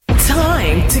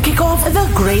to kick off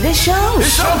the greatest show.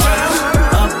 It's showtime.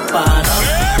 Up on up.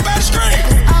 Everybody scream.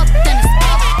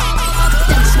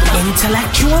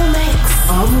 Intellectual mix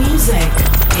of music.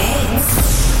 Hits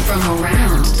from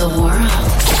around the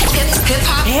world.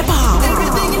 Hip-hop. Hip-hop.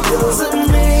 Everything you do is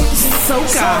amazing.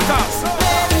 Soca.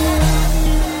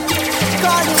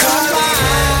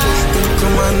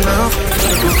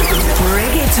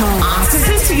 Reggaeton. Artist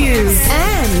interviews.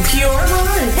 And pure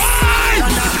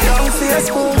vibes. Young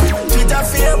Facebook, Twitter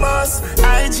famous,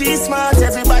 IG smart,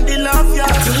 everybody love ya.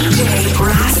 DJ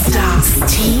Rasta,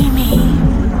 Steamy.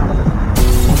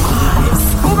 Vibes,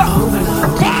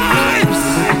 Ovaload. Vibes.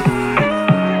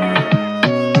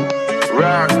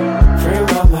 Rock. Free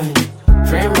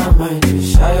my mind, be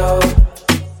shy out.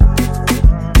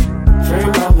 Free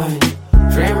my mind,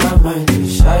 be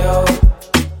shy out.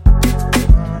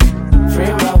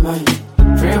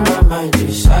 Free my mind, be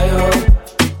shy out.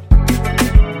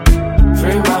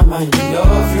 Free my mind, yo,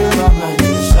 free my mind,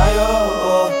 be shy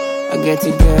out. I get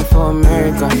it there for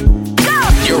America.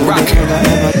 You're rocking.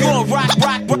 You're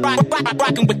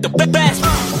rocking with the best.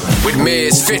 With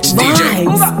Miz Fitch DJ.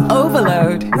 Vibes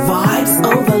Overload. Vibes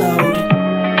Overload.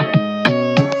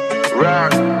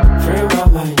 Rock. Free my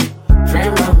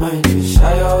mind, be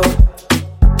shy out.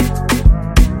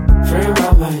 Free my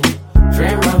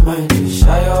mind, be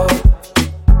shy out.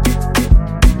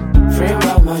 Free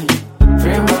my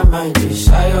mind, be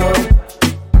shy out.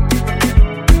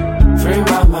 Free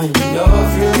my mind, yo,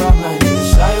 free my mind, be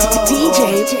shy out. DJ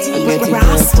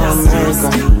Rasta.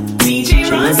 DJ She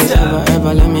Rasta.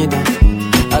 ever let me down.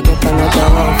 I get another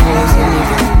one for you, send me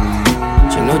down.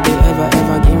 She know they ever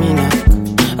give me knock.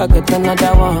 I get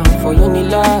another one for you, need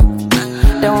luck.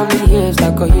 That one behaves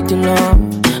like a you too long.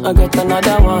 I get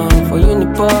another one for you,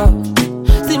 need pop.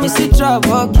 See me see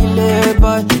trouble, kill it,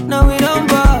 but now we don't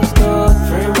bust up.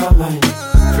 Free my mind,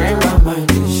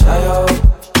 be shy out.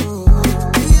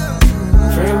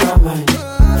 Free my mind,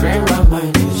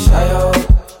 be shy out.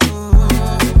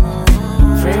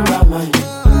 Free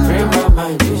my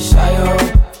mind, be shy out.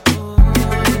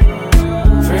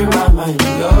 Free my mind,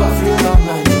 yo, free my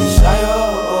mind, be shy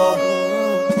out.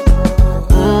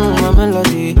 My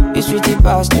melody is sweetie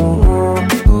past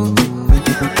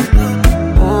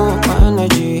my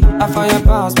energy, I fire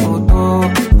passport.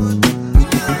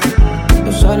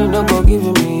 If shawty no go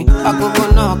giving me, I go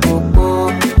knock go.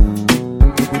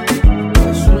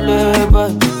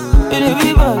 But it be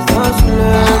best, cause you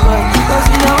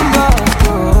don't bust.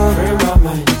 Free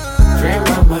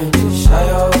my mind, be shy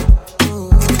out.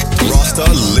 Rasta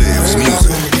lives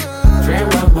music. Free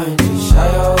my mind, be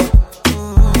shy out.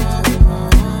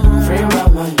 Free my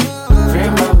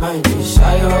mind, be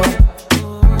shy out.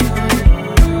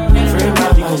 Free my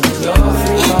mind, yo,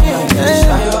 free my mind, be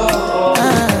shy out.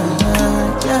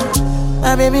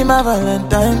 My baby, my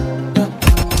Valentine.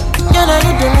 You know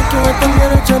you do make it with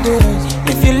temperature days.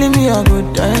 If you leave me a good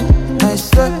time, I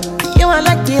swear you are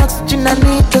like the oxygen I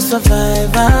need to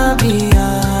survive. I'll be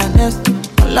honest,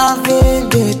 loving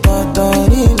the thought of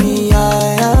me. I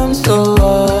am so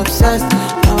obsessed.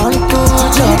 I want to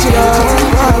touch your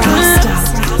Rasta.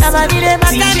 Nobody dey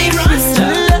make me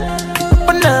feel.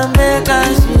 Open up, make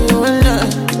us feel.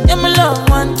 Yeah, my love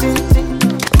one thing.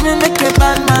 Me make a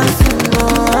bad man sing.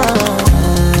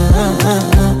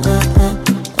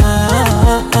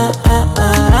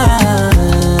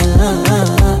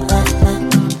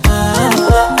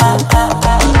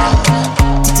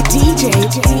 DJ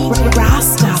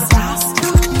Rasta.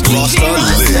 Rasta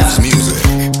lives music.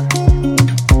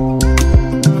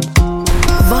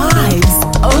 Vibes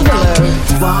Overload.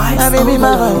 Vibes My baby, my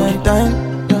Overload. Valentine.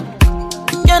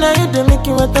 You know you do make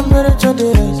it with temperature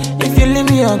days. If you leave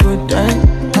me a good time,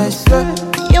 I swear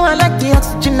you are like the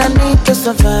oxygen I need to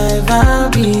survive. I'll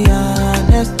be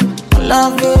honest,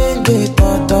 loving the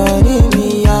thought of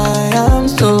me. I am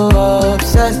so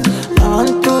obsessed. I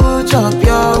want to chop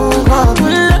your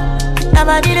bubble.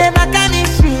 Nobody dey make me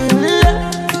feel.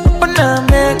 Open up,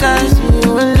 make us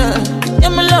feel. Yeah,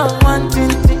 my love one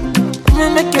thing. Me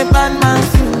make a bad man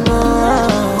sing.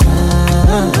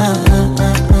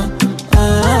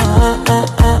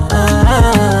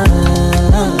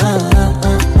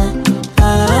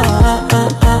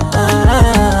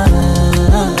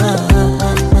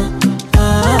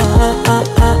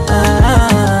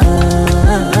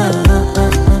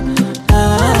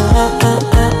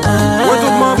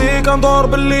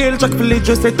 جاك باللي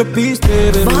جسيت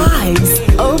بيستيري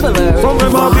Vibes Overload. صومي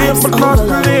ما بين في الناس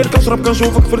بالليل كنشرب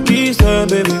كنشوفك في الكيسان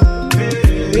بيبي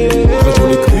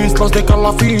خرجوني كريس لاش ديك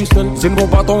الله فيسن زين بو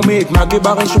باطوميك معاكي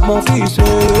باغي نشوف مون فيسن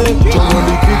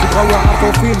جمالي كي تبغاو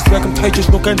يعرفو فين ساكن بحياتي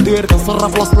شنو كندير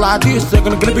كنصرف وسط العديس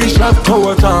ساكن قلبي شاف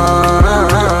قوة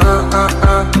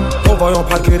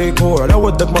حكي ريكور لو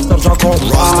ودك ما استرجعكم.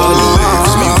 Rasta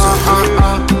lives music.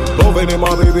 لو بيني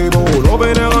ما بيبي بو لو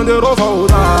بيني غنديرو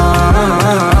فوضى.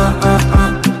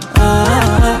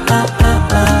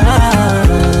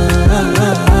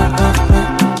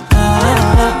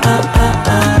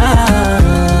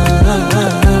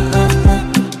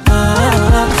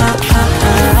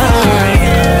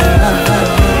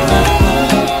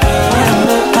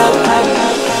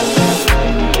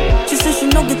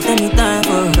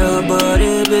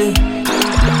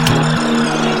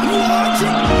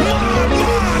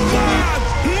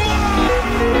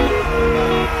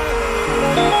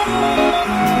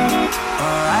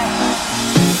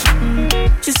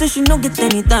 She said she don't get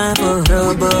any time for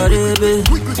her body, babe.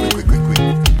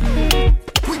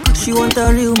 She want a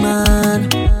real man.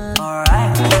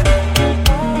 Alright.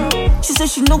 She said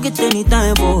she don't get any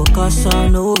time for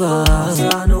Casanova.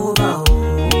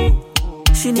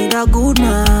 She need a good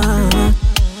man.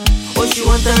 Oh, she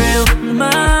want a real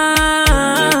man.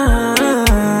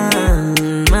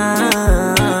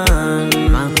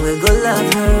 Man, we go love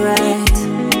her right.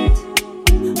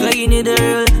 Like you need a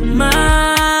real man.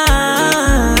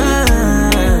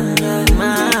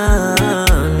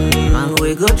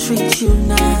 Go treat you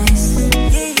nice.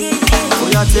 Oh,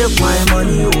 you take my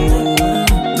money, oh.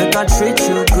 Make I treat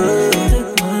you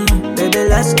good. Baby,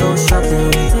 let's go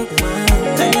shopping.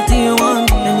 Anything you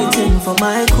want, anything for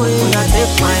my queen. Oh, you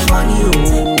take my money, oh.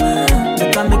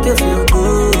 Make I make you feel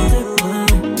good.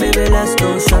 Baby, let's go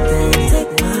shopping.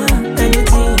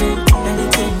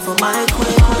 Anything for my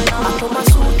queen. I put my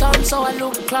suit on so I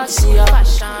look classier.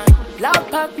 Fashion. Loud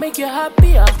pack make you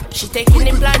happier. She taking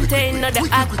the plantain or the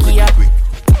akia.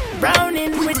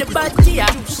 Browning with the body,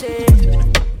 you say.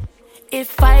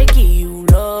 If I give you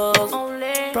love,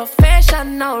 only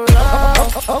professional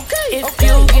love. Okay. If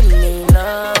you give me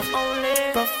love, only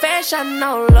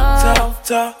professional love.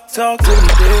 Talk to me,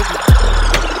 baby.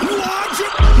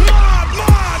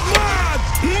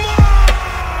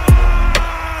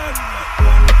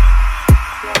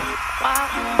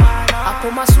 I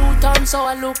put my suit on so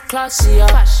I look classier.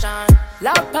 Fashion.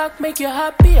 Loud pack make you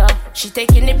happier. She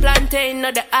taking the plantain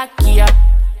or the akia.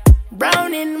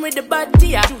 Browning with the body,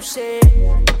 you say.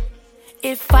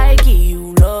 If I give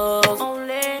you love,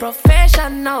 only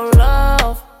professional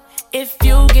love. If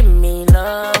you give me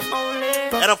love, only.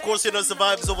 And of course, you know it's the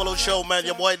Vibes Overload show, man.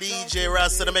 Your boy DJ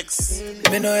Rasta the mix.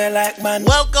 Me know you like man.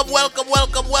 Welcome.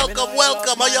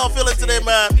 How y'all feeling today,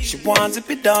 man? She wants to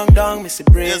be down, Missy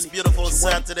Brain. This beautiful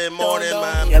Saturday morning,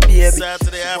 man. Yeah, baby.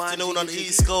 Saturday afternoon on the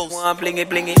East Coast. Want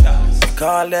blingy.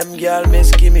 Call them girl,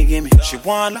 miss, gimme. She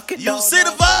want lock it down. You see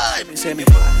the vibe. See me.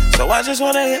 So I just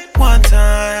wanna hit one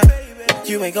time.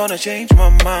 You ain't gonna change my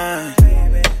mind.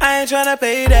 I ain't tryna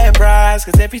pay that price,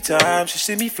 cause every time she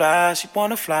see me fly, she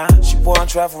wanna fly. She wanna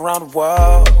travel around the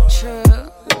world. True.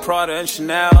 Prada and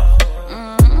Chanel.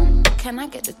 Can I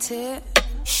get the tip?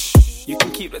 You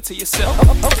can keep that to yourself. I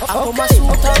put my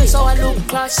suit on so I look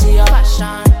classier.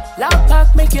 Fashion. Loud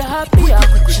pack make you happier.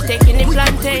 She taking the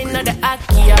plantain or the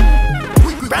akia.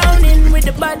 Browning with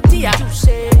the body, you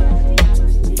say.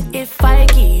 If I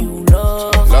give you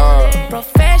love.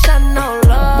 Professional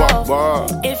love.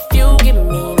 If you give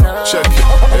me love. Check it.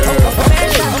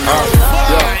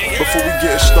 Yeah. Before we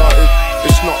get started,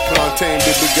 it's not plantain,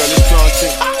 baby girl, it's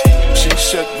planting. She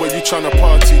said, when you tryna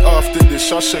party after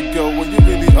this? I said, girl, when you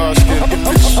really asking if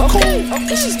it's cool?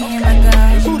 It's just me and my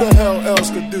guys. Who the hell else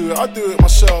could do it? I do it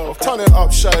myself. Turn it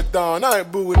upside down. I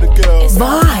ain't booing the girl.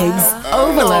 Vibes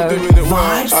Overload.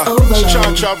 Vibes Overload. She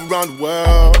tryna travel around the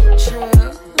world. True.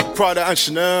 Prada and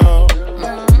Chanel.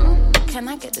 Can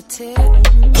I get the tip?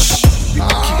 You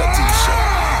can keep that to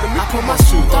yourself. I put my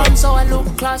suit on so I look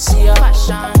classier.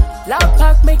 Fashion. Loud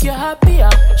pack make you happier.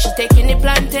 She taking the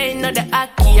plantain or the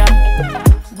akia.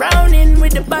 Browning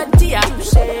with the body, you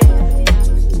say.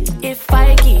 If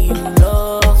I give you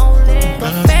love, only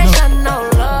professional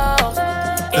love.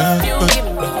 If you give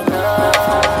me love.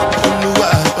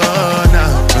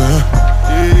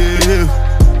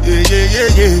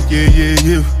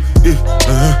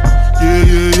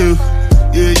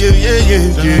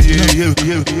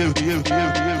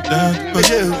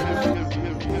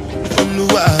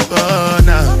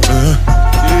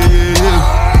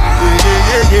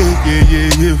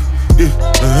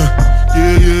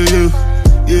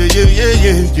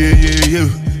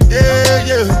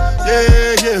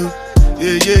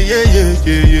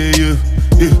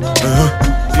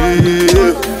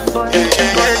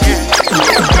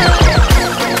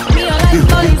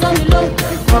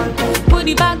 Put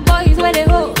the bad boys where they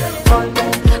hold.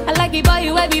 I like the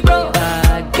boy where we bro.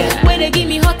 Where they give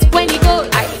me hot when he go.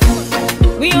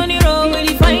 We on the road with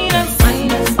the finest.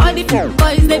 All the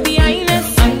boys they behind us.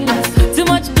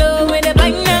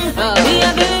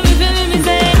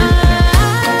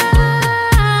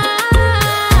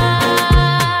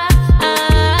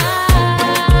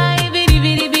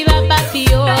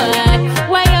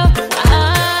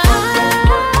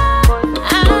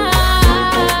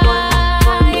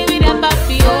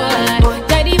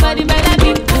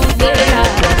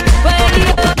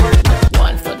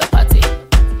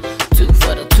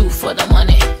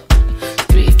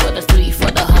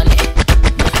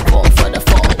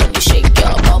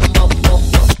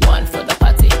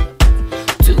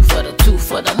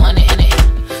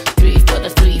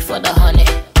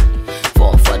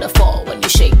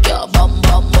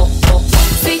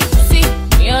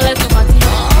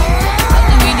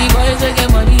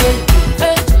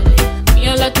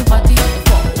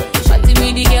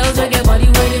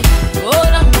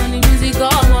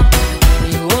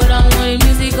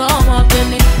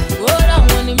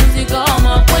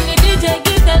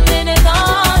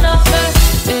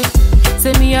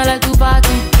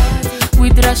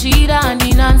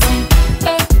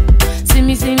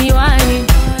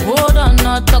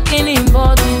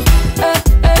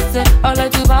 I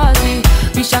like to party.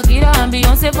 Be Shakira and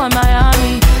Beyonce from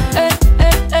Miami.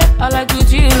 I like to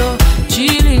chill,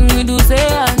 chilling with Dulce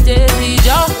and Jay-Z.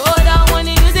 Just go down when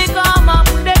the music come up,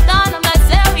 put it down, I'm like,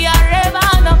 say we are raving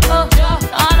up. Oh, turn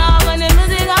up when the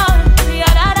music come, we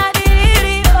are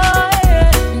da-da-dee-dee, oh,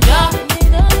 yeah. Just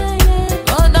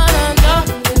go down and jump,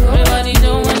 everybody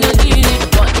do when they need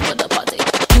it. One for the party,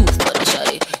 two for the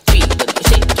shawty, three for the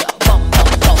shake, yeah, bum, bum,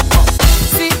 bum, bum.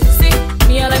 See,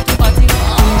 me I like to party.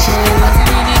 Party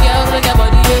with the girls, make your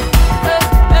body, yeah.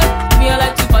 Me I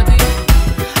like to party.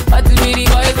 Party with the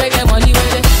boys, make your money,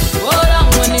 baby. Go down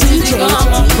when the music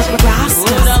come up.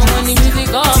 Go down when the music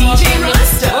come up. DJ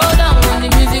Rasta. Go down when the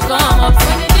music come up.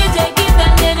 When the DJ give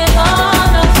them, then they come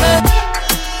up.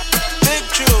 Big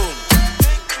tune.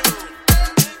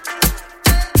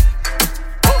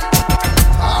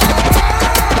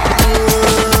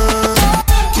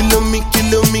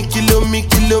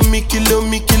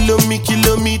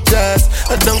 Kilometers.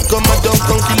 I don't come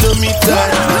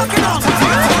kilometers.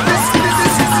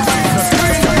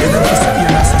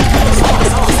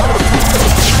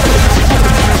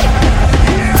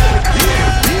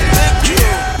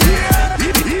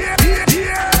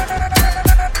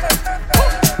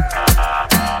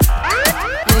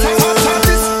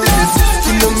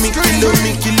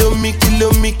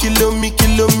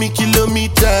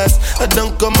 Kilometers. I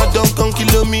don't come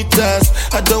kilometers.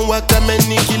 I don't walk that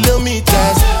many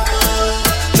kilometers.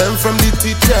 Learn from the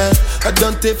teacher. I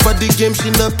don't take for the game,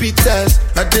 she no pitas.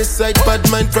 I decide bad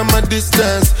mind from a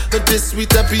distance. Not this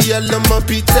sweet, I be all on my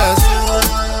pitas.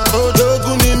 Oh,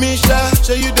 Doguni Misha,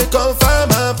 show you the confirm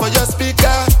for your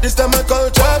speaker. This time I call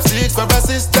chopsticks for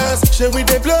assistance. Show we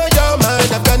they blow your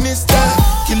mind, Afghanistan.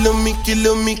 Kilometers.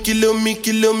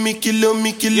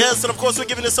 Yes, and of course we're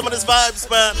giving you some of these vibes,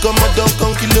 man. Come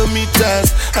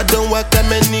kilometers. I don't walk that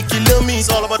many kilometers. It's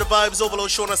all about the vibes. Overload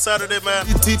show on a Saturday, man.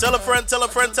 Tell a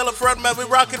friend, man. We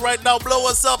rocking right now. Blow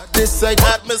us up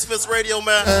at Misfits Radio,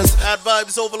 man. At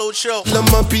Vibes Overload Show. When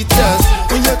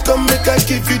you come, make I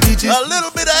give you digits. A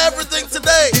little bit of everything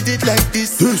today. Did it like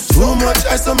this. So much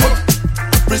ice on my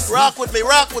wrist. Rock with me.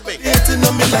 Hating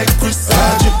on me like Chris.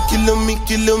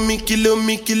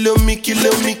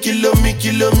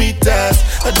 Kilometers.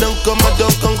 I don't come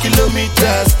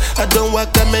kilometers. I don't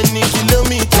walk that many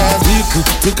kilometers.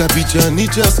 Take a picture and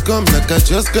it just come. Like I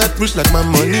just got rich, like my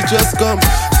money just come.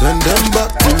 Send them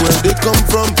back to where they come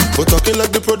from. But talking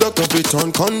like the product of it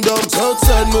on condoms.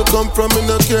 Outside me come from, me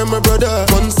no care, my brother.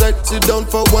 One side, sit down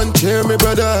for one chair, my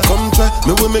brother. Come try,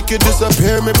 me will make you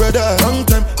disappear, my brother. Long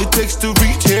time it takes to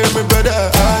reach here, my brother.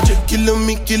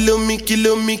 Kilometers.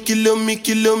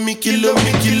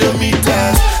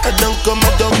 I don't come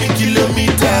kilometers.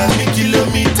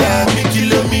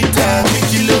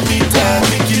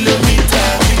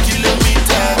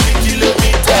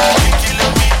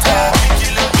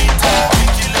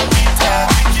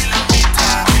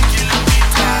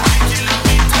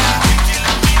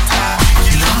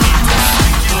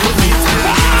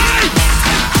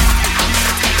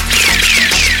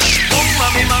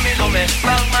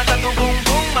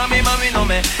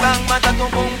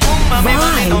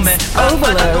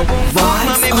 Overload.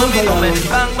 Vibes Overload.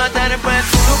 Bang, matar pues,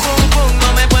 pum pum, no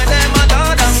me puede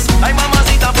matar. Ay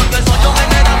mamacita porque soy un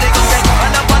general. Digo que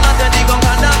anda para adelante, digo que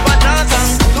anda para atrás.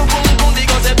 Tu pum pum,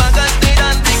 digo se va a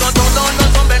estirar. Digo todos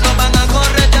los hombres no van a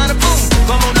corretear. Pum,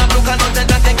 como una bruja no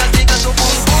tendrás que castigar. Tu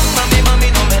pum pum, mami no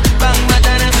me van a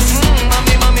matar.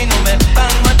 Mami no me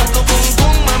van a matar. Tu pum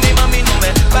pum, mami no me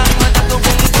van a matar. Tu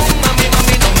pum pum, mami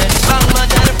no me van a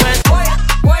matar pues.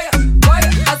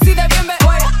 Así de bien me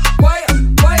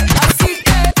así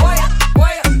que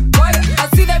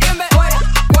así de bien me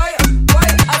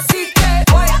así que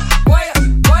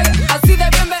así de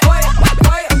bien me así que así de bien me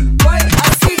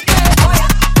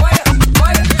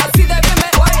así de bien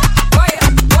me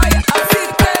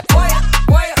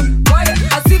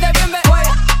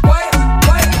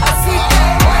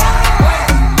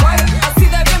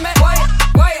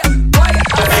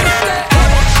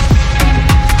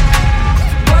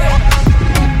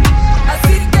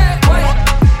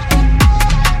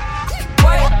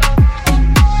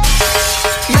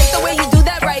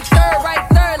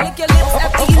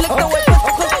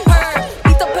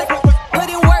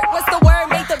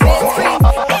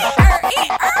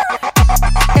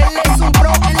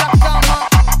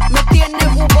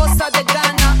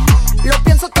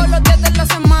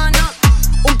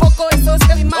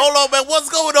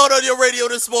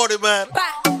this morning, man.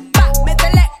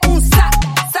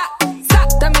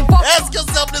 Ask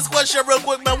yourself this question real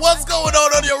quick, man. What's going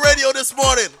on your radio this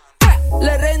morning?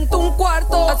 Le rento un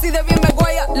cuarto, así de bien me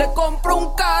guaya. Le compro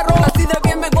un carro, así de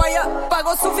bien me guaya.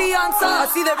 Pago su fianza,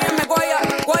 así de bien me guaya.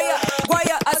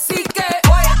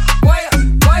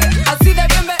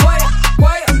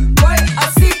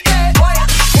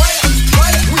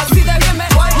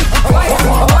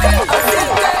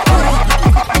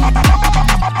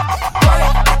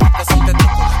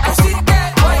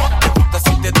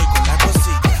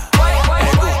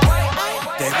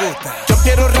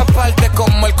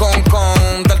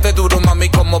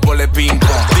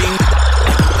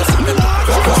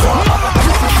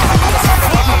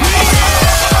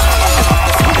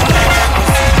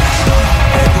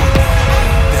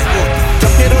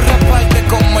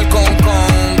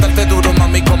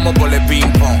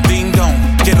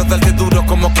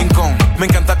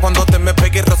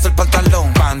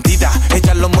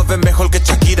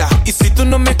 mentira. Y si tú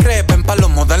no me crees, ven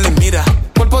palomo, dale mira.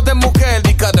 Cuerpo de mujer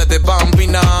y cara de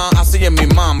bambina. Así es mi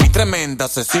mami, tremenda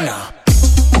asesina.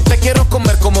 Te quiero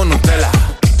comer como Nutella.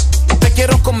 Te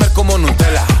quiero comer como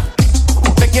Nutella.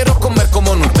 Te quiero comer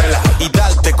como Nutella. Y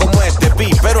darte como este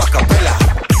beat, pero a capela.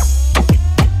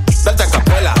 Darte a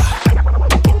capela.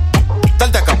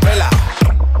 Darte a capela.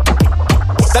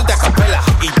 Darte a capela.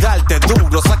 Y darte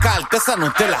duro, sacarte esa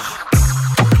Nutella.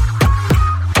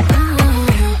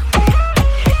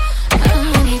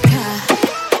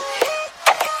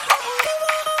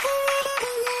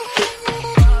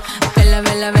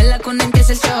 Vela cuando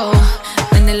empieza el show.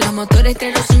 Prende los motores,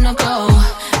 te los uno go.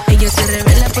 Ella se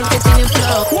revela porque tiene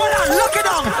flow.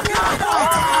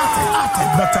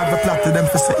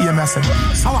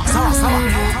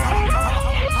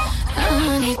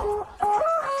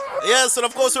 Yes, and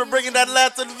of course we're bringing that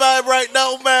Latin vibe right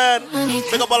now, man.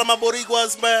 Pick up all of my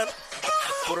Boricuas, man.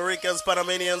 Puerto Ricans,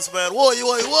 Panamanians, man. Woy,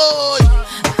 woy, woy.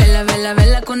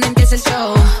 Vela cuando empieza el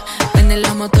show. Prende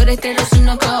los motores, te los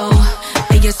uno go.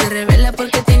 Ella se revela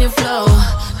porque tiene flow.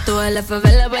 Toda la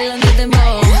favela bailando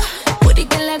dembow. Puri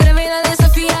que la gravedad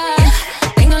desafía.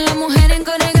 Tengo a la mujer en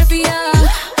coreografía.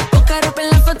 Poca ropa en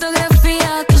la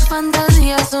fotografía. Tus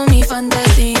fantasías son mi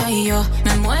fantasía. Y yo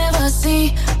me muevo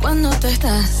así cuando tú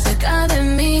estás cerca de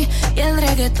mí. Y el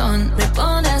reggaetón me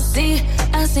pone así.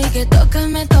 Así que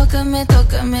tócame, tócame,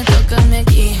 tócame, tócame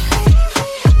aquí.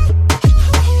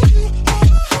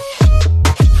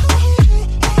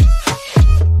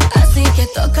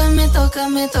 Tócame,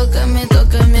 tócame, tócame,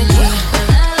 tócame aquí.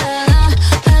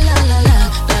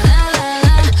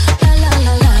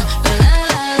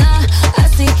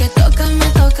 Así que tócame,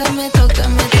 tócame,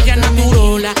 tócame. Ella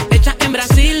naturola, hecha en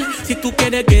Brasil. Si tú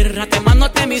quieres guerra, te mando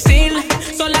este misil.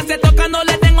 Sola se toca, no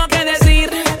le tengo que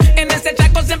decir. En ese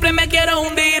chaco siempre me quiero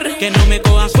hundir. Que no me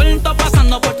cojas suelto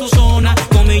pasando por tu zona.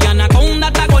 Con mi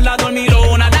anaconda, taco la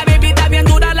dormilona. La baby está bien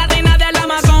dura, la reina del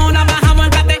Amazonas. Bajamos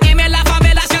el KTM en la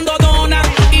favela haciendo dona.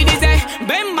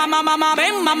 Ven mamá, mamá,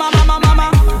 ven mamá, mamá,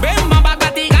 mamá. Ven mamá,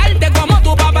 castigarte como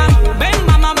tu papá. Ven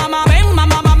mamá, mamá, ven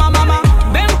mamá, mamá, mamá.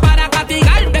 Ven para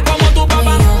castigarte como tu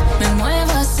papá. Yo me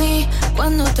muevo así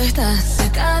cuando tú estás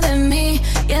cerca de mí.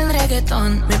 Y el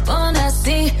reggaetón me pone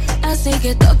así. Así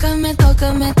que tócame,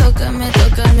 tócame, tócame,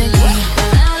 tócame aquí.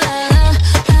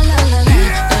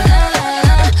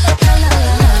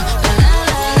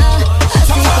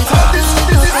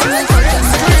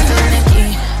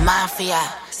 Mafia,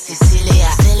 Sicilia,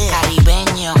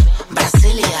 caribeño,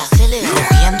 Brasilia,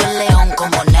 cogiendo el león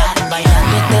como Narnia,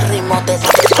 bailando este ritmo de...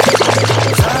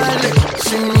 Dale,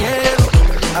 sin miedo,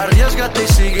 arriésgate y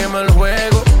sígueme el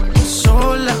juego.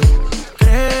 Sola,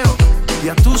 creo, y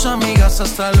a tus amigas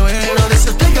hasta luego. No des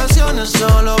explicaciones,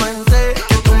 solo vente,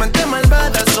 que tu mente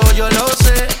malvada, eso yo lo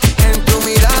sé. En tu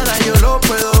mirada yo lo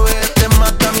puedo ver, te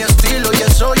mata mi estilo y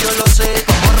eso yo lo sé.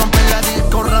 Como romper la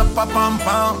disco, rapa, pam,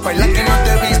 pam, baila que no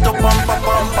te he visto, pam, pam,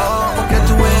 pam, pam. Porque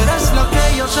tú eres lo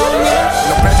que yo soñé,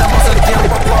 no perdamos el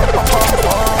tiempo, pam, pam, pam,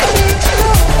 pam.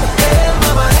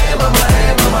 Mama, mama,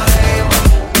 mama,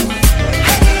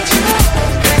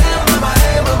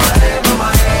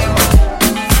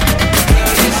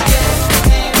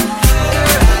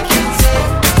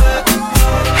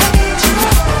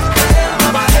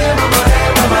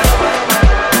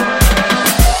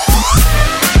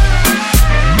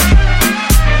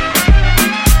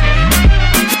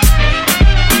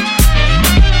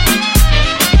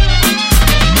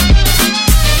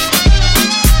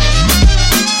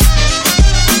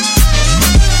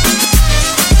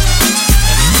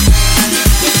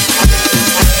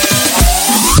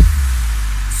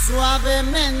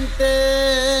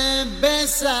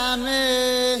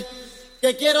 bésame,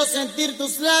 que quiero sentir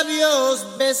tus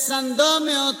labios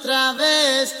besándome otra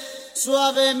vez.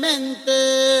 Suavemente,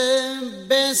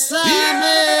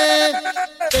 bésame,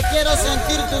 que quiero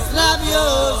sentir tus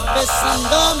labios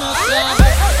besándome otra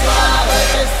vez. Suave,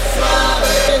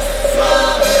 suave,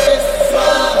 suave,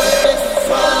 suave,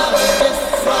 suave,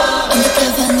 suave. I'm the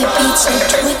the beat so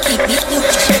twicky, beat no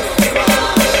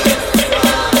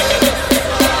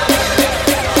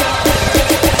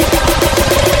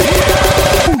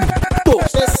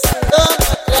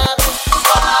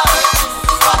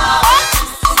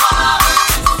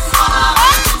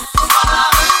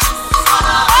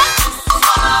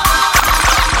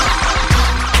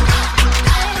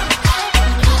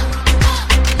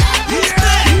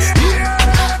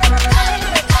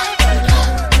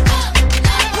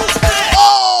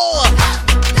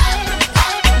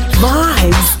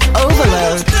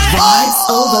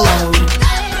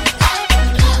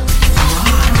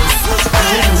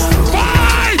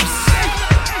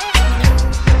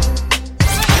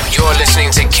You're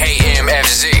listening to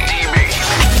KMFZ.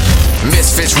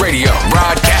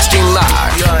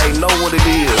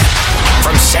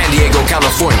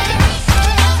 California.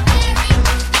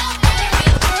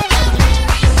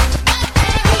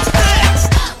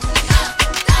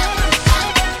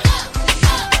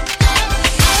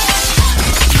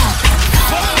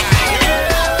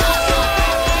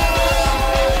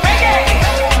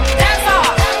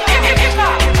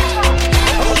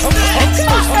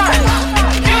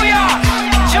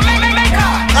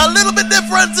 A little bit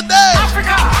different today.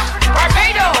 Africa,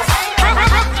 Barbados,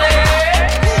 Brooklyn,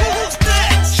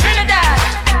 Trinidad,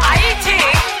 Haiti,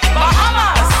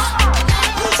 Bahamas.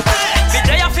 The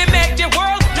day I feel make the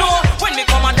world know. When me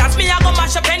come and dance, me I go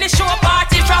mash up any show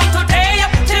party from today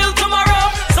till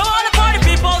tomorrow. So all the party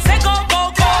people say go,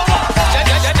 go, go.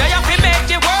 The day I feel make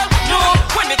the world know.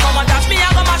 When me come and dance, me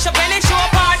I go mash up any show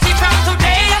party from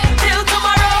today till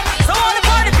tomorrow. So all the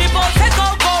party people say go,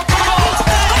 go, go.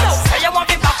 Come on, say you want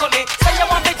me back on me, say you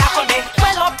want me tackle me.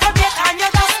 Well up to date and you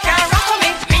just can't rock on me.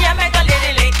 Me I make a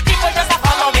lady, people just a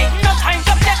follow me. No time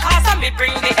to play cause and me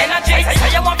bring the energy. Say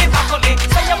you want me back on me,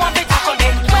 say you want me tackle me.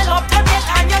 Well up to date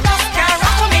and you just can't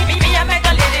rock on me. Me I make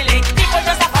a lady, people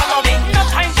just a follow me. No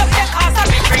time to play cause and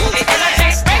me bring the energy.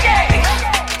 Reggae,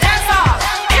 dancehall,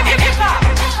 hip hop,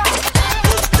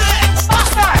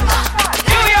 Boston,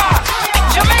 New York,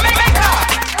 Jamaica,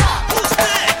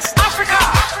 Africa,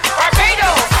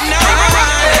 Barbados,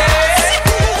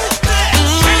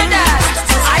 Trinidad,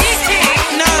 Haiti,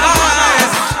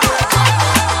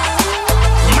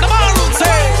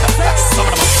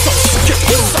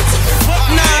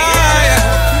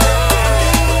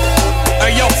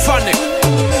 Hey yo, funny.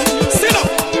 Sit up.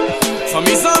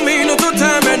 Famille amis, nous tout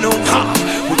aimons nous.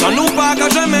 Pourtant nous pas qu'à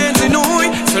jamais dire nous.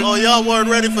 Oh, y'all weren't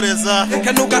ready for this,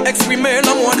 Que nous qu'à exprimer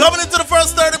l'amour. Coming into the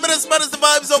first 30 minutes, man, it's the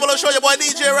vibes Ovaload show. Your boy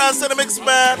DJ Rasta in the mix,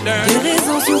 man.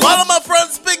 All of my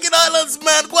friends speaking islands,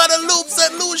 man. Guadeloupe,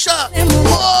 St. Lucia.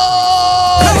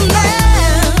 Whoa!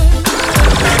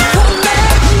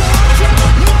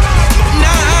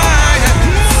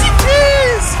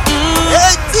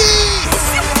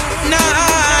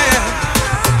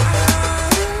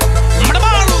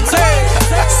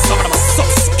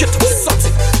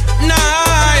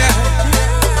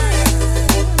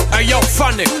 Hey yo,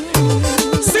 funny.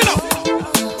 Sit up.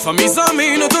 Famille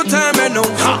amis, nous tout aimons nous.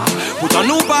 Pourtant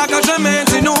nous pas qu'à jamais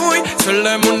dire nous. Seul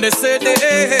le monde décédé,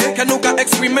 que nous qu'à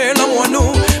exprimer l'amour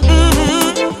nous.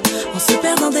 On se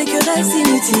perd dans des querelles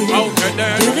inutiles.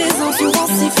 Des raisons souvent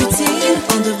si futiles.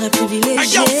 On devrait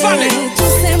privilégier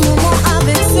tous ces moments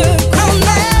avec ceux qu'on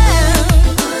aime.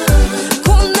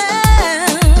 Qu'on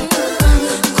aime.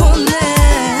 Qu'on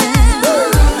aime.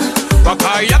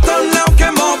 Papa, y'a ton là qui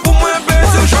est mort pour moi,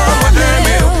 baiser, je moi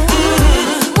aimer.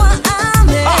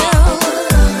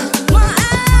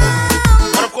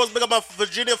 And of course, big up my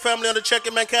Virginia family on the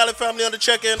check-in, man. Cali family on the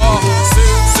check-in.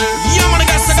 Yeah, man, I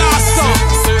got cigar stuff.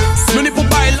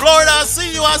 Florida, I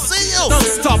see you, I see you. Don't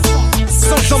stop.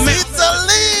 Social media.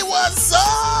 Italy, what's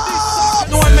up?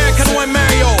 No American, no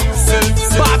Mario.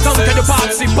 Barton, can you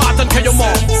party? Barton, can you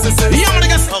more? Yeah, man, I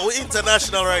got. Oh, we're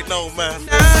international right now, man.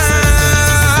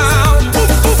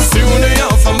 Si on est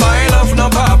enfant, my love, non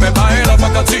pas, mais my love, ma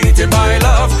quantité, my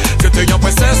love. Que t'es en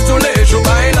princesse tous les jours,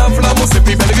 my love. L'amour, c'est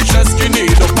plus belle richesse qu'il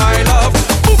need, donc my love.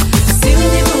 Si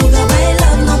on est beau, my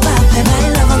love, non pas, mais my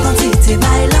love, en quantité,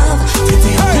 my love. Que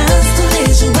t'es en prince tous les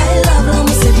jours, my love.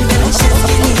 L'amour, c'est plus belle richesse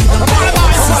qu'il need, donc my love.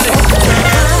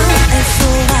 Elle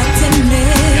saura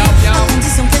t'aimer, à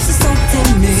condition qu'elle se sente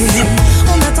aimée.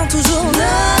 On attend toujours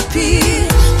le pire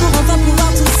pour enfin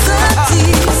pouvoir tout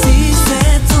sortir. Si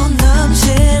c'est ton homme,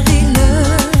 chérie-le,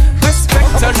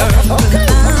 respecte-le. Peu importe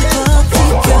qui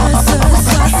que ce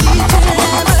soit, si tu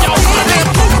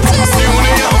l'aimes. Si on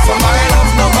est enfant, my love.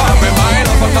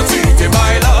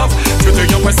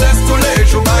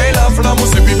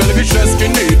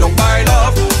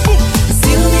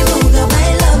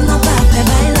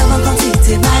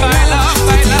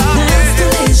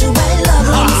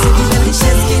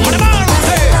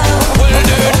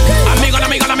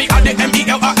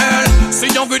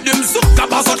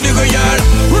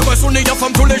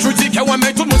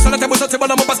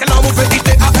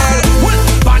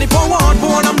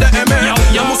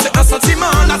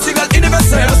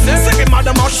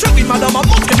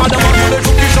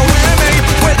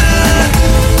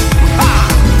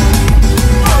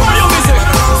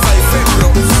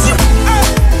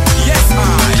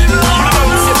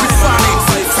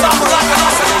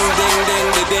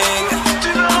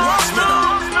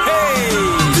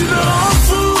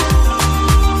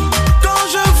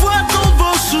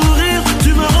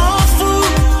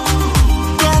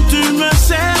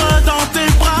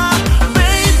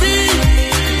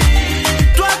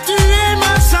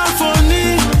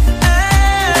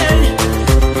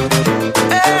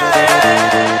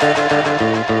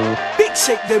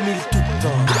 2000 tout le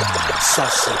temps. Ça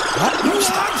c'est Rap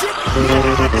Music.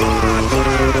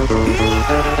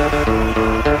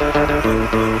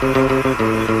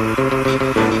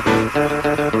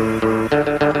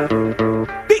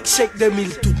 Big Shake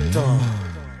 2000 tout le temps.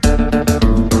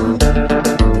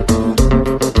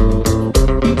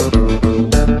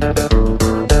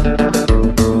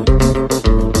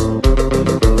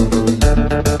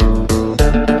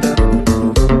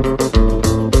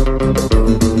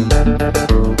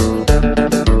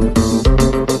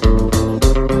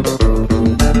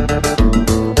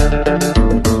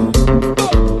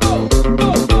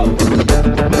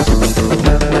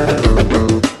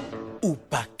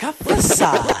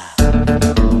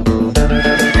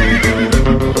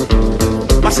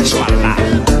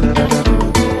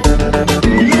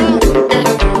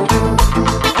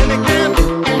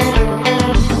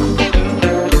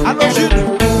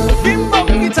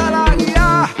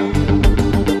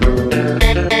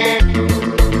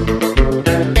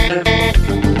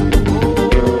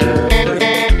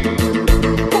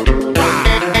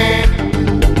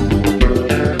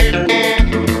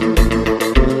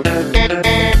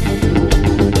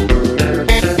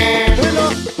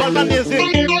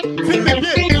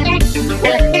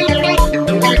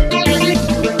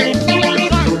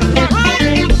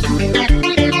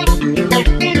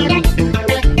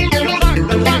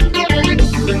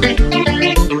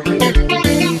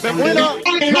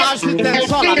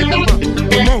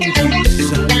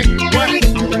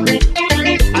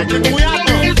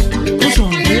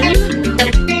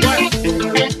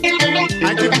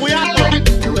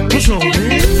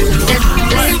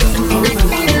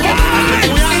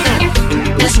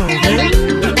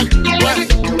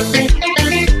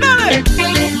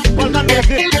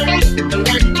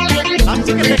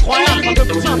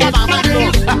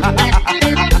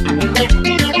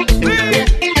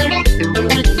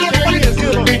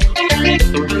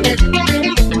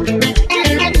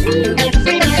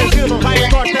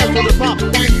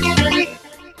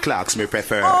 Clocks me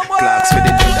prefer. Clocks for the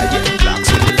feather, yeah. Clocks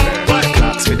for the fur.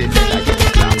 Clocks for the feather,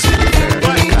 yeah. Clocks for the fur.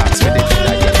 Clocks for the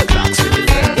feather, yeah. Clocks for the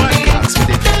fur. Clocks for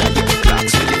the feather, yeah. Clocks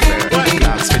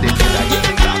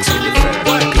for the fur. Clocks for the feather, yeah. Clocks for the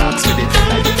fur. Clocks for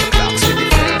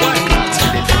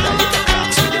the feather,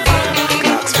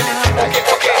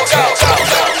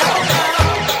 yeah.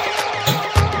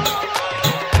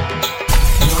 Clocks for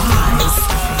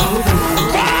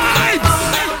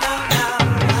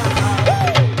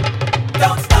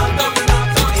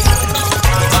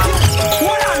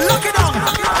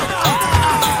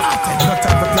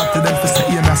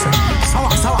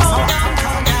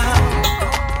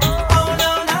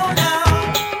fur.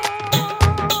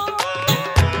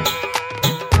 Clocks for the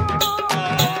feather,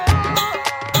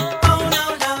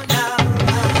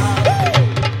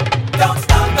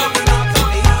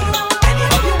 yeah.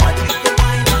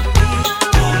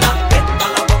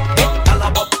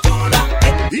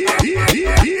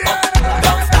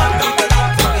 Clocks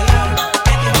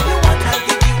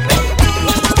for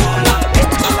the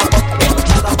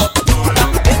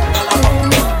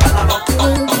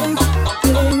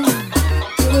fur.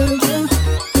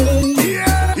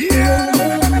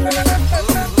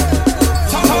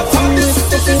 Clocks for the feather,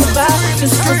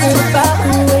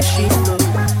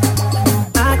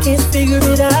 yeah.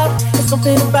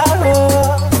 Okay,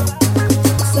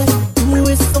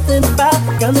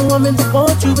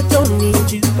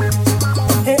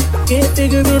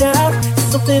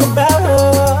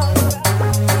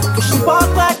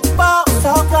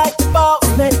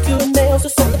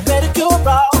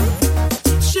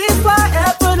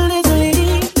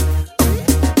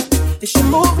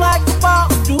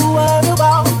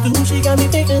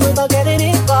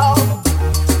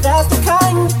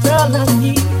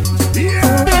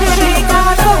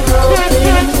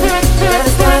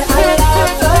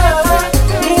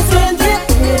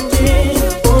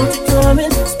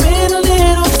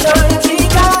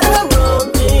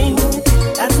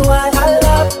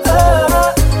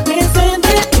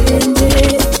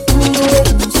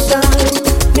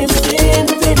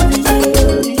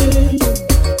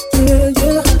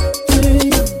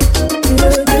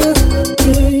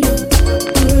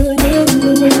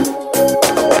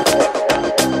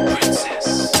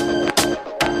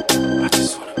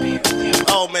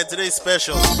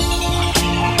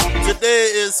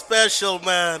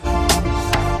 man.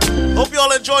 Hope you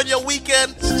all enjoying your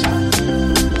weekend.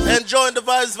 Enjoying the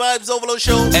Vibes Ovaload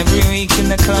show. Every week in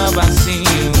the club I see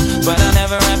you, but I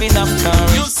never have enough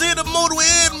courage. You see the mood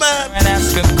we're in, man. And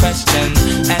ask a question,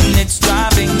 and it's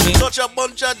driving me. Such a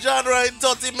bunch of genre in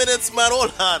 30 minutes, man.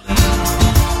 Hold on.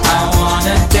 I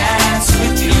wanna dance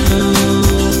with you,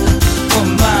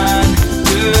 woman,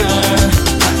 girl.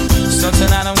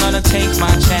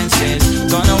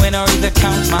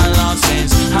 count my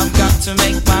losses. I've got to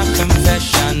make my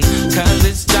confession, cause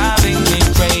it's driving me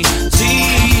crazy.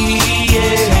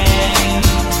 Yeah.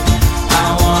 I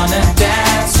wanna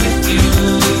dance with you.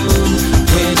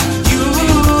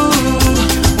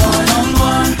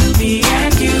 One-on-one, me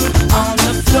and you on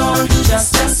the floor,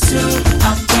 just us two,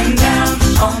 up and down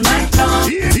all night long.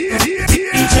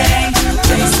 DJ,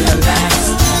 place the lights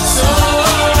so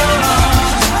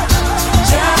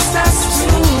just us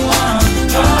two on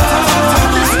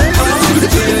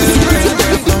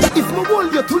If I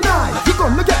hold you tonight, you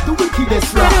gonna get the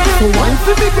wickedest right. So wine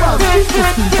for me girl, keep the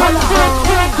feet alive.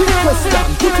 Quick question,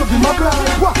 could you be my bride?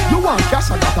 What you want,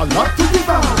 cash? I got a lot to give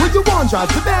out. Would you want drive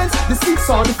the Benz? The seats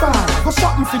are the fire. Go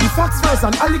shopping for the Fox Fries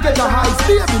and alligator highs.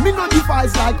 Baby, me no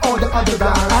device like all the other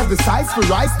guys. As the size for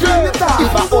rice, bring the time.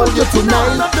 If I hold you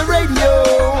tonight on the radio,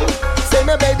 say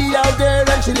my baby out there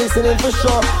and she listening for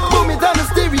sure. Boom it on the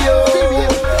stereo.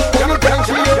 Anytime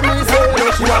she hear me say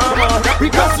that she want more,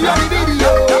 because you are the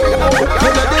video. You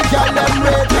know the girl them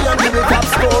ready and give it top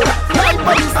score. Live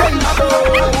on the stage show,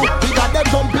 we got them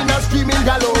jumping and screaming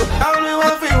galore. I only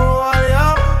want to hold you,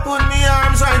 put me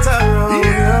arms right around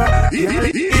you. If you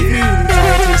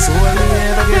touch this one, you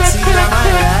never get seen in my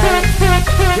life.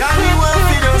 Girl, me want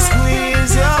to just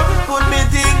squeeze you, put me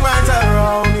thing right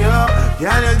around you.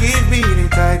 Girl, you give me the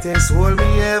tightest hold me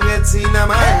ever get seen in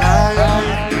my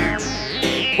life.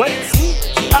 What is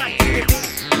it?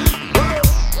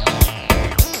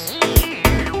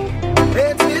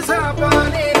 It is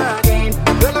happening again.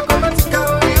 When I come and take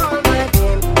away all my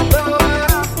pain, though I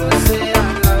have to say I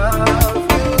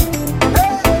love you.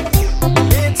 Hey,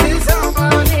 it is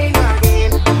happening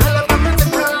again. When I come and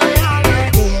take away all my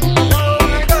pain, though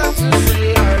I got to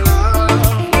say I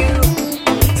love you.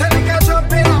 Tell me catch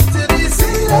up in up to the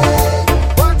ceiling.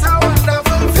 What a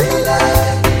wonderful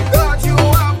feeling. God, you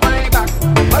have my back.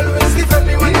 Always defend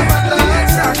me when I'm under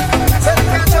attack. Tell me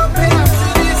catch up in up to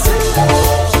the ceiling.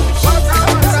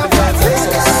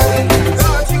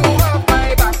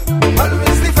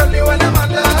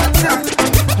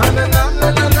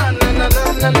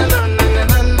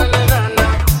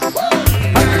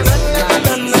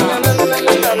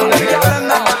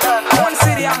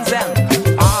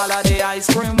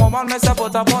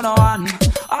 Put up on one.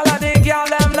 All of the girl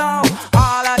them know.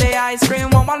 All of the ice cream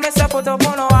woman me say put up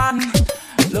on one.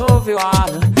 Love you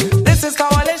all. This is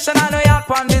coalition and we up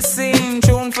on the scene.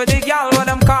 Tune for the girl what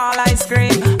them call ice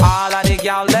cream. All of the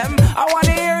girl them, I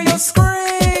wanna hear you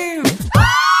scream.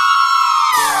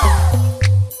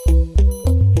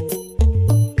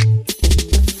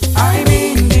 I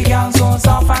mean the girl so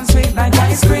soft and sweet like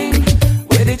ice cream,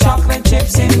 with the chocolate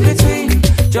chips in between,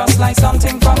 just like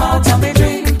something from out of a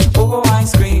dream. Oh,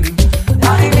 ice cream.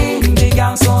 I mean the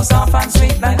girl so soft and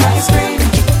sweet like ice cream,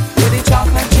 with the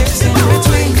chocolate chips in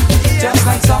between, just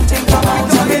like something from out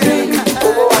of a dream.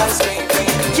 Oh, ice cream.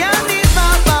 Candy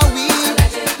Papa weed,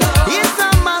 it's a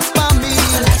must for me.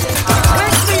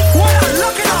 Let's see what I'm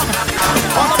looking on.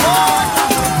 On the board,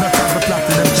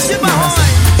 ship my horn.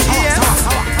 Yes,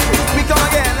 we come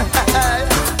again.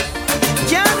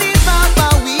 Candy Papa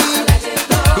weed,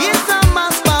 it's a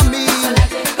must for me.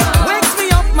 Wakes me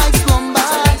up my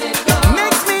slumber,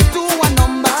 makes me do a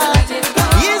number.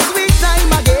 Yes, we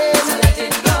time again,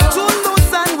 too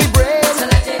loose and we break.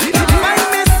 Find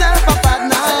myself a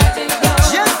partner,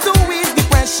 just to ease the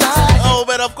pressure. Oh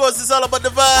man, of course it's all about the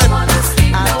vibe.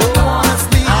 I don't wanna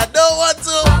sleep. I don't want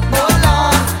to. Hold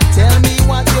on, tell me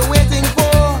what you're waiting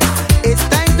for. It's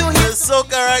time to hit It's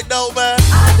soca right now, man.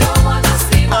 I don't wanna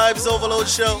sleep. Vibes Overload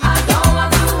Show. I don't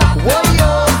want to walk. Whoa,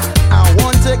 yo, I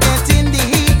want to get in the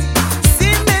heat.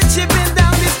 See me chipping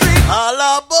down the street. All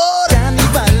aboard.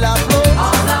 Carnival afloat.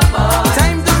 All aboard.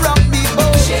 Time to rock the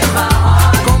boat. Shake my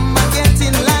heart. Come and get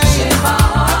in line. Shake my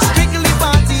heart. Strictly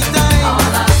party time.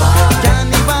 All aboard.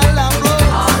 Carnival afloat.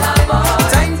 All aboard.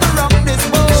 Time to rock this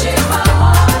boat. Shake my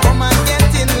heart. Come and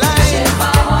get in line. Shake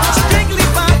my heart. Strictly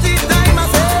party time. I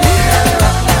say, Let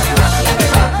me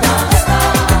rock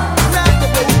non-stop. rock the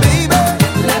boat, baby.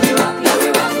 Let me rock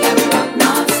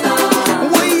non-stop.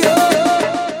 Whoa, yo.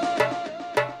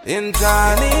 In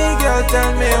Johnny, girl,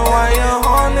 tell me why you're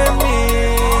haunting me.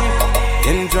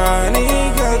 In Johnny,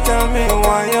 girl, tell me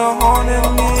why you're haunting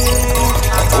me.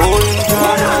 Oh, in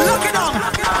Johnny. Look it up.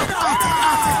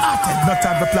 Not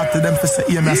have the plot to them to say,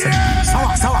 yeah, message. Sour.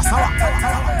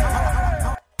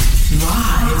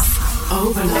 Vibes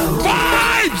Overload.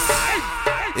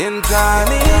 In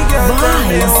Johnny, girl, tell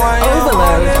me Vibes why you're Overload.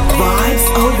 haunting me. Vibes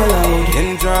Overload. In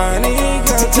Johnny,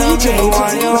 girl, tell DJ me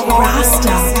why you're haunting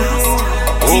Rasta. me.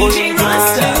 DJ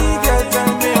Rasta. Girl,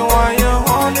 tell me why you're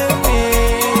haunting me.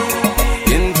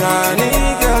 In Johnny,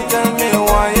 girl, tell me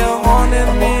why you're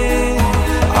haunting me.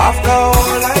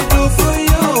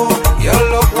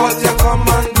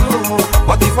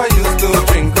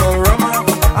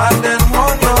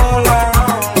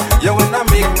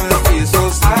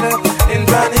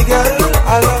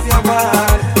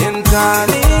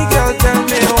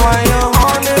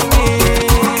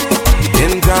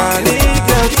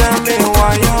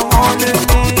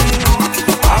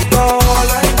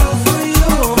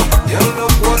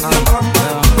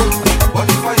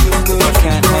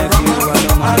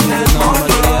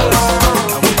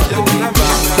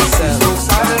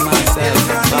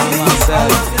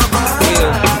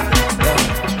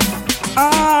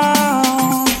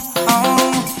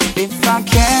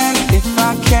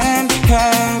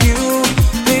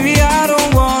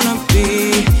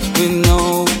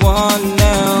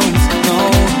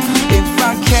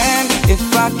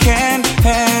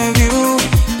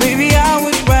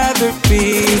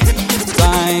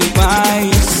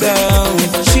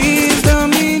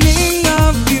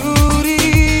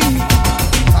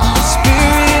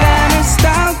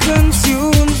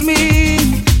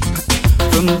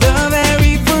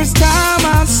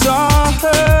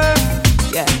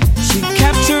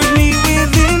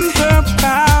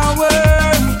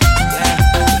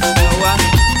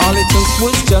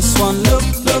 just one look.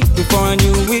 Before I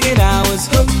knew it, I was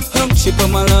hooked. She put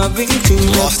my love into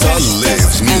the Rasta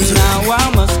lives and music. now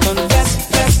I must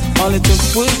confess. All it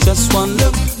took was just one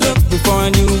look. Before I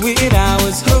knew it, I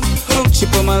was hooked. She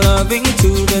put my love into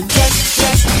the test.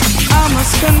 I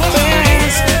must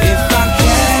confess, if I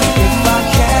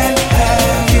can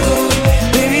have you,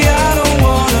 baby, I don't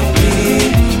wanna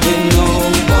be with no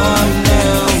one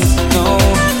else. No,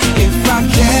 if I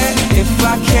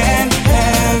can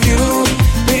have you,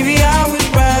 baby, I would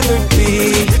rather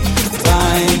be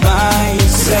by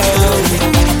yourself.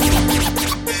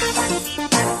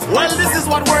 Well, this is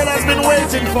what world has been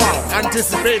waiting for,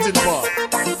 anticipating for.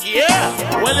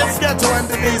 Yeah, well, let's get to and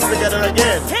Denise together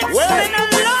again. It's been a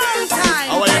long time.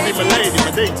 How are you, my lady,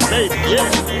 my dainty lady? Yeah.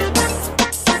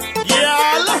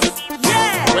 Yeah.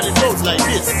 Well, it goes like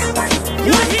this.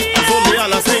 I told me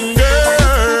all I sing,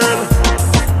 girl.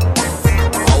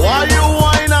 How are you,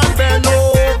 wine and bend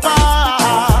over?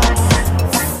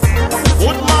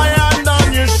 Put my hand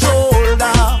on your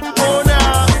shoulder. Oh,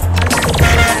 now.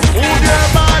 Move your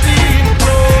body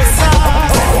closer.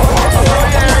 Oh,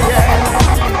 yeah.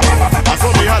 I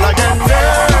told me all again,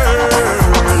 girl.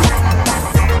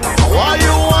 How are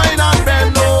you, wine and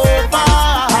bend over?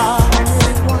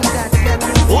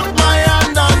 Put my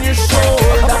hand on your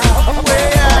shoulder. Oh,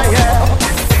 yeah.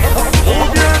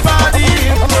 Move your body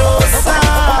closer.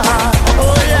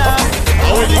 Oh, yeah.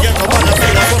 I when you get the one I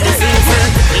say that's what me say.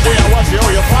 The day I watch you, how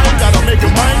you find, gotta make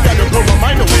your mind, gotta blow my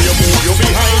mind the way you move, you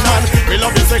behind and me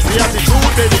love your sexy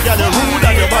attitude, baby, girl, you rude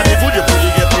and your body good, you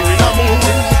fully get through in a mood.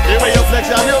 The way you flex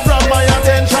and you grab my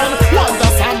attention, want a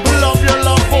sample of your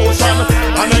love potion,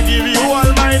 and I give you all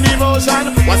my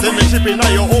devotion. What's in me shipping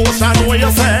on your ocean, where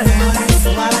you say?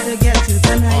 So I to get you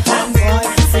tonight, boy.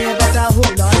 Say you better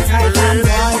hold on tight,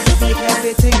 boy. Make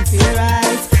everything feel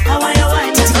right. How are you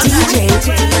wine? DJ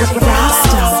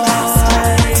Rasta.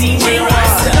 DJ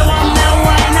Rasta. The one that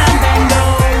wine and bend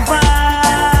over.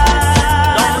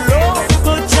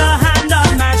 Put your hand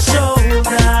on my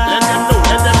shoulder.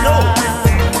 Let them know.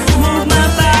 Move my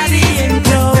body in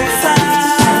closer.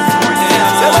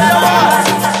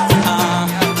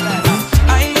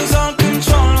 I lose all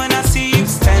control when I see you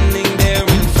standing there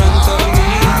in front of me.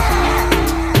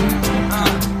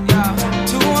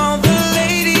 To all the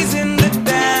ladies in the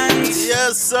dance,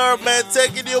 Yes, sir, man,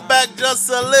 taking you back just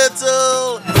a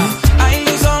little. I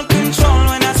lose all control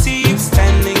when I see you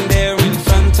standing there in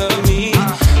front of me.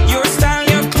 Your style,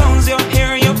 your clothes, your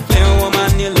hair, your flair,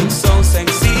 woman, you look so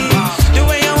sexy. The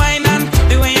way you whine and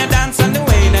the way you dance and the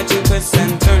way that you twist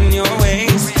and turn your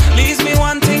waist leaves me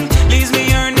wanting, leaves me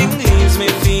yearning, leaves me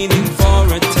feeling for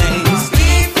a taste.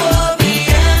 Before the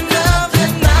end of the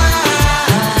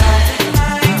night,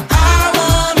 I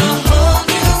wanna hold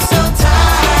you so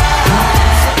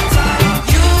tight.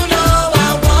 You know I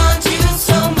want you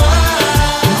so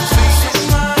much,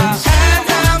 and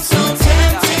I'm so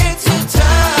tempted to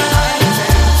touch.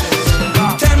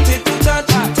 Tempted to touch,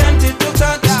 tempted to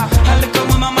touch. A little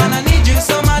woman, man, I need you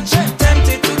so much.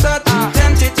 Tempted to touch,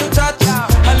 tempted to touch.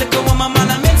 A little woman, man,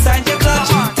 I'm inside your clutch.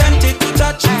 Tempted to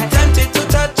touch, tempted to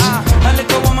touch. A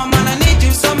little woman, man, I need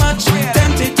you so much.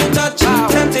 Tempted to touch,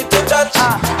 tempted to touch.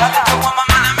 A little woman,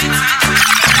 man, I'm inside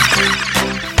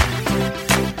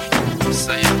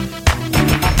your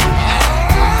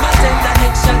My tender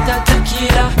neck shot of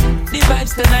tequila. The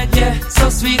vibes tonight, yeah, so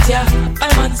sweet, yeah. My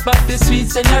man spot the sweet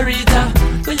señorita.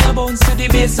 When you bounce to the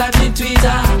bass and the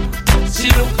tweeter, she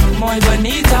look muy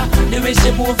bonita. The way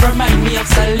she move remind me of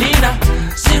Selena.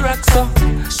 She rocks so,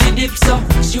 she dips so.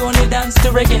 She only dance to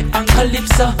reggae and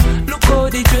calypso. Look how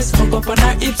the dress hook up on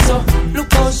her hips so.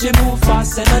 Look how she move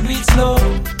fast and not do it slow.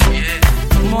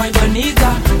 Muy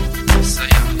bonita,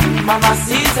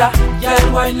 mamacita.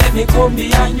 Girl, why let me come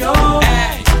behind you?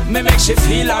 Hey, me make she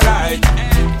feel alright.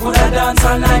 Coulda dance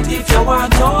all night if you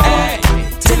want to. Hey,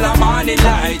 till the morning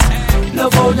light.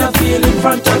 Love how you feel in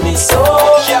front of me, so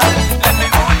yeah. Let me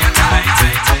hold you tight.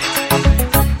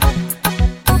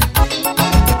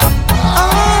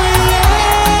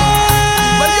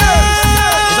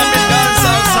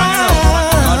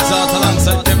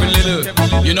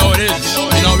 You know it is.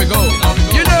 You know we go.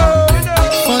 You know.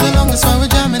 For the longest while we're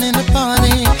jamming in the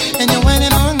party, and you're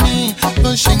waiting on me,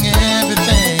 pushing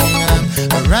everything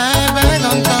right back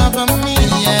on top of me,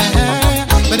 yeah.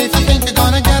 But if you think you're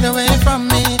gonna get away from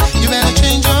me, you better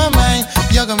change your mind.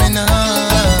 You're going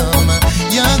home.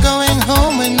 You're going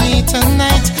home with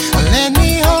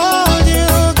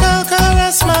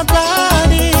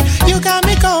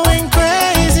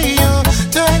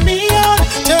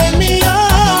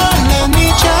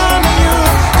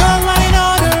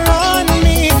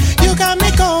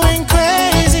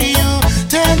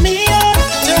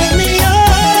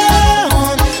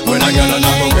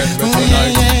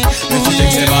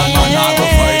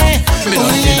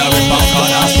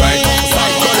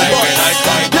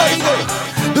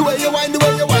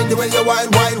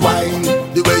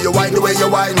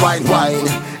wine, wine, wine.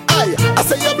 Aye, I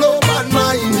say you blow my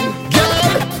mind,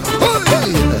 girl.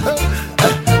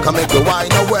 Come make the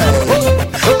wine away,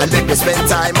 and let me spend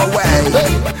time away.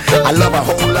 I love her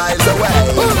whole lives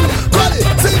away. Call it,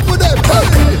 sing for them.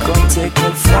 Come take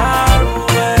me far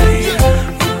away.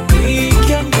 We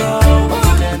can go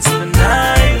dance the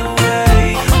night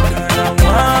away. Girl, I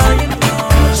want you know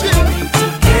you need to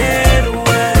get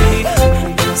away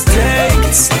and just take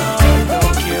it slow.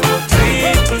 Don't care what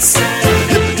people say.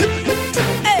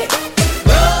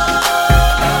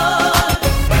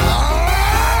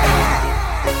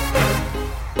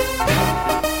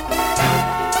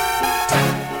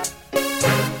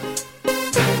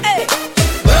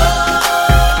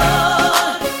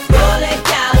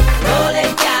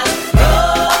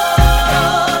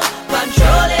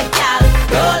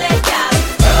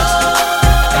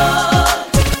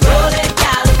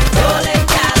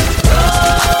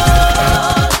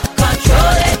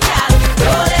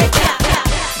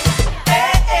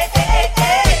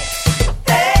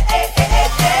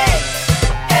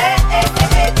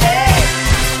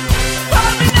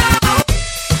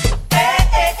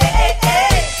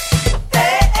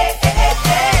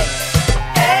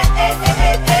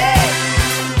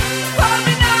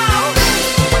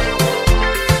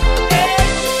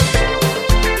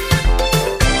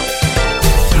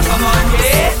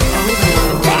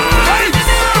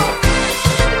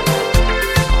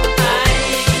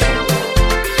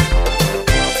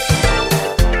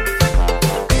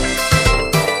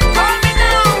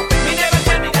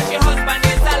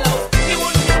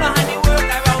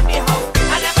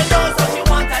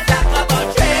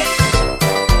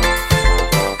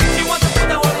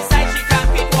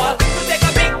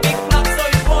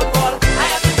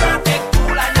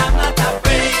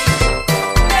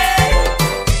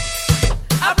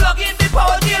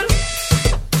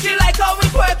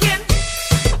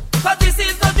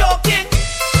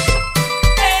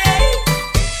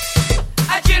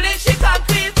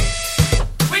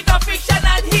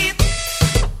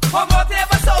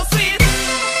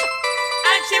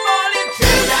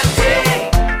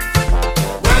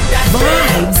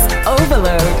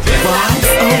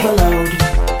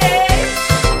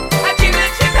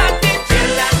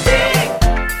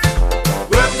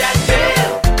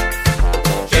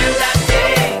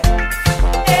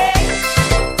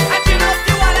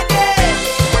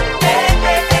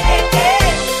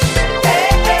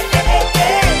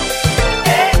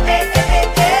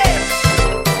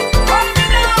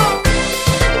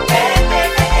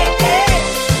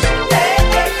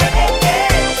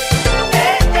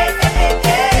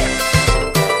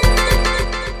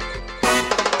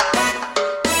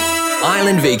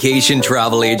 Vacation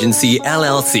Travel Agency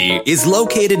LLC is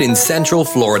located in Central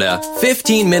Florida,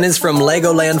 15 minutes from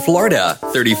Legoland, Florida,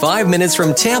 35 minutes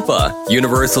from Tampa,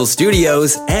 Universal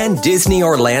Studios, and Disney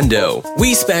Orlando.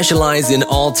 We specialize in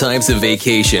all types of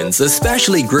vacations,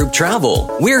 especially group travel.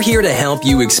 We're here to help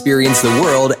you experience the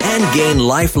world and gain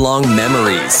lifelong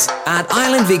memories. At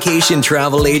Island Vacation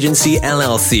Travel Agency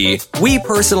LLC, we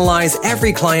personalize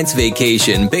every client's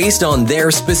vacation based on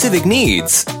their specific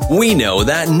needs. We know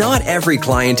that not every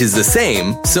client is the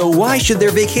same, so why should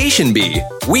their vacation be?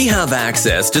 We have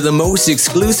access to the most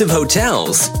exclusive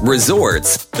hotels,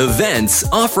 resorts, events,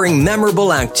 offering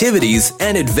memorable activities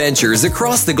and adventures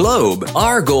across the globe.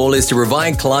 Our goal is to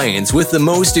provide clients with the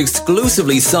most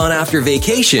exclusively sought-after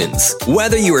vacations.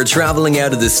 Whether you are traveling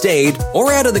out of the state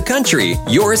or out of the country,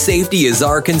 your safety is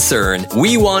our concern.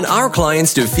 We want our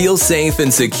clients to feel safe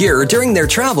and secure during their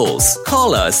travels.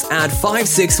 Call us at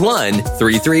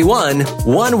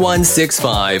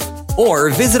 561-331-1165 or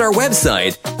visit our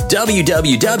website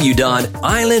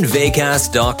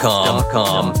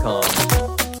www.islandvacas.com.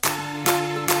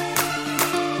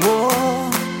 Whoa.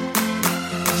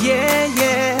 Yeah,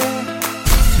 yeah.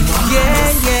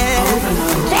 Yeah, yeah.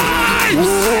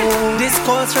 Whoa. This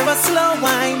calls for a slow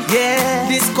wine. Yeah.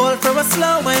 This calls for a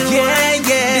slow wine. Yeah,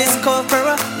 yeah. This calls for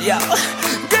a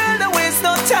girl, don't waste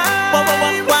no time.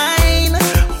 Wine,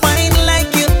 wine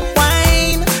like you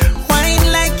wine,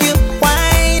 wine like you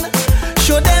wine.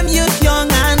 Show them you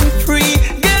young and free.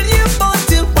 Girl, you born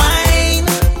to wine,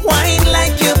 wine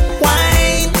like you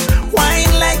wine,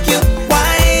 wine like you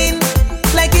wine.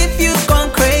 Like if you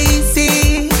gone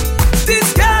crazy.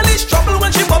 This girl is trouble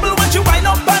when she bubble when she wind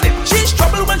up on it. She's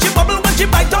trouble when she bubble when she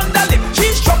bite on the lip.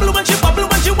 She's trouble when she bubble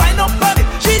when she wind up on it.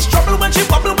 She's trouble when she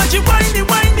bubble when she whiny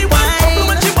whiny whine. Trouble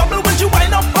when she bubble when she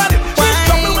wind up on it. She's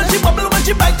trouble when she bubble when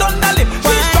she bite on the lip.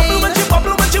 She's trouble when she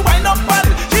bubble when she wind up on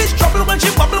it. She's trouble when she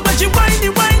bubble when she whiny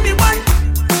whiny whine.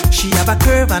 She have a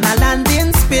curve and a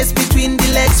landing space between the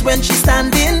legs when she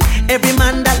standing. Every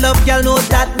man that love y'all know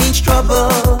that means trouble.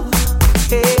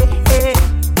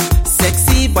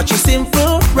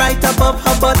 love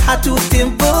her, but her too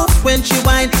simple. When she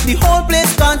whine, the whole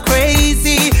place gone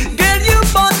crazy. Girl, you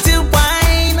born to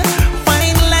whine,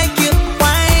 whine like you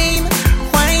whine,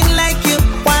 whine like you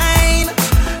whine.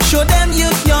 Show them you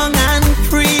young and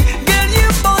free. Girl, you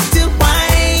born to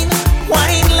whine,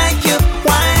 whine like you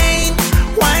whine,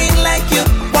 whine like you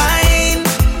whine.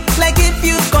 Like if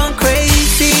you gone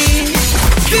crazy.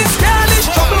 This girl is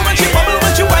trouble when she bubble,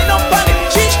 when she whine up on it.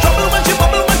 She's trouble when she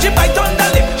bubble, when she bite on the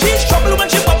lip. She's trouble when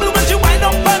she bubble, when she whine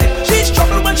up on it. She's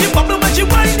trouble when she bubble, when she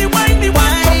whiny, whiny,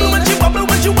 whine. Trouble when she bubble,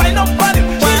 when she whine up on it.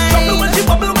 She's trouble when she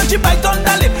bubble, when she bite on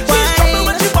the lip. She's trouble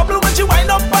when she bubble, when she whine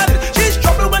up on it. She's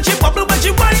trouble when she bubble, when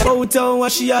she whine. Oh, tell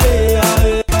what she a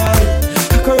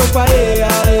cock her up a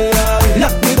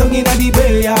lock me down in the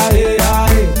bay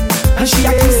and she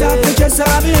a kiss off the chest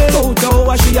of me. Oh, tell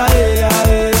what she a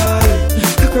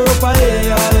cock her up a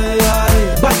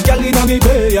bad girl in me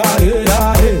bay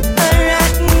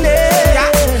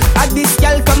this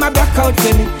girl come a broke out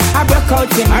for me, a broke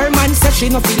out for me. Her man said she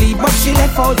no feel it, but she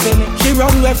left out for me. She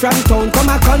run away from town,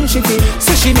 come a country feel.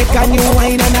 So she make a new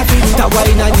wine and a feel the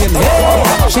wine and him. Hey,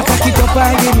 she cock it up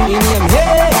and give me him.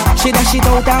 Hey, she dash it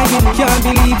out and give me. Can't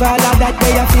believe all of that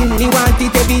they a feel. Me want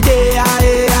it every day.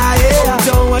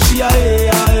 Don't want she cock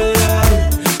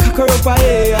her up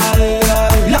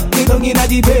lock me down in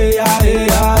the bay.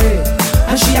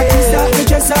 And she a kiss off the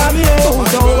chest of me. Don't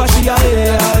want she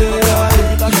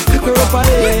pick her up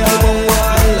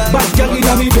bad girl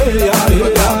inna me bay. Well,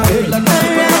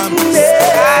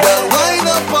 wind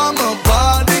up on my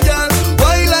body, girl.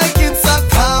 Why like it's a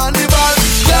carnival?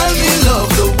 Girl, me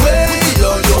love the way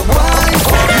you wine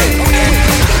for me.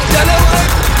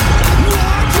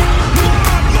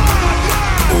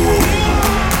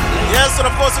 Yes, and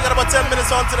of course we got about 10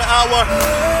 minutes on to the hour.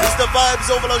 It's the Vibes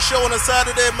Overload Show on a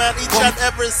Saturday, man. Each and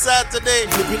every Saturday,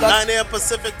 9 a.m.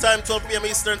 Pacific time, 12 p.m.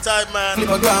 Eastern time, man.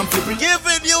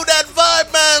 Giving you that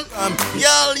vibe, man.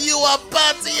 Y'all, you a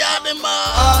party animal.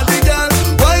 Party girl,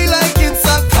 why like it's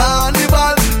a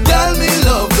carnival? Girl, me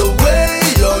love the way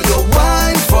you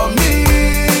wine for me.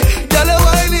 Girl, your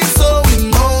wine is so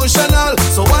emotional.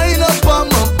 So wind up on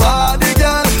my body,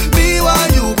 girl. Me while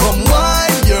you come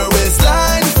wine your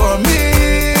waistline for me.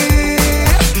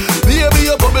 Baby,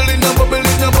 you're bubbling, baby.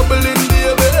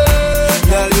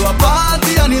 Girl, you a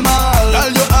party animal.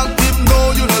 Girl, you active,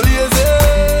 no, you no lazy.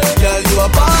 Girl, you a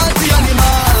party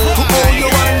animal. Come on, you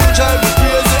wine, you drive me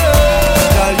crazy.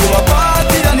 Girl, you a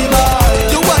party animal.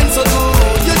 You wine so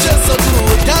good, you just so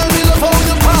good. Girl, me love how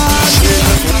you party.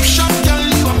 Shop, girl,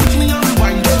 you a put me on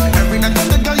rewind. Every night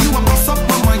and the girl, you a bust up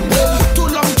my mind. Too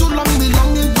long, me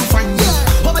longing to find you.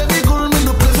 Oh, baby girl, me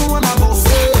no place where wanna go.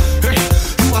 Hey,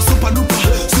 you a super duper,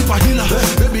 super healer.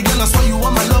 Baby girl, that's why you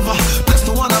are my lover. Bless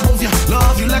the one above you,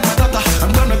 love you like my daughter.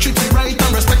 I'm gonna treat you right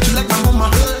and respect you like my mama.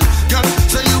 Girl,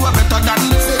 say you are better than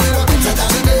me. Say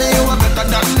baby, you are better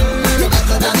than me.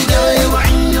 Baby girl, you are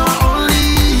in your own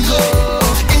league.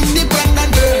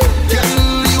 Independent girl,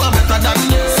 you are better than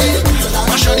me.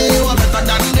 My shawty, you are better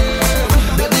than me.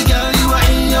 Baby girl, you are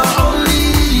in your own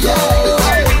league.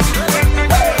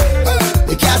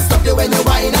 You can't stop you when you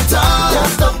whine at all.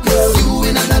 Can't stop you. You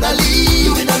in another league.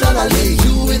 You in another league.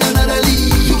 You in another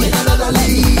league. You in another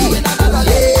league. You in another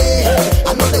league.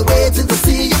 I know they're waiting to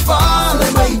see you fall.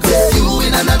 They're waiting. You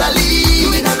in another league.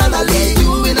 You in another league.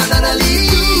 You in another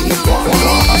league.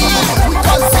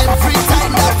 Cause every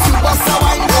time that you bust a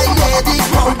wine, I hear the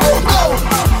crowd go go.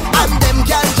 And them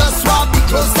girl just want be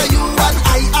close to you, and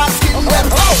I asking them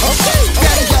how.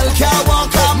 Them girl can't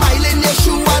walk a mile in your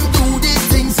shoe and do the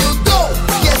things you do.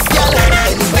 Yes, girl,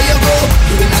 anywhere you go,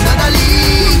 you in another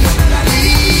league.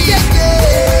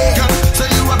 Yeah. Girl, say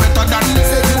you are better than me.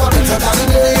 Say you are better than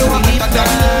me. You are better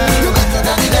than me. You better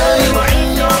than me. You are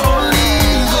in your own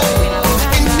league.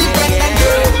 Independent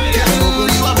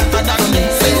girl. You are better than me.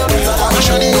 Say you are better than me. I'm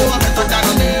sure you are better than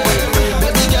me.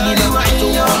 Baby girl, you are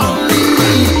in your own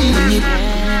league.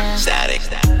 Static.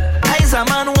 Eyes a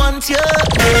man want you.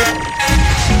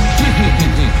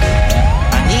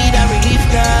 I need a relief,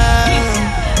 girl.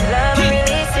 Love will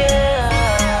release you.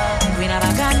 Queen of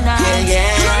Ghana.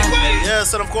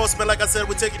 Yes, and of course, man, like I said,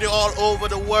 we're taking you all over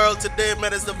the world today,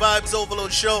 man. It's the Vibes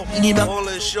Overload Show. The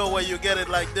only show where you get it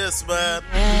like this, man.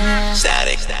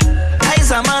 Static.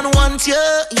 Eyes a man want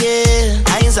you, yeah.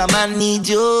 Eyes a man need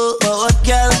you. But what,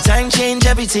 girl? Time change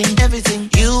everything.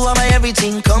 You are my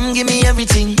everything. Come give me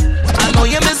everything. I know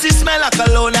you miss the smell of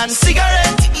cologne and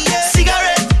cigarette.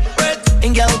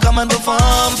 And girl, come and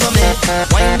perform for me.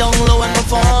 Wind down low and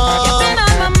perform. You've been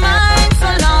on my mind so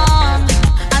long,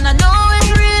 and I know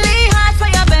it's really hard for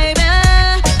you, baby.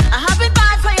 I have been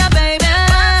bad for you, baby.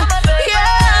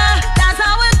 Yeah, that's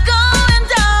how it's going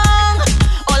down.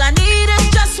 All I need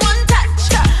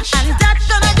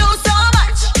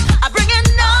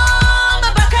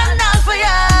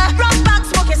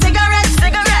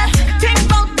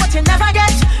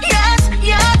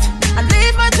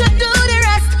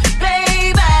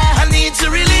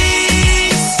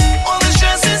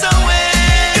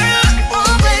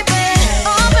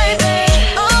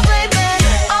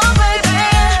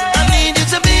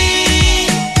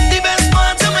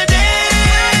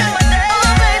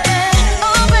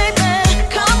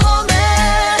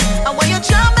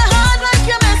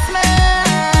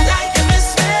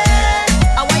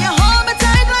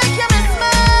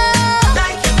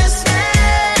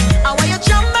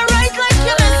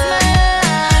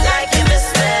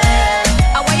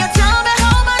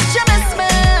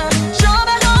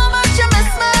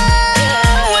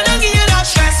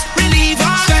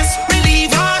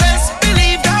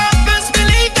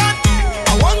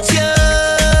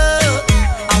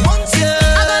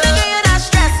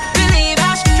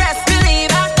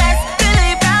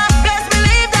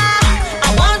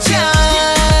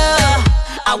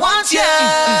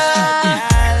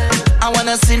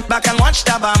sit back and watch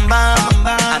the bam bam.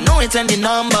 I know it's ending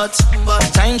on, but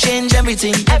time change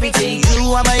everything.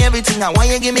 You are my everything. I want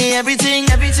you give me everything.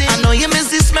 I know you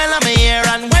miss the smell of my hair,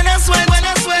 and when I sweat,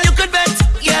 you could bet,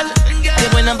 girl. You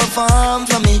wanna perform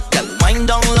for me, girl. Wind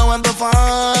down low and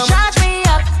perform. Charge me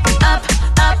up, up,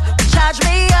 up. Charge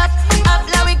me up, up.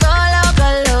 Let me go low, go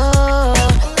low.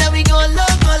 Let me go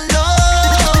low, go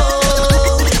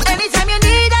low. Anytime you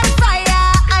need that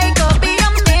fire, I go be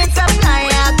your main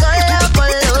supplier. Go low, go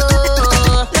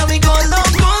low. Let me go low,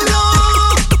 go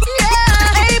low.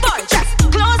 Yeah, hey boy, just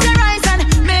close your eyes and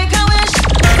make a wish.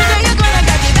 Today you're gonna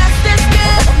get the bestest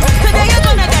gift. Today you're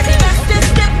gonna get the bestest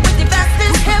step with the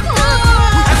bestest hip.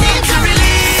 I need to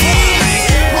release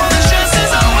all the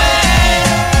stresses away.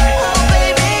 Oh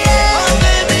baby, oh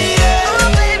baby, oh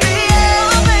baby,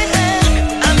 oh baby.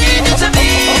 I need you to be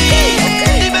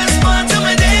the best part of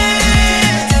my day.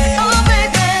 Oh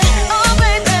baby,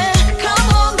 come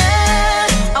on man.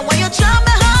 I want you to try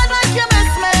me hard like you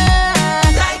miss me.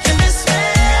 Like you miss me.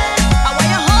 I want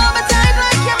you hold me tight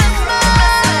like you miss me.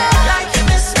 Like you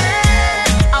miss me.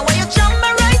 I want you jump me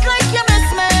right like you miss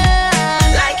me.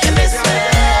 Like you miss me.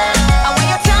 I want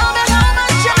you tell me how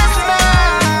much you miss me.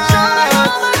 Show me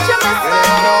how much you miss me.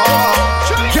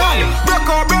 Girl,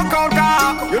 broke out,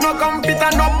 you know come fit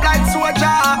and up like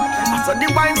soda. So the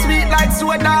wine sweet like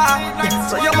soda.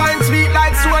 So your wine sweet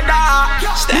like soda.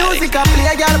 Music a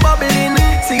play, girl bubbling.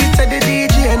 See it to the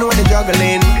DJ, know the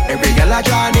juggling. Every girl a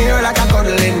draw near like a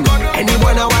cuddling.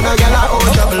 Anyone I want a girl a out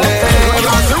juggling.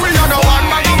 Cause we are the one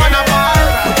man who wanna bar.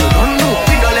 But you don't know,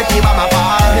 we don't let you mama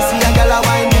bar. You see a girl a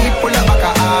wine deep, pull up back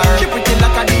a her. She pretty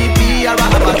like a DP or a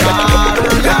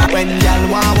avatar. When y'all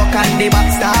want walk on the back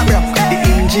start up. The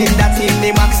engine that's in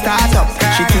the back start up.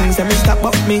 She thinks that me stop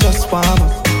up, me just warm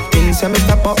up. Thinks that me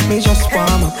stop up, me just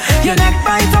warm up. Your neck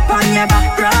bite up and your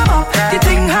back grab up. The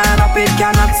thing hard up, it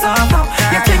cannot stop up.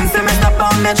 Your things say me stop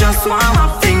up, me just warm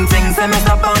up. Things say me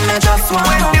stop up, me just warm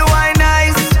When up. the wine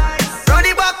nice, run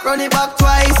it back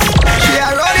twice. She a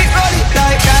run it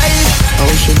like ice.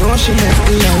 Oh, she know she make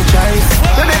me like choice.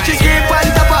 So make she scream on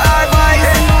top of her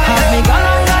voice. Have me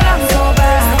gone so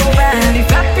bad. And the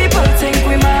fat people think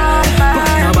we mad,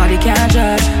 but nobody can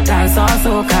judge. Dance on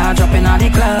soca, dropping on the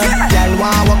club. Y'all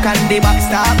want walk on the back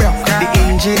start up. The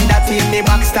engine that's in the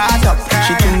back start up.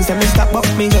 She thinks that me stop up,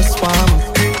 me just warm up.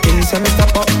 Thinks that me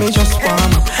stop up, me just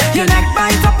warm up. Your neck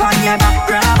bite up and your back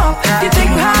grab up. The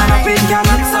thing hard up, it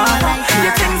cannot stop up.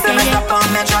 Your things say me stop up,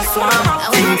 me just warm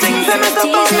up. Things say me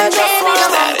stop up, me just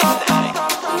warm up.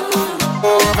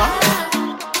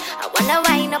 I wanna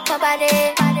wind up my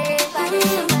body.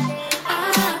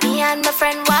 Me and my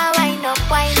friend wanna wind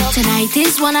up. Tonight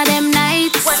is one of them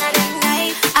nights.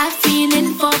 I'm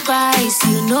feeling for price.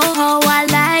 You know how I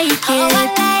like it.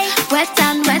 Wet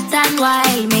and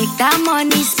wild. Make that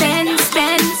money spend.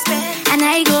 And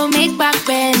I go make back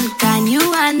bend. Can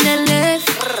you handle it?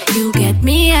 You get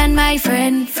me and my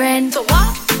friend. So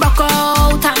what? Rock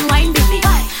out and wine with me.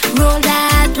 Roll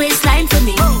that waistline for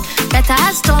me. Better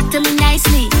talk to me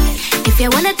nicely. If you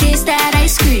wanna taste that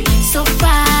ice cream, so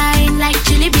fine like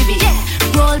chili baby.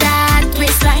 Roll that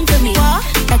waistline for me.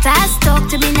 Better talk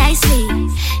to me nicely.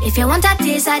 If you want a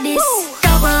taste of this,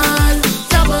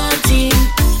 double team.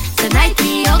 Tonight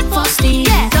we out for steam.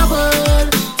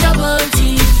 Double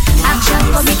team. Action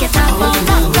go make it happen.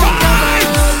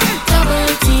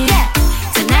 Double team.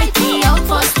 Tonight we out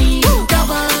for steam.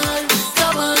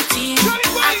 Double team.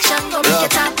 Action go make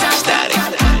it happen.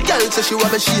 Girl say she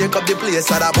want me shake up the place.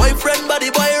 And her boyfriend body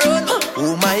boy run.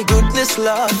 Oh my goodness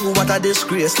Lord, what a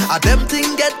disgrace. A them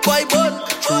thing get boy bun.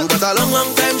 True but a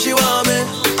long time she want me.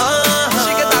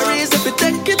 She get a reason to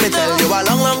take it. Me tell you a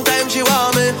long time she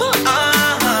want me.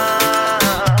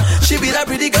 She be that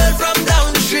pretty girl from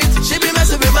down the street. She be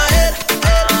messing with my head.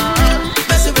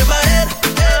 Messing with my head.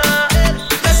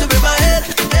 Messing with my head.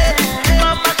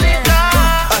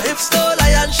 Her hips so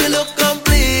lion, she look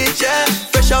complete, yeah.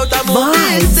 Fresh out of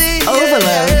movie. Vibes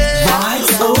Overload.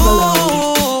 Vibes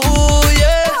Overload.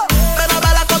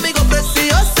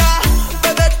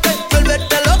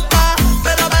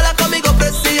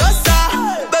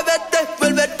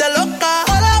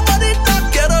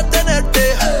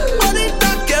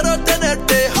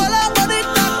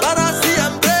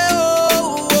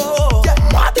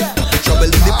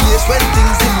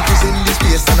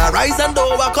 Rise and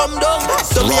overcome down.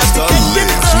 So we have to get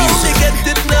it now, me get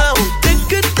it now.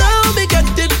 Take it down, me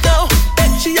get it now. Bet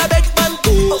she a big man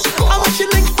too. How much she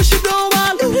link, but she don't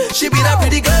want. She be that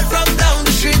pretty girl from down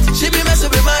the street. She be messing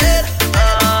with my head.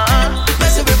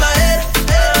 Messing with my head.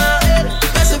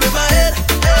 Messing with my head.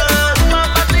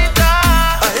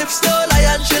 Her hips so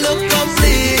lion, she look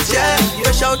complete, yeah.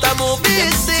 Fresh out a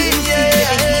movie scene,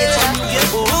 yeah.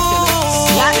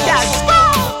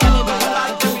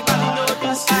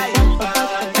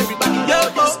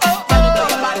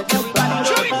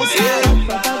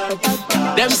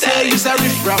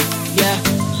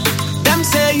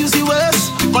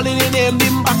 calling the name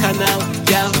them back now,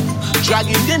 yeah.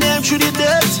 Dragging the name through the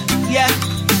dirt, yeah.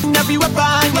 Every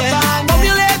weapon, yeah.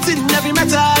 Formulating every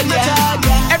method,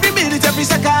 yeah. Every minute, every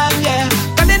second, yeah.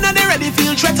 And then they ready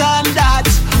feel threatened that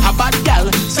a bad gal,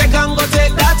 second go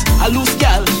take that. A loose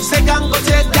gal, second go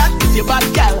take that. If you bad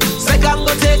gal, second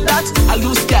go take that. A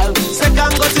loose gal,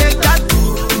 second go take that.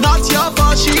 Not your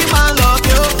fault, she man love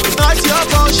you. Not your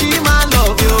fault, she man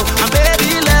love you. And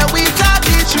baby, let we talk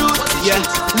the truth, yeah.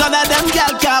 None of them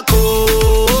gal can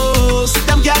coast.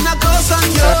 Them gal not coast on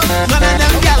you. None of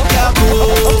them gal can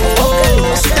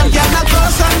coast. Them gal not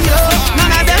coast on you.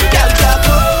 None of them gal can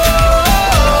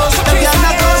coast. Them gal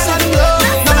not coast on you.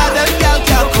 None of them gal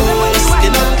can coast.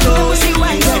 You know close.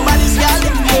 Somebody's gal.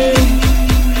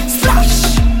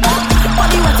 Splash.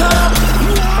 Body wet up.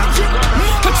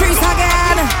 Patrice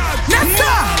again. Let's go.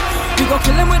 We go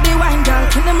kill him with the wine, girl.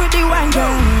 Kill him with the wine,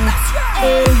 girl.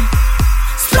 Hey.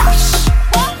 Splash.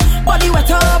 Body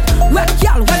wet up. Wet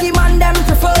girl, where the man them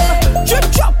prefer. Drip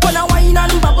drop on a wine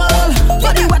and bubble.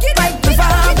 Body wet like the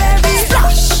fire, baby.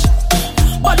 Splash.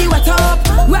 Body wet up.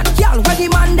 Wet girl, where the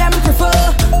man them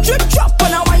prefer. Drip drop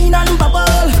on a wine and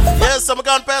bubble. Yes, I'm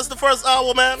gone past the first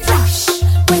hour, man.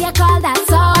 What you call that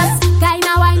sauce?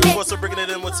 Kinda wine. Of course, we're bringing it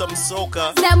in with some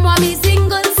soca. Them want me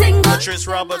single. Patrice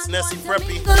Roberts, Nessie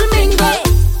Preppy,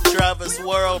 Travis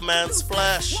World, man,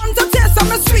 Splash. Want to taste some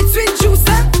sweet, sweet juice,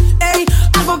 eh? Hey,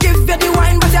 I go give you the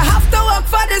wine, but you have to work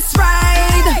for this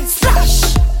ride.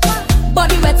 Splash.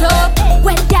 Body wet up.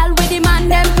 Wet gal with the man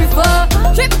them prefer.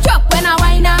 Trip chop when I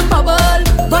wine and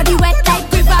bubble. Body wet like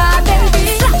river,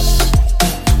 baby. Splash.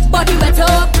 Body wet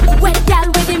up. Wet gal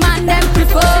with the man them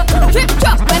prefer. Trip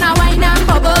chop when I wine and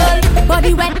bubble.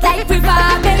 Body wet like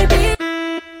river, baby.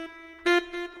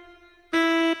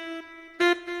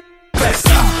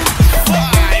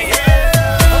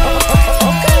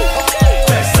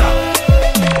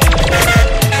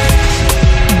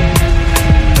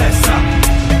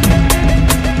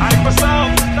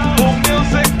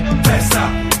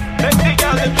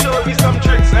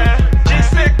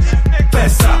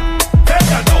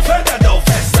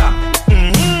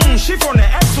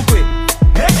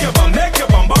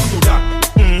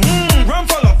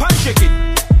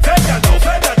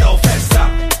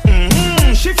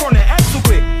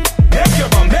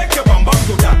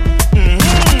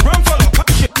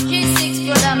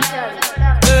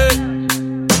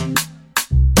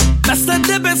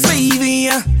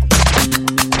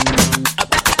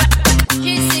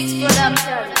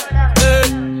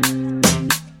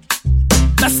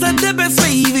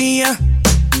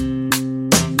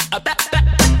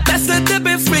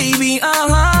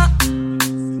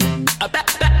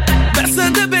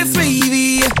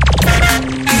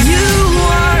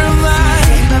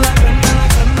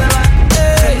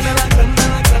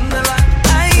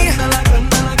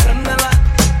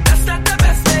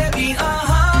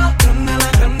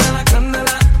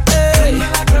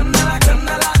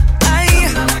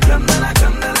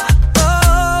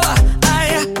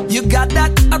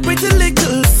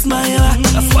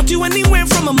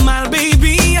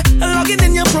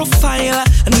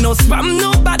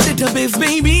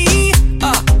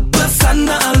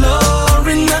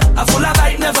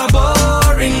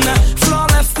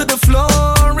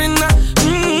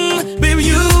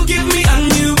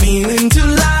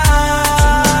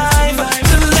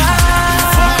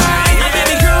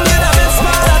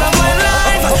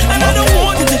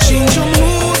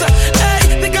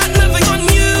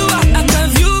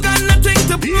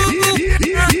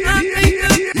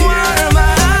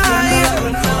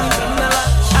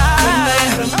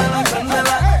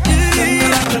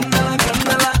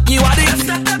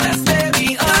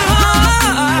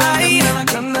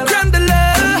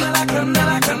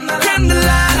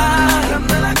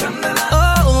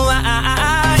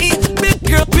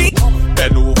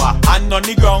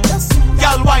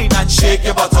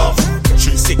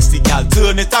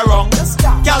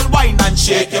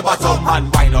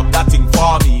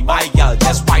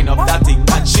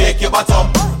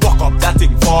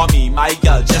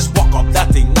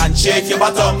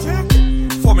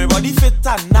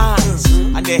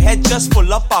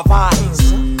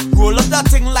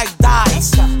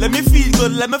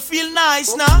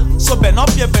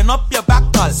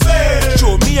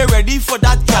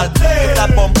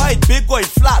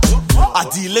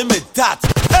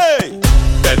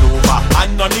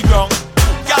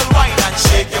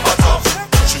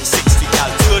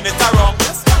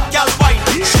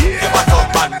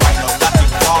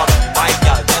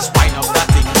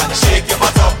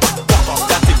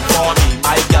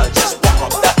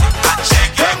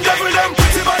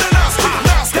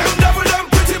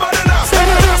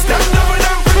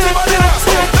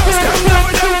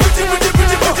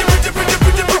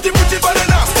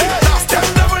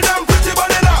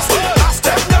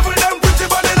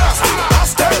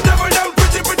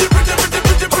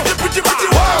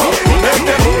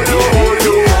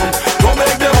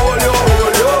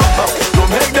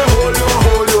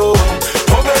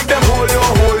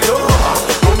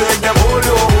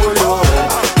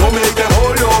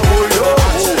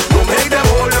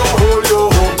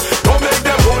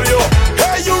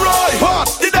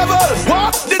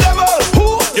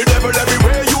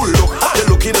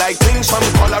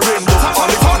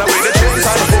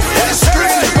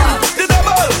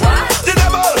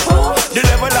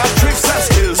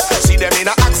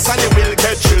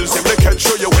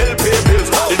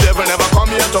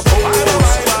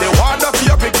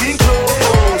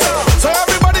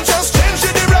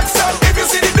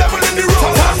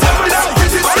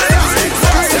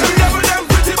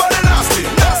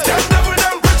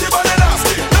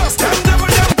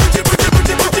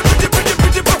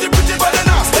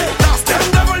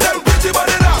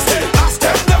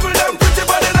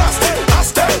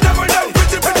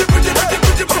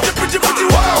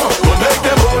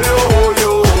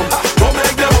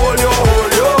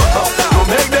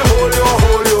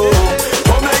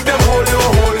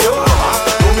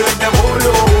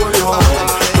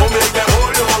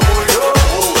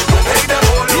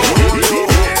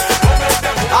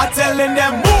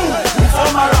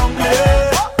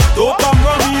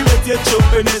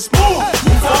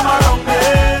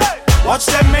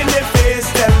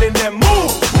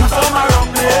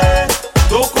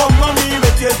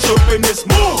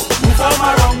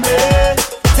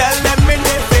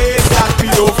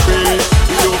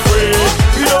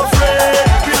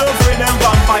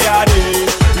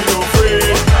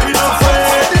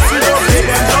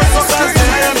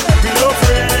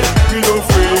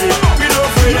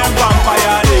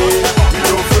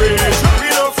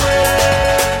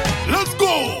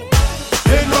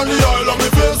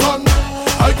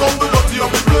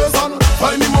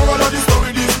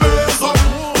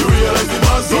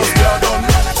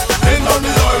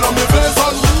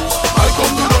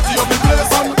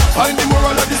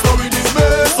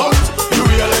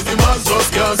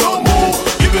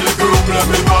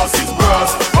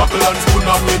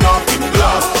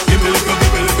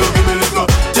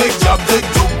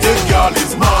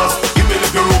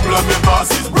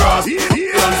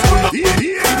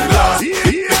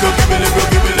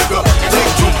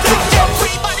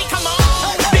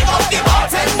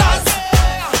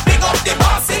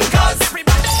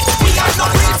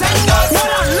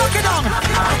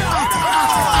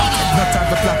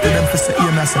 clock to them for say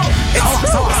you mess up.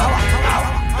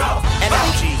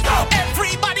 Energy.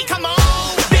 Everybody come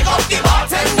on. Big up the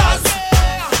bartenders.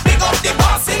 Big up the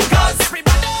bar singers.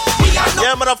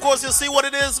 Yeah, man, of course, you see what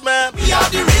it is, man. We are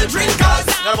the real drinkers.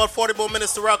 Got about 40 more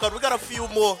minutes to rock out. We got a few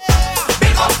more.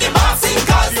 Big up the bar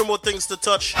singers. A few more things to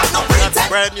touch. Got a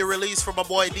brand new release from my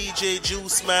boy DJ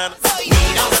Juice, man.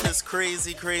 This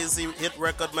crazy hit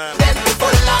record, man.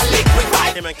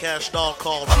 Him and Cash Doll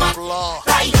called Flaw.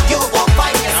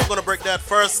 I'm gonna break that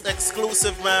first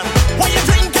exclusive, man.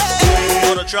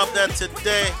 I'm gonna drop that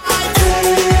today.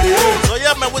 So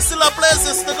yeah, man, we still have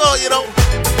places to go, you know.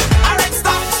 Alright,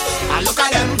 stop. I look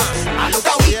at them. I look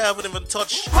at we. We haven't even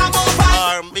touched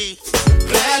R&B.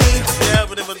 We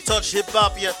haven't even touched hip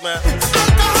hop yet, man.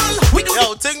 We do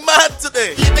Yo, think mad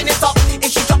today. Living it up.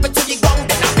 If she drop it to the ground,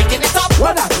 then I'm picking it up.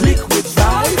 What a liquid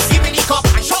vibes. Give me the cup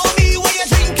and show me where you're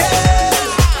drinking.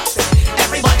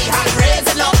 Everybody hand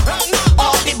raising up.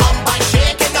 All the bumper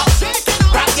shaking up.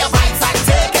 Grab your vibes and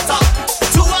take it up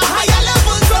to a higher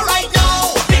level. So right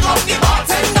now, big up the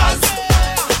bartenders.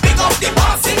 Big up the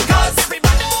bar singers.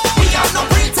 We are no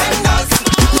pretenders.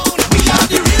 We are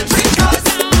the real drinkers.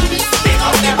 Big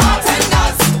up the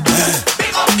bartenders.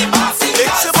 Big up the bar singers.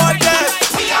 It's your boy, Dad.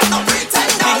 We are no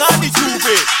pretenders. King on the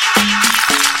Juve.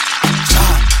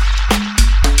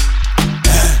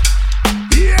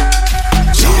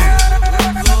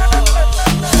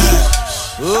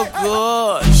 Oh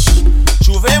gosh,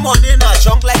 Juve money in a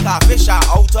junk like a fish out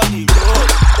on the road.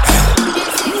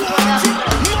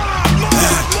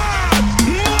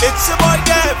 It's your boy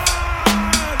Dev,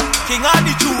 King on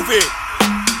the Juve.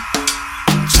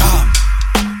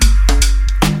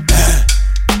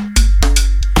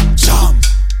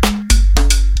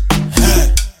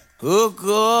 Oh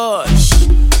gosh,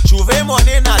 Juve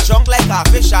money in a junk like a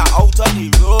fish out on the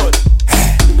road.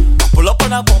 Pull up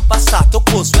on a bumper, start to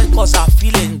post sweat cause I'm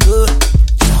feeling good.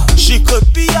 She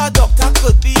could be a doctor,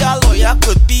 could be a lawyer,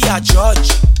 could be a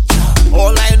judge.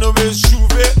 All I know is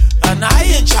Juve, and I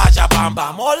ain't charge of bam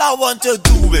bam. All I want to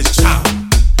do is jam,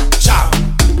 jam,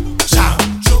 jam.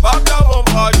 Show back the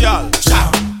bumper, y'all.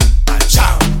 Jam, and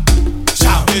jam,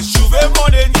 jam. It's Juve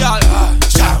money, y'all.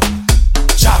 Jam,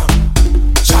 jam,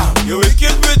 jam. You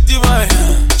wicked with the mind.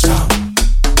 Jam,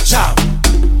 jam,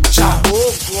 jam.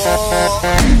 Oh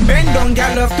God. Bend down,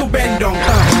 girl, love to bend down.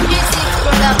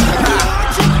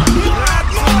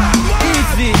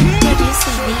 Easy.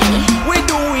 We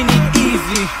doing it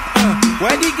easy.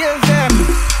 Where the girls them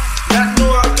that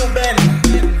know how to bend?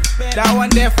 That one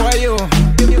there for you.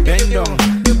 Bend down,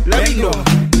 let me go.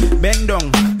 Bend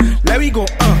down, let me go.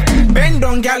 Bend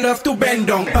down, girl, love to bend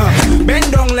down.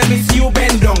 Bend down, let me see you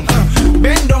bend down.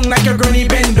 Bend down like a granny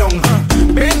bend down.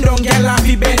 Bend down, girl,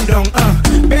 happy bend down.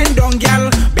 Bend down, girl,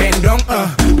 bend down.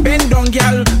 Bend down,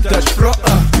 girl, touch floor.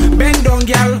 Bend down,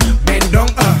 girl, bend down.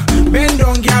 Bend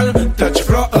down, girl, touch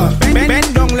floor.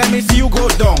 Bend down, let me see you go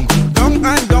down. Down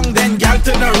and down, then girl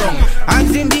turn around.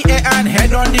 Hands in the air and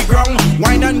head on the ground.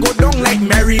 Wine and go down like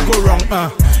merry go round.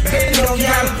 Bend down,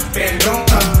 girl, bend down.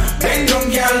 Bend down,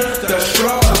 girl, touch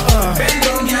floor. Bend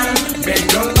down, girl, bend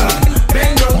down.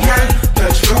 Bend down, girl,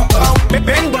 touch floor.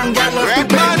 Bend down, girl, bend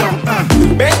down.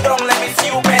 Bend down, let me see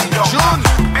you bend down.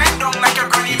 Bend down like a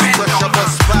granny bend down.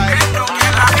 Bend down,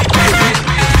 girl, happy bend down.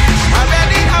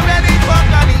 I'm ready for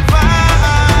carnival.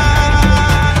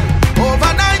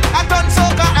 Overnight, I done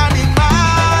soca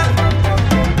animal.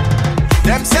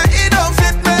 Them say it don't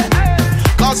fit me,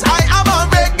 cause I am a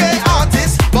reggae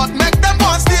artist. But make them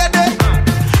want stay there.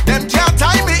 Them can't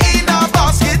tie me in a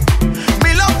basket.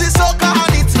 Me love the soca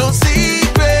and it's no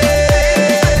secret.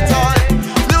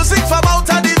 Music from out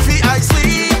of the feet I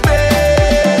sleep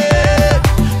in.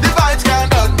 The vibes can't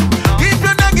done. Keep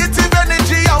your negative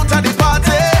energy out of the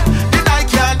party. The night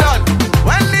can't done.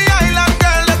 When the island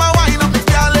girl them a wine up the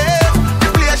galley, the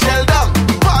place shell down.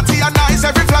 Party and nice,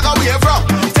 every flag a wave from.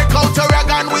 Take out a rag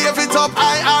and wave it up.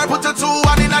 IR put a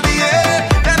 2-1 in the air.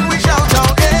 Then we shout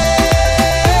out, hey.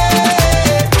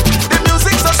 The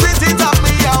music so sweet it up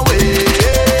me away.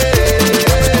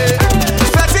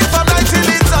 Fret it from night till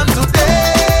it's on today.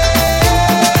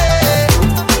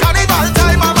 Carnival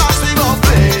time I'm asking go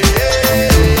play.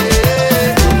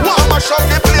 One more shot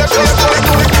the place.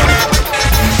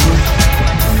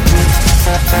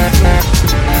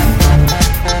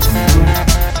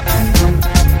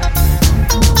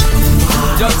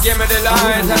 Just give me the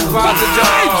light and pass the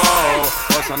joe.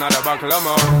 What's another buckle of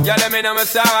more? Yeah, let me know my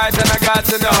size and I got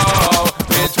to know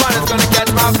which one is gonna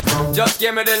get my. Just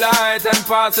give me the light and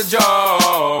pass the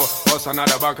joe. What's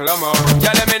another buckle of more?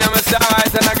 Yeah, let me know my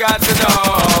size and I got to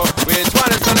know Which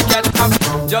one is gonna catch up?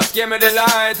 Just give me the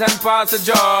light and pass the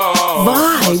joe.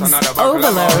 Vibes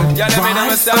Overload. Yeah, let me know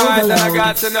my size and I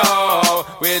got to know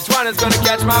which one is gonna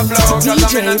catch my flow. Cause I'm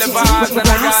in on the vibes and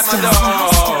I got my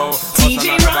dough.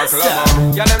 DJ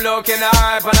Rasta. Yeah, them looking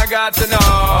hype and I got to know.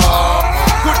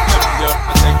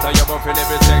 Protector, you're buffing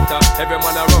every sector. Every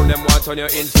man around them want on your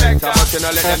inspector. But you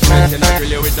know let them check, you know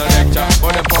really with no lecture.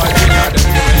 But the boy, you know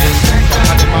them real inspector.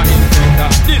 And them are inspector,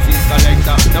 disease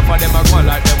collector. Now for them I go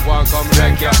like them want come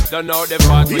wreck ya. Don't know the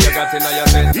part where you got in your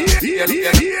center. Make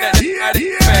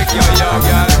yo,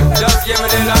 girl. Just give me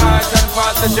the light and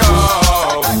pass the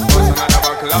show. What's another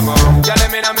buckle of more? Yeah, let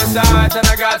me know my sight and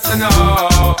I got to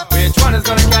know which one is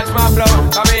gonna catch my flow.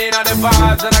 Come in on the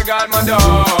vibes and I got my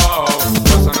dough.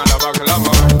 What's another buckle of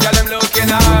more? Yeah, them looking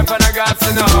hype and I got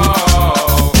to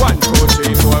know 1, 2,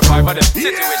 3, 4, 5 of them.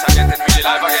 Situation getting really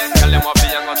live again. Tell them what be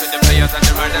young to the players and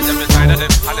the riders every side of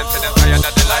them. And them say them tired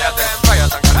of the liars them.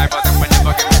 Fires and connive them when they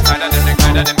fucking inside of them. They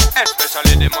kind of them,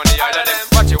 especially the money out of them.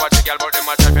 Watch it, girl, but them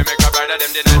a try to make a bride of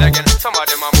them denied again. Some of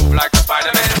them a move like a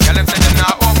Spider-Man. Tell them say them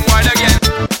not home wide again.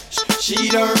 She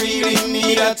don't really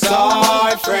need a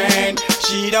toy friend.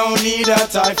 She don't need a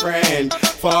toy friend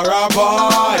for a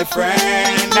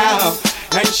boyfriend now.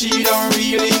 And she don't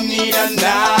really need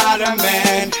another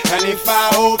man. And if I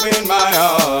open my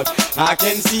heart, I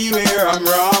can see where I'm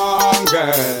wrong,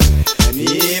 girl. And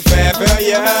if ever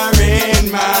you're in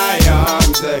my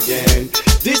arms again,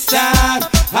 this time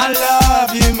I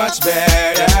love you much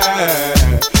better.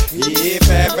 If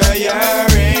ever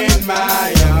you're in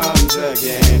my arms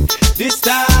again, this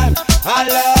time I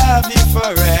love you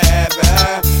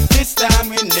forever. This time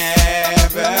we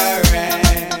never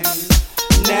end.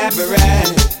 Never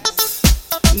ends,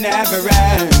 never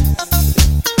ends.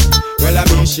 Well, I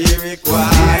mean she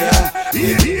require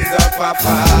the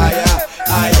papaya.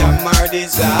 I am her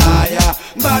desire,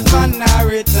 but man I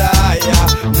retire.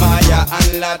 Maya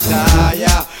and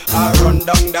Lataya, I run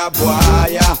down the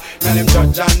boya. Now them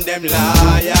judge and them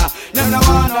liar. Now no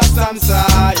one of some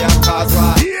sire. Cause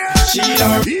why? She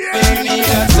don't really need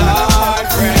a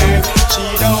boyfriend. She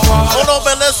don't want. Hold on,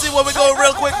 man, let's see where we go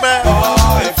real quick, man.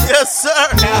 Yes, sir.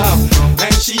 Now,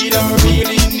 and she don't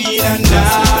really need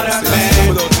another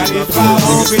man. And if I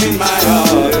open my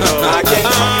heart, I can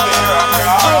see where I'm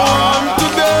wrong. To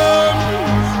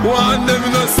them, one them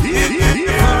no see,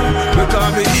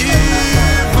 because me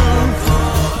evil.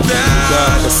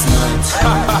 Darkest night.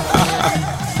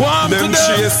 Want them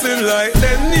chasing like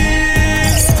they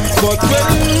need, but when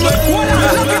what are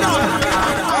you looking at?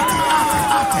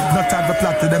 Not time to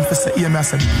plot to them to say, I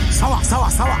said, sawa.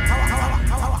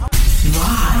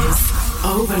 Vibes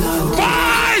Overload.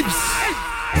 Vibes!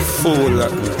 Fool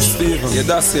like me, Steven. Yeah,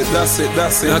 that's it. That's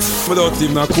without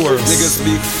him, not chorus. Niggas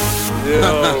speak. I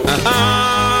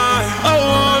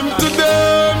want to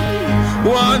them,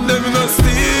 want them no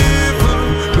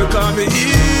Steven, because me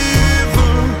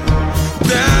evil.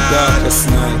 Darkest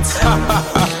night.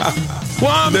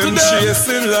 Want them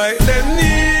chasing like they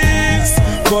needs,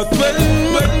 but when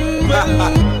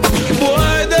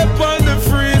boy they on the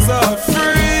freezer,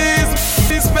 freeze.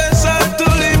 It's special to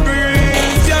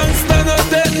liberate. Youngster no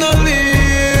take no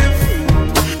leave.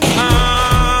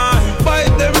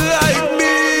 Bite them like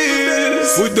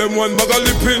bees. With them one bag of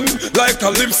lipping like a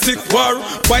lipstick war.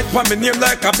 White for me name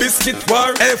like a biscuit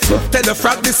war. Hey, tell the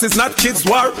frog this is not kids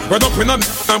war. Run up in a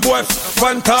boy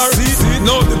fantar. See,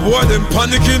 now the boy them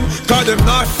panicking, cause them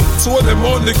not so them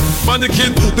only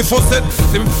mannequin. The first set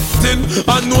them thin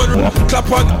and no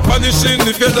clap on punishing.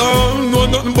 If you don't know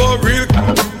nothing about real,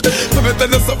 let me tell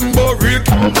you something about real.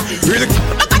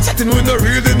 I'm chatting with no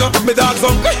real enough. Me dogs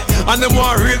on and them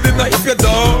want real enough. If you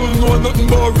don't know nothing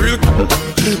about real,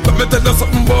 let me tell you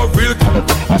something about real.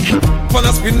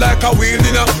 Wanna spin like a wheel,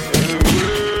 you know.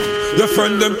 Your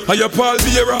friend them and your pal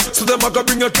Vera, so them a go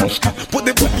bring a put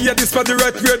the booty at this for the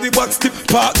right where the box tip.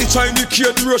 Park the Chinese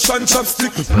kid, Russian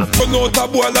chopstick. Run out a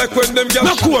boy like when them get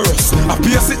no chorus. I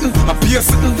pay sitting.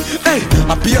 Hey,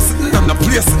 I pay sitting, I'm not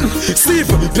play sitting.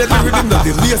 Steve, play the rhythm that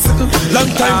they lay sitting.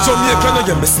 Long time Jamaica, no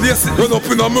you miss lay sitting. Run up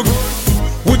in a mug.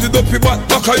 Would it up your back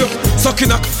of you?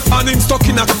 Sucking up, and him stuck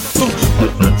in a so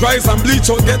rise and bleach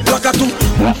out, get black at two.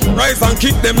 Rise and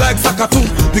kick them like soccer too.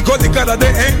 Because the God they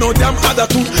ain't no damn other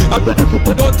two.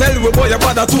 Don't tell me boy your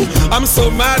brother too. I'm so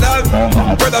mad at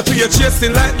brother to you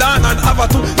chasing like Dan and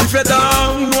Avatou. If you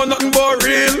down, know nothing but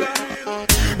real.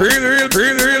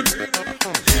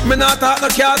 Me not talk no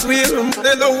cat wheel.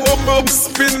 They don't up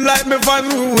spin like me van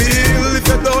wheel. If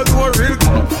you don't know real,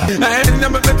 I ain't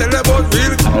never tell you about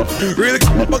real.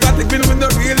 But I think me with the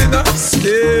real enough.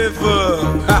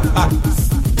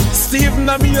 Steve,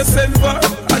 now me a send for.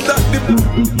 And that the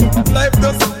life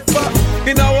does fuck.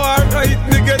 In a war, right,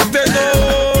 me get 10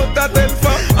 out of 10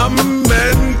 for. I'm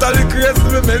mentally crazy,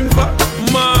 me meant for.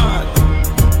 Mad.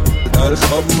 I'll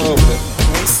come over.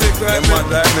 I'm sick like me.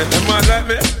 Them mad like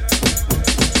me.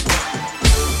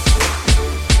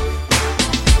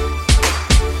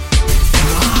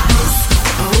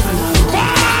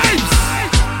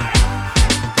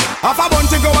 Half a bun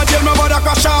to go and tell me about a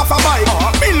crash off a bike.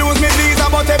 Me lose me visa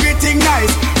but everything nice.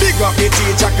 Big up the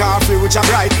teacher car future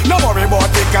bright. No worry about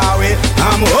the car way.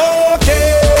 I'm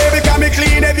okay because me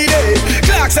clean every day.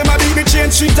 Clocks and my baby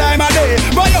change 3 times a day.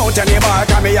 Buy out any bar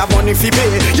cause me have money fi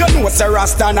pay. You know it's a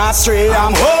Rasta not stray.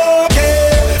 I'm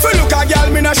okay. If you look a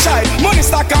girl me no shy. Money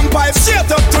stack and pipe straight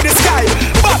up to the sky.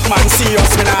 Batman see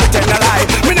us me not tell a lie.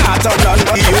 Me not turn down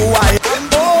the UI.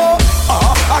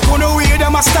 I couldn't wait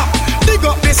them a stop. Dig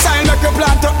up the sign, make you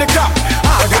plant up the crop.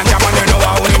 All ganja man, you know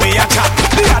how only me a chop.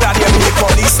 The other day me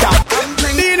police stop.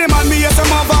 Need him and me yes,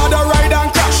 I'm a bother ride and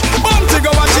crash. Bum to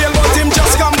go a jail, but him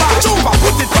just come back. Chupa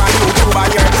put it on YouTube and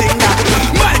your thing now.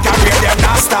 My career them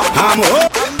not stop. I'm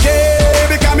okay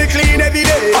because me clean every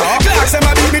day. Clocks and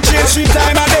my baby change 3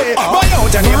 times a day. Buy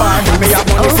out any bar, me have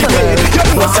money to pay.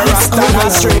 You know it's a Rasta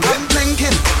not straight. I'm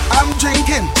drinking, I'm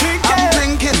drinking, I'm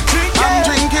drinking, I'm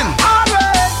drinking.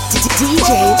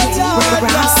 DJ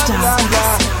Rasta.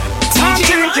 I'm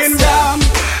drinking rum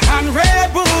and Red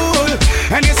Bull,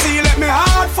 and you see, let me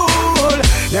heart full.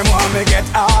 Them want me get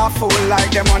awful,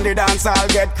 like them on the dance, I'll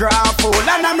get crap full.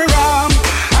 And I'm rum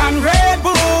and Red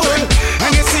Bull,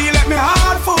 and you see, let me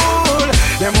heart full.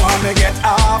 Them want me get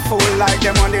awful, like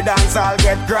them on the dance, I'll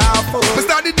get crap full. We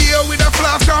start the day with a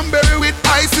flask cranberry with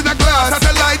ice in a glass.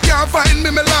 Satellite can't find me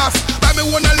last. Buy me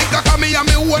one a liquor, cause me and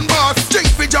me one boss. Drink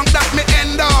for junk that me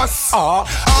endorse.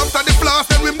 After the flask,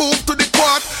 then we move to the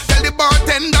quart. Tell the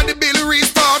bartender the bill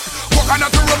restart.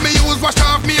 Coconut to rub me use, wash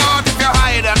off me heart. If you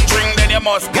hide and drink, then you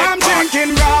must get I'm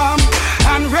drinking rum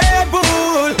and Red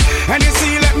Bull, and you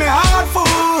see, let me heart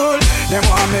full. Them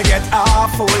want me get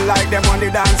awful, like them on the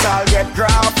dance, I'll get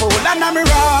crap full. And I'm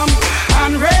rum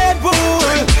and Red Bull,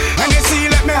 and you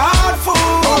see, let me heart full.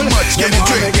 How much can you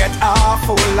drink? Me get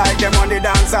awful, like them on the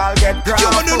dance, I'll get crap full.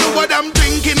 You wanna know what I'm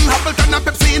drinking? Appleton and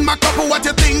Pepsi in my cup, what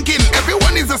you thinking?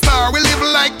 Everyone is a star, we live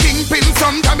like kingpin.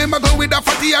 Sometimes I go with a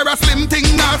fatty or a slim thing.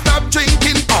 Now stop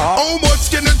drinking. How much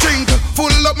can you drink?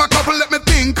 Full up my cup, let me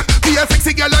think. Be a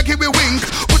sexy girl, like give me wink.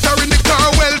 Put her in the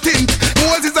car, well think. Who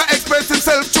is a express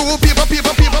himself through paper. Every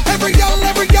girl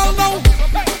know.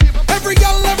 Every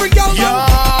girl know. Yo,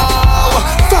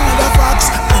 Father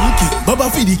Fox, Anki, Baba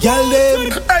for the girl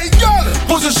them. Hey girl,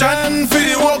 Position for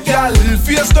the walk, girl.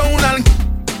 Face down and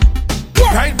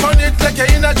right on it like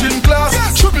you're in a gym class.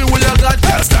 Show me what you got,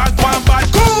 girl. Start one by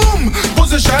come.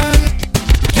 Position,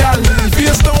 girl.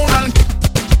 Face down and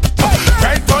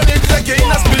right on it like you're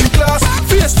in a spin class.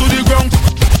 Face to the ground.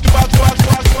 Back.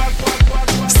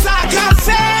 Soccer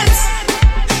fans,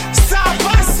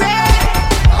 Sapa say,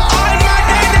 all my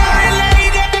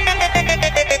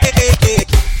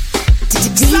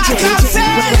DJ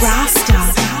Rasta.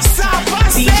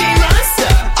 DJ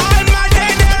Rasta. all my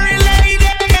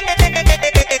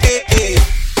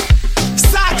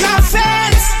Soccer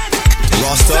fans,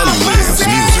 Rasta lives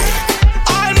music.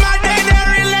 all my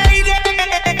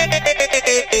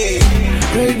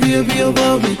Great baby, you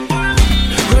want me.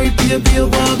 Great baby, you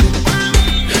want me.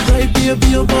 Great baby,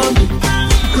 you want me.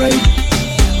 Great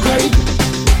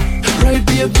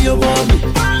baby, you want me.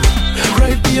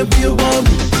 Great baby, you want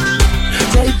me.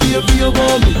 Great baby, you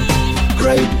want me.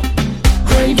 Great.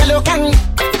 Girl, you can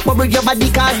bubble your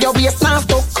body cause your waist not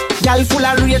stuck. Girl full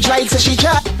of rage like say she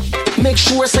chat. Make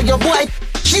sure say your boy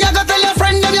she a go tell your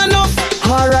friend them you enough.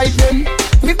 Alright then,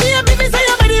 me baby, me say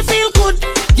your body feel good.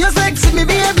 You sexy, me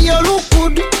baby, you look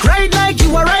good. Ride like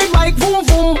you a ride bike, boom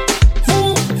boom,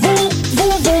 boom boom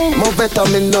boom boom. More better,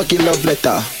 me no give love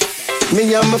letter.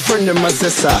 Me and my friend them a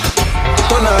sister.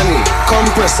 Tonani,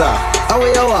 compressor. How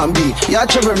you want be? You a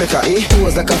troublemaker, eh?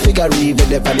 Pose like a figure with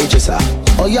the panager.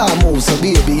 Oh yeah, move so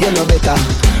baby, you know better.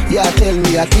 Yeah, tell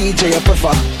me a teacher you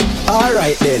prefer.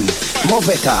 Alright then, more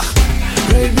better.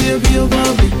 Great baby, you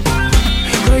want me.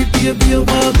 Great baby, you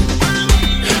want me.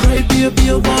 Great baby,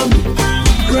 you want me.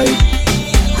 Great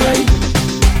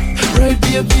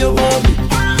baby, you want me.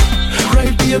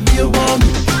 Great baby, you want me.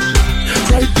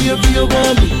 Great baby, you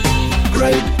want me.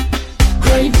 Great.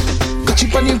 Got you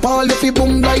on the ball if you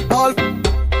boom like ball.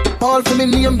 Paul for me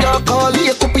name dark call.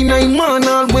 Wake up in 9 man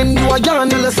all when you a yarn.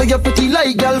 Tell say you're pretty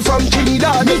like girl from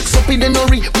Trinidad. Mix up in the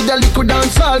nori with a liquid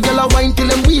dance all. Girl a wine till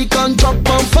them weak and drop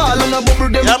and fall. And a bubble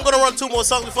them. Yeah, I'm gonna run 2 more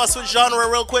songs before I switch genre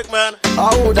real quick, man.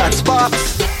 Oh, that's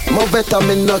Pops. More better,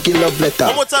 me knocky love letter.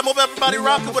 One more time, hope everybody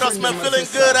rocking with us, man. Feeling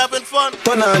good, having fun.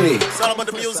 Tonani. It's all about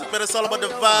the music, man. It's all about the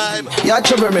vibe. Yeah,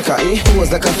 Troublemaker, It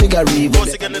was like a figure read. Of course,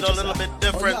 you're getting it a little bit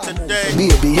different today.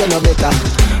 Baby, you know better.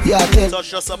 Yeah, touch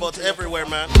just about everywhere,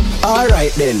 man.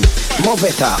 Alright then, more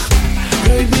better.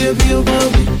 Right, baby, oh,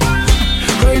 baby.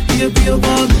 Right, baby, oh,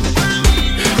 baby.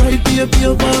 Right, baby,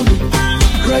 oh, baby.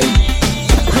 Right,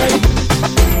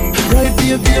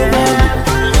 baby, oh, baby.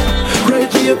 Right,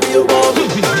 baby, oh,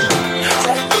 baby.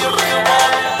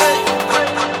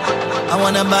 I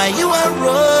wanna buy you a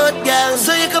road, girl,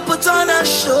 so you can put on a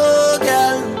show,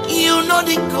 girl. You know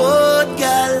the code,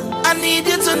 girl. I need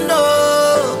you to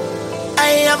know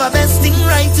I have a best thing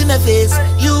right in the face.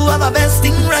 You have a best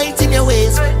thing right in your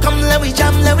waist. Come, let we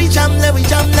jam, let we jam, let we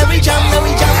jam, let we jam, let we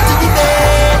jam to the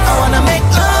bed. I wanna make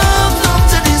love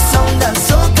to this song that's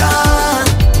so calm.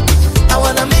 I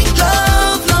wanna make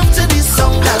love to this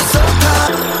song that's so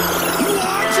calm.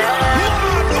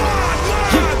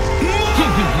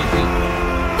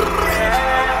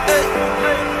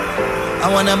 I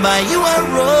wanna buy you a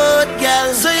road,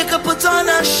 girl, so you can put on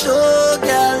a show,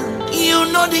 girl. You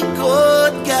know the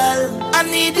code, girl. I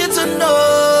need you to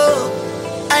know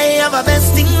I have a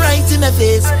best thing right in the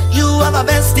face. You have a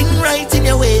best thing right in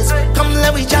your waist. Come,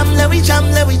 let we jam, let we jam,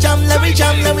 let we jam, let we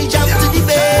jam, let we jam to the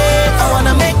bed. I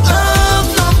wanna make love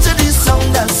to this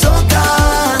song that's so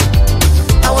calm.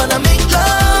 I wanna make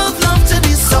love to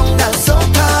this song that's so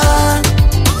calm.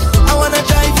 I wanna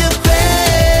drive you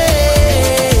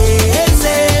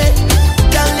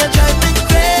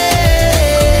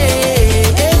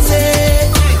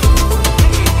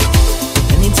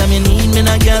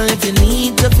girl, if you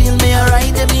need to feel me, I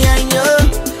ride there behind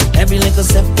you. Every little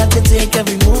step that you take,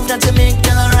 every move that you make,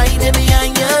 girl, I ride there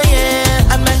behind you,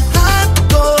 yeah. And my heart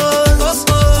goes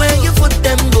where your foot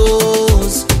them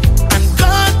goes. And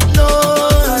God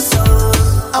knows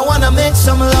I wanna make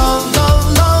some love,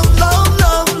 love, love, love,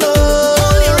 love, love.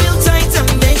 Hold you real tight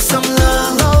and make some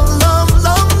love, love, love,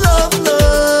 love, love,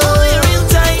 love. Hold you real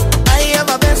tight. I have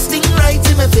a best thing right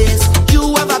in my face. You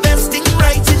have a best thing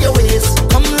right in your waist.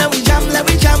 Come, let we jam, let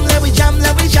we jam, let we jam,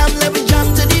 let we jam, let we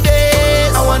jam to the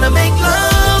bed. I wanna make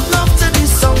love to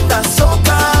this song that's so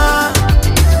calm.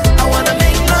 I wanna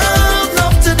make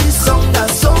love to this song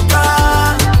that's so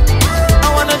calm. I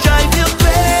wanna drive you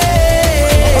crazy,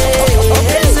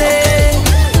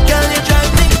 girl, you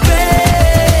drive me crazy.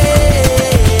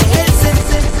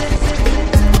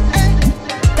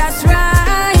 That's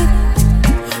right,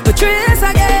 Patrice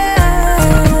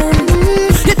again.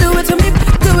 You do it to me,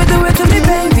 do it to me,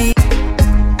 baby.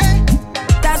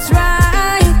 That's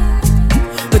right,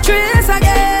 Patrice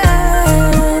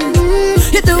again.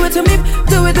 You do it to me,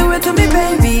 do it to me,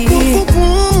 baby.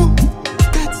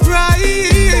 That's right,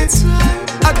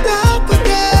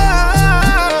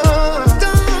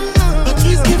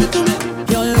 Patrice, give it to me.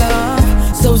 Your love,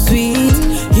 so sweet,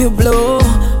 you blow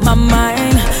my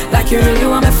mind. Like you really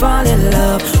want me fall in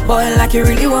love. Boy, like you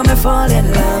really want me fall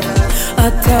in love.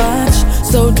 A touch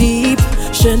so deep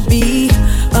should be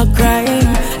a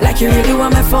crime. Like you really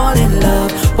want me fall in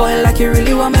love. Boy, like you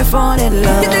really want me fall in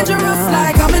love. You're dangerous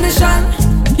like ammunition.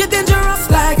 You're dangerous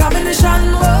like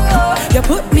ammunition. Oh, you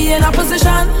put me in a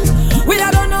position where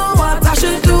I don't know what I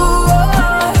should do.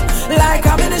 Oh, like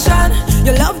ammunition.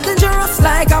 Your love dangerous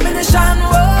like ammunition.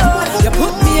 Oh, you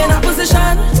put me in a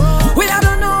position where I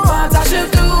don't know what I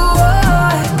should do.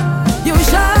 Oh, you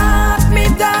shut me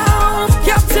down,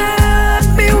 captured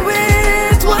me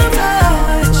with one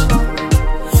touch.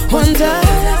 One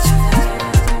touch,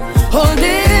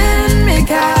 holding me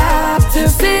captive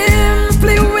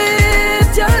simply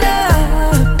with your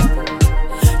love,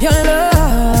 your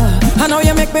love. I know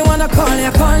you make me wanna call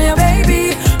you,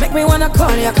 baby. Make me wanna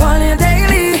call you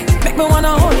daily. Make me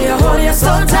wanna hold you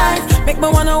so tight. Make me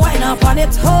wanna wind up on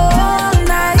it all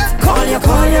night. Call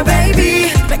you,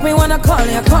 baby. Make me wanna call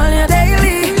you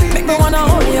daily. Make me wanna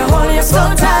hold you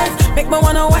so tight. Make me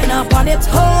wanna wind up on it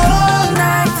all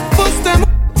night. First time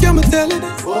you're me telling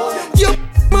this. You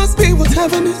must be what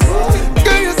heaven is.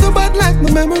 Girl, you're so bad like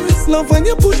my memories. Love when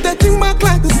you push that thing back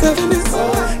like the 70s.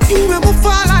 You never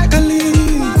fall like a leaf.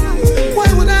 Why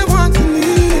would I want to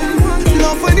leave?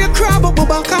 Love when you cry but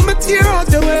back and me tear out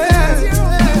your way.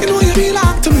 You know you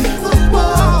belong to me.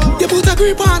 You put a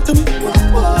grip onto me.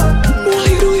 Why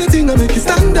you do your thing and make you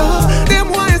stand up? Them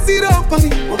why you sit up on me.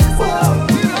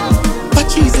 But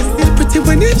Jesus, you're pretty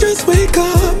when you just wake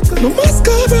up. No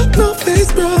mascara, no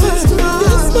face brush.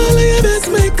 Your smile and your best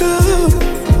makeup.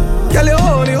 Girl, you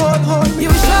hold me.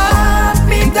 You shut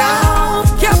me down,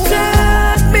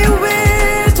 captured me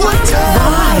with one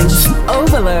touch.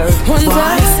 Overload. One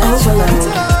touch.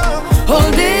 Overload.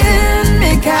 Holding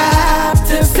me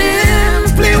captive.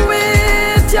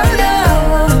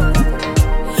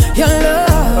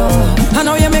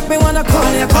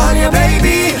 you,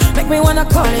 baby. Make me wanna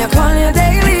call you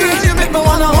daily. Make me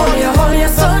wanna hold you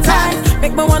so tight.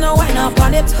 Make me wanna wind up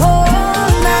on it all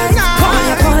night.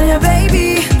 Call you,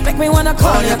 baby. Make me wanna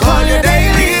call you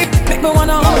daily. Make me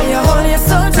wanna hold you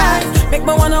so tight. Make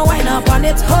me wanna wind up on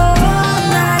it all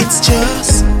night. It's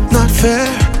just not fair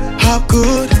how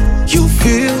good you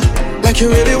feel. Like you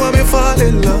really want me fall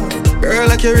in love. Girl,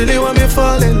 like you really want me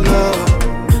fall in love.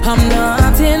 I'm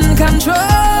not in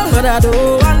control, but I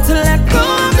don't want to let go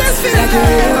of this feeling. Like you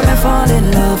really want me fall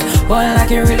in love. Boy,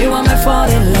 like you really want me fall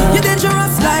in love. You're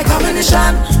dangerous like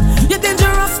ammunition. You're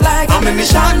dangerous like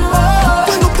ammunition. Oh.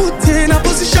 When we put you in a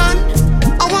position,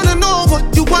 I wanna know what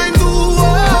you want to do.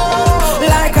 Oh.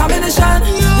 Like ammunition.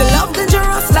 Your love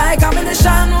dangerous like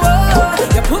ammunition. Oh.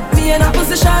 You put me in a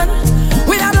position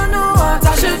where I don't know what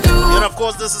I should do. And of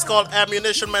course, this is called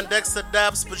Ammunition, man. Dexter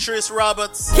Daps, Patrice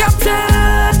Roberts.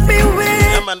 Captain, be with.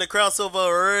 Yeah, man, the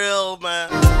crossover real, man.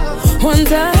 One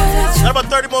touch. Got about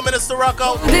 30 more minutes to rock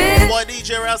out. Boy,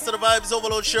 DJ Rasta, the Vibes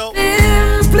Overload Show.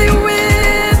 Simply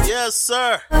with. Yes,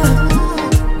 sir.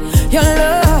 Your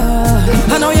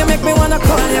love. I know you make me wanna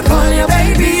call you,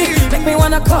 baby. Make me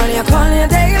wanna call you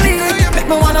daily. Make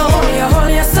me wanna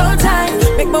hold you so tight.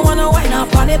 Make me wanna wind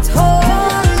up on it all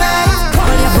night.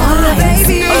 Call you,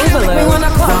 baby. Make me wanna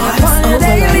call you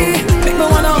daily. Make me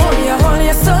wanna hold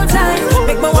you so tight.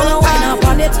 Make me wanna wind up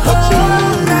on it all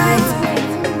night.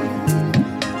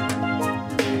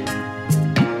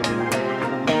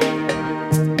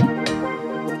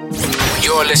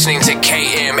 You're listening to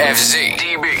KMFZ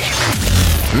DB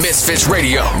Misfits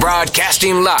Radio,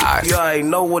 broadcasting live. You already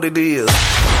know what it is.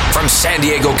 From San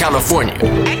Diego, California.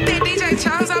 Ain't that DJ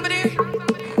Charles over there?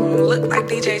 Look like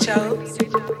DJ Charles.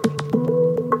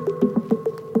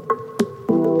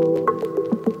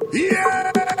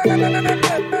 Yeah.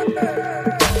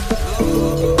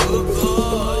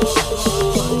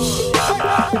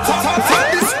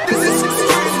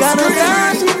 Got a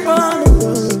dime, she from the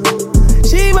hood.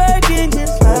 She working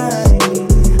just fine.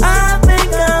 I think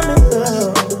I'm in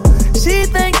love. She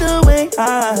think the way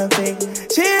I think.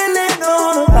 Chillin'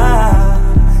 on a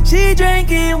vibe. She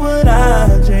drinking what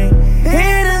I drink.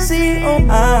 Hennessy on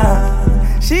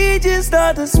I. She just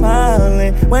started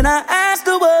smiling when I asked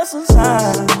her what's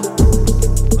inside.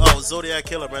 Oh, Zodiac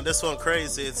Killer, man. This one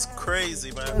crazy. It's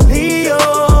crazy, man. Leo,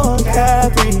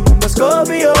 Capri,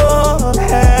 Scorpio,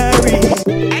 Harry.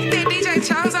 Ain't that DJ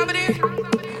Charles over there?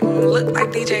 Look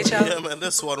like DJ Charles. Yeah, man.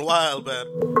 This one wild, man.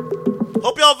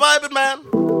 Hope y'all vibing, man.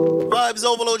 Vibes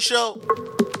Overload Show.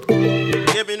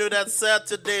 Giving you that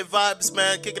Saturday vibes,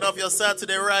 man. Kicking off your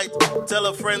Saturday right. Tell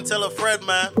a friend,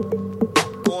 man.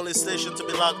 Only station to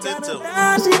be locked into.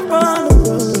 Now she from the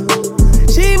hood.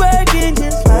 She working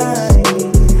just fine.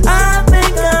 I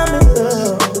think I'm in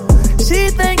love. She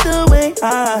think the way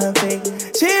I think.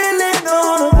 Chillin'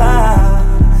 on a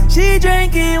vibe. She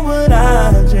drinking what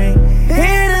I drink.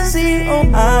 Hennessy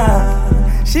on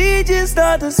I. She just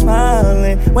started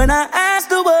smiling when I asked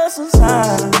her what's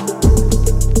inside.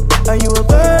 Are you a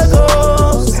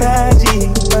Virgo, Saggy,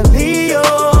 a Leo,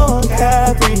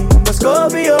 Capri, a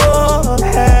Scorpio,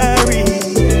 Harry,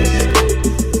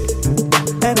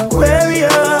 an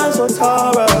Aquarius or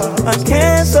Taurus, a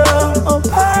Cancer or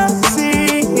Pisces?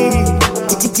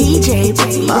 DJ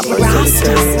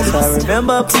Rasta. I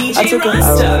remember I took her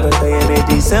out on her birthday in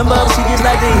December. She just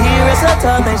like to hear it's her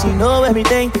tongue and she know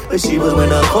everything. But she was when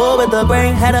the cold with the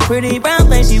brain. Had a pretty brown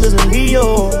thing, she was a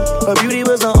Leo. Her beauty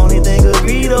was the only thing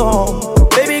agreed on.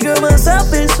 Baby girl was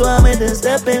selfish, so I made her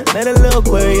step in. Met a little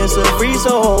Aquarius, a free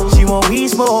soul. She won't weed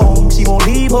smoke, she won't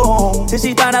leave home. Till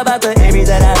she find out about the Aries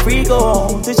that I freak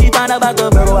on. Till she find out about the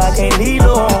Virgo I can't leave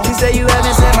on. She say you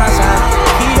haven't set my shine.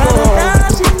 Keep on. Now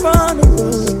she from the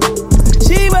hood.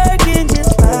 She working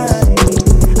just fine.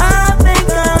 I think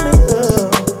I'm in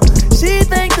love. She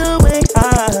think the way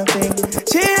I think.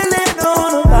 Chillin'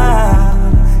 on a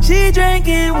vibe. She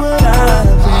drinking what I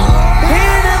drink.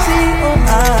 Hennessy on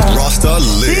I. Rasta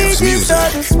lives she just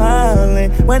started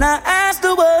smiling when I asked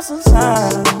her what's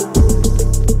inside.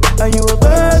 Are you a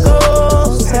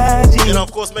Virgo, Saggy? And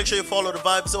of course, make sure you follow the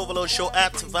Vibes Overload Show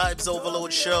at Vibes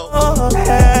Overload Show.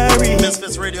 Harry.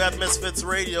 Misfits Radio at Misfits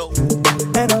Radio.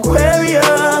 And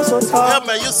Aquarius or yeah,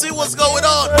 man, you see what's going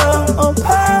on.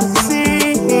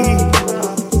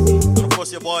 And of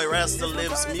course, your boy Rasta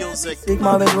Lives Music.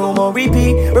 Marvin's room on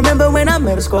repeat. Remember when I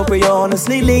met a Scorpio on a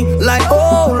sneak link? Like,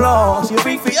 oh Lord, she a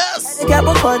freak. Yes. Had a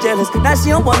Capricorn jealous. Now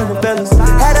she on one of the fellas.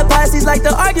 Had a Pisces like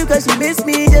to argue cause she missed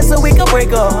me. Just so we could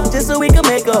break up. Just so we could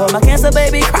make up. My Cancer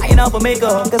baby crying out for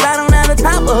makeup. Cause I don't have the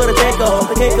time for her to take up.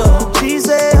 The cake up. She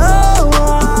said, oh,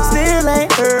 still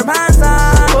ain't heard my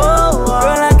side. Oh,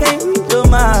 girl, I can't read your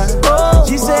mind. Oh,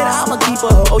 she said, I'ma keep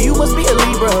her. Oh, you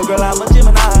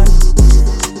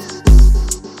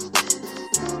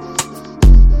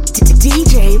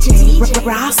DJ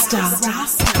Rasta.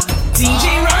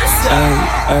 DJ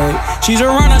Rasta. She's a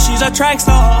runner, she's a track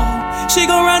star. She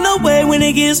gon' run away when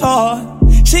it gets hard.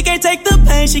 She can't take the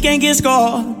pain, she can't get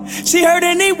scarred. She hurt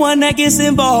anyone that gets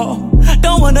involved.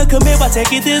 Don't wanna commit, why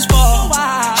take it this far?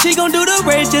 She gon' do the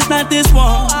race, just not this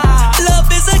one.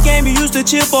 Love is a game you used to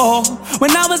cheer for. When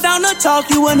I was down to talk,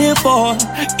 you weren't here for.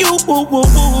 You woo woo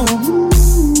woo.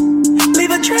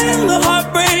 Leave a trail of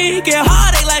heartbreak and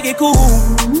heartache like it cool.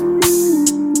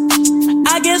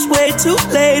 I guess way too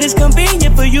late, it's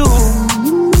convenient for you.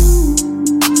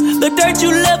 The dirt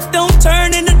you left don't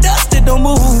turn into dust, it don't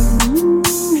move.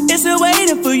 It's still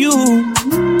waiting for you.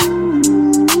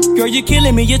 Girl, you're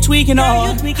killing me, you're tweaking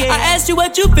all. I asked you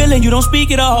what you feeling, you don't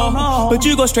speak at all. But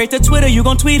you go straight to Twitter, you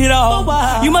gon' tweet it all.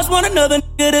 You must want another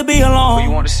nigga to be alone. What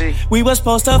you want to see? We was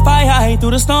supposed to fight high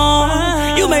through the storm.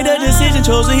 You made a decision,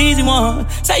 chose the easy one.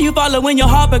 Say you following your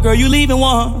heart, but girl, you leaving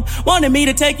one. Wanted me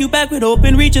to take you back with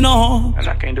open reaching on. And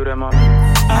I can't do that, mama.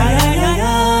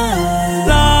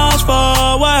 Lost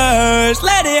for words,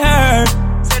 let it hurt.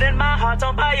 Setting my heart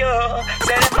on fire.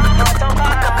 Setting my heart on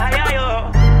fire.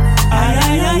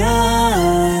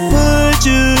 Put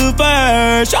you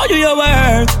first, show you your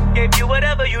worth. Give you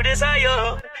whatever you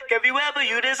desire. Give you whatever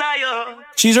you desire.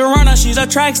 She's a runner, she's a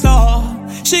track star.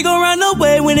 She gon' run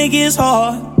away when it gets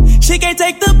hard. She can't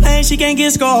take the pain, she can't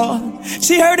get scarred.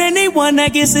 She hurt anyone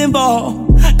that gets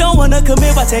involved. Don't wanna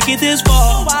commit, why take it this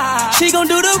far? She gon'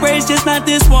 do the race, just not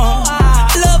this one.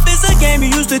 Love is a game you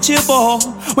used to cheer for.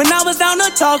 When I was down to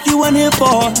talk, you weren't here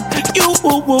for. You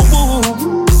woo woo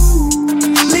woo.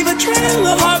 Leave a trail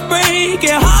of heartbreak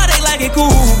and heartache like it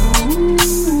cool.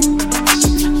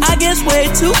 I guess way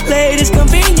too late, it's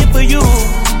convenient for you.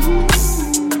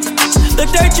 The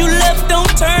dirt you left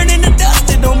don't turn into dust,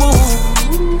 it don't move.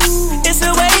 It's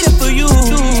still waiting for you.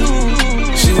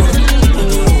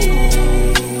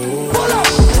 Pull up,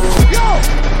 yo,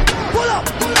 pull up.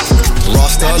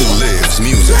 Rasta lives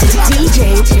music. DJ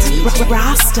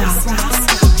Rasta.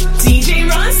 DJ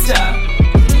Rasta.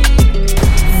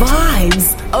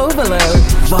 Vibes Overload.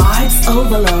 Vibes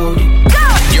Overload. Go!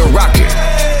 You're rocking.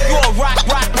 You're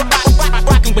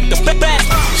rocking with the best.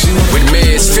 With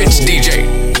Misfits DJ.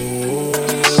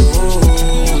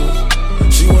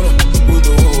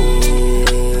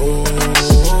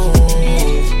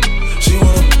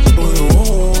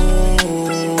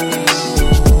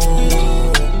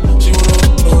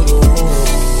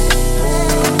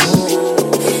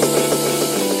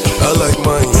 I like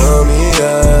Miami,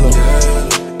 Alabama,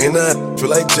 and I feel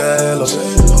like Jello.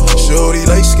 Shorty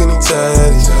like skinny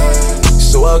tatties,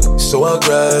 so I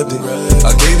grabbed it.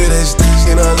 I gave it as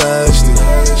and I lashed it.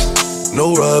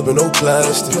 No rubber, no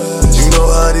plastic. You know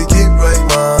how to get right,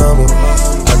 mama.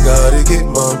 I gotta get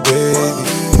my baby.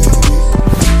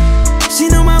 She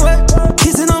know my work,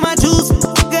 kissing on my juice.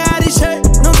 Got his shirt,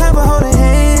 no time for holding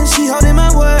hands. She holding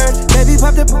my word. Baby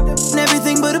popped up and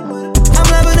everything but a. I'm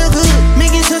loving her good,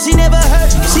 making sure she never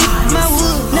hurt. She my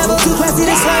wood, never too classy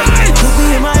to slide. Look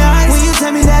me in my eyes when you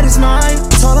tell me that it's mine.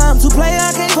 Told her I'm too play,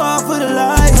 I can't fall for the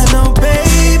lies. I know,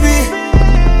 baby,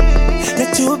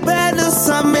 that you a bad little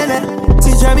something that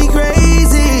she drive me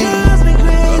crazy.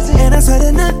 And I swear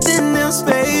that nothing else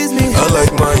fazes me. I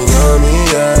like Miami,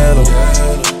 Alabama,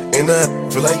 and I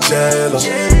feel like Jello.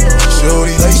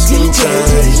 Shorty like skinny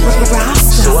tatties,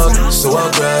 so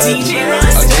I grabbed it.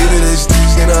 I gave it as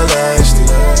and I lashed it.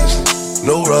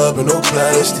 No rubber, no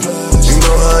plastic. You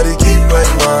know how to get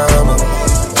right, mama.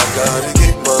 I gotta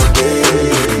get my baby.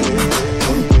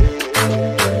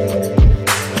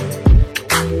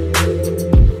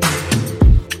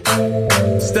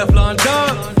 Steflon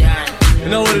Don. You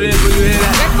know what it is when you hear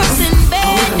that? Breakfast in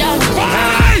bed, darling.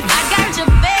 I got your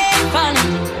bed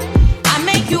calling. I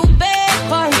make you bed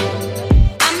for you.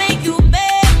 I make you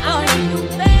bed for you.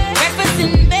 Breakfast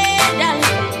in bed, darling.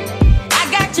 I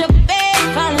got your bed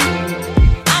calling.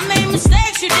 I made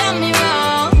mistakes, you done me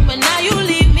wrong, but now you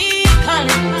leave me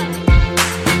calling.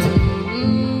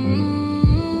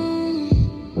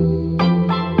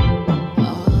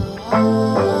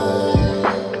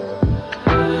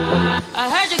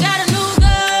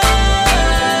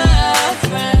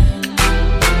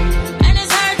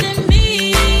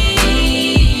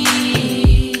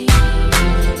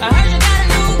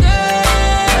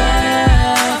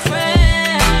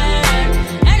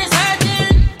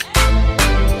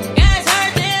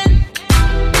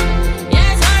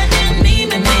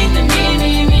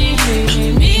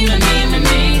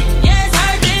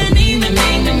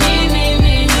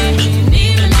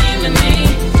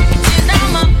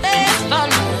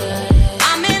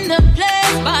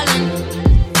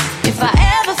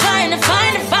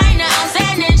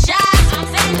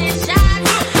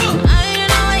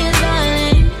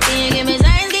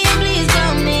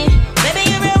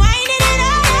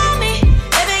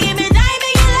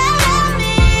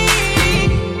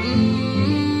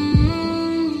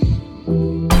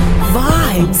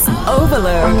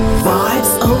 Overload.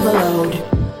 Vibes overload.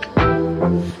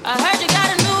 I heard you got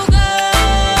a new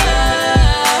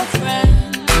girlfriend,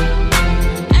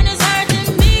 and it's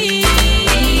hurting me.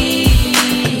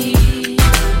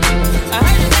 I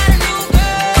heard you got a new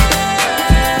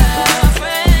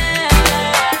girlfriend,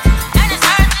 and it's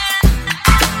hurting.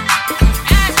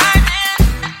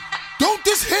 Don't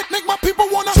this hit make my people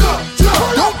wanna?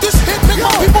 Don't this hit make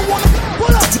my people wanna?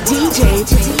 DJ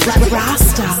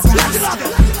Rasta.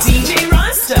 DJ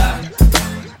Rasta.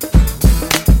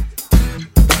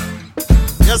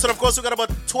 Yes, and of course we got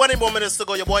about 20 more minutes to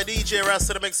go. Your boy DJ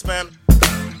Rasta the Mix Man.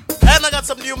 And I got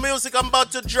some new music I'm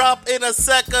about to drop in a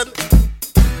second.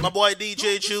 My boy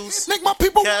DJ Juice. Make my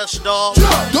people Cash Dog.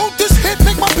 Don't this hit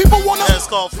make my people wanna? Yeah, it's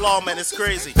called Flaw, man. It's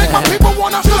crazy. Make my people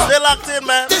wanna. Stay locked in,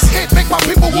 man. This hit make my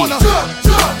people wanna.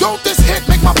 Don't this hit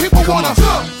make my people wanna?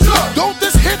 Don't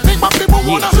this hit make my people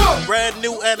wanna? Brand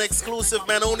new and exclusive,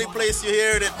 man. Only place you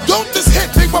heard it. Don't this hit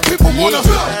make my people wanna? It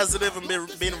hasn't even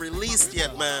been released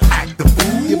yet, man. Act the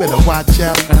fool, you better watch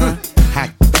out.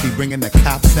 Hack be bringing the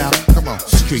cops out. Come on,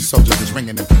 street soldiers is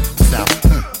ringing them out.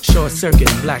 Short circuit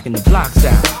and blacking the blocks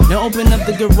out. Now open up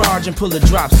the garage and pull the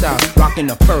drops out. Rocking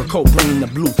the fur coat, bringing the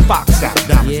blue fox out.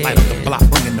 Diamonds light up the block,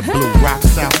 bringing the blue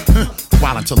rocks out.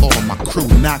 While until all of my crew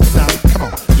knocks out. Come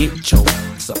on, get your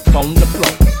ass up on the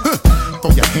floor.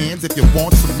 Throw your hands if you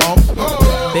want some more.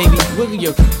 Baby, wiggle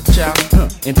your out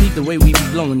and peep the way we be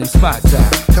blowing them spots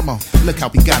out. Come on, look how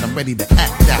we got them ready to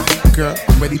act out. Girl,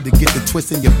 I'm ready to get the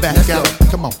twist in your back out.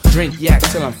 Come on, drink yak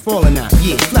till I'm falling out.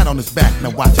 Yeah, flat on his back, now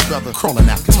watch your brother crawling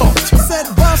out. Talk to him. Said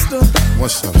Buster,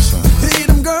 what's up, son? See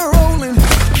them girl rolling.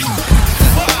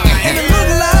 And it look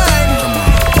like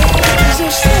it's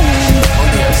a show.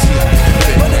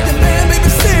 But if the man make a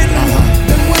sin,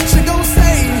 then what you gon'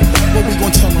 say? What we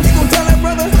gon' tell him? You gon' tell that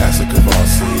brother? That's a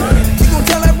Kavasi, You gon'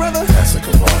 tell that brother? That's a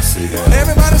Kavasi,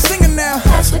 Everybody singing now.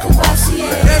 That's a Kavasi,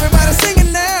 Everybody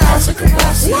singing now. That's a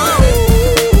Kavasi,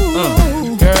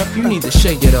 girl, you need to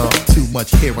shake it off. Too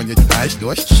much hair on your eyes, do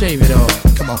I? Shave it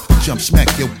off. Come on, jump, smack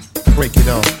your, break it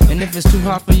off. And if it's too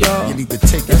hot for y'all, you need to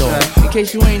take it off. Right. In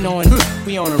case you ain't knowing,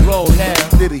 we on a roll now.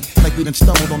 Diddy, like we done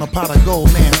stumbled on a pot of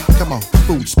gold now. Come on,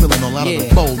 food spilling all out of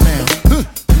the bowl now.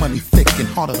 Money thick and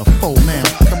harder to fold now.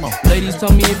 Come on. Ladies,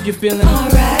 tell me if you're feeling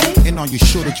alright. And are you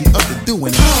sure that you up to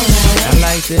doing it? I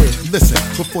like this. Listen,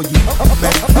 before you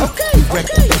wreck,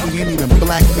 we ain't even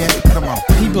black yet. Come on.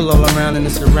 People all around and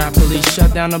it's the rap police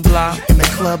shut down the block. And the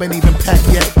club ain't even packed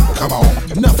yet. Come on.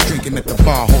 Enough drinking at the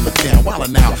bar, hold it down.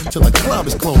 Wildin' out till the club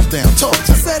is closed down. Talk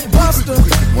to me. Said Buster,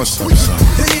 what's up, son?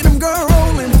 See them girl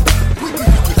rolling.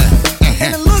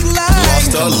 And it look like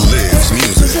Rasta lives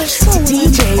music.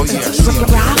 DJ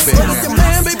Rasta.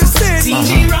 Man, baby, said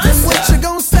DJ Rasta. What you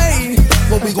gon' say?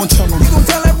 What we gon' tell him? You gon'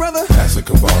 tell that brother? That's a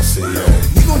Kavasi,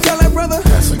 You gon' tell that brother?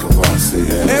 That's a Kavasi,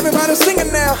 Everybody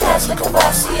singing now. That's a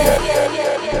Kavasi,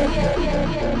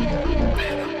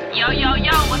 Yo,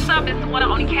 what's up? It's the one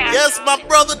and only Cash. Yes, my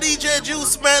brother DJ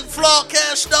Juice, man. Flaw,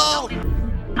 Cash Dog.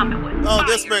 Oh,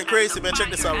 this man crazy, man. Check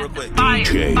this out real quick.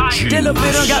 DJ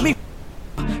Elevator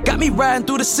got me riding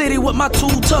through the city with my tool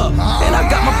tuck. And I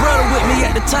got my brother with me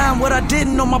at the time. What I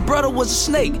didn't know, my brother was a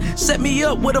snake. Set me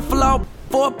up with a flaw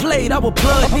for a plate. I was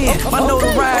plugged in. My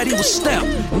notoriety was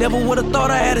stamped. Never would've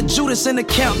thought I had a Judas in the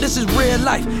count. This is real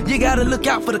life. You gotta look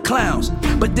out for the clowns.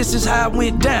 But this is how it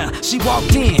went down. She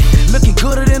walked in, looking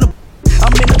gooder than a.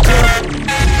 I'm in the club.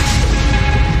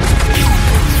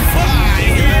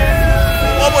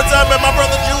 One more time, man. My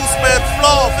brother Juice, man.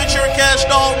 Flaw, featuring Cash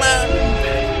Dog, man.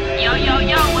 Yo.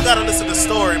 You gotta listen to the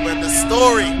story, man. The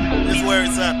story is where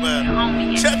it's at,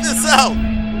 man. Check this out.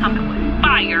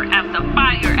 Fire after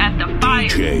fire after fire.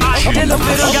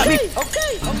 Elevator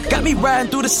got me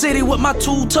riding through the city with my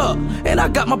tool tuck. And I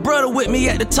got my brother with me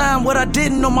at the time. What I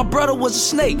didn't know, my brother was a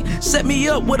snake. Set me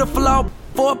up with a flaw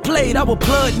for a plate. I was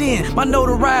plugged in. My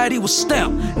notoriety was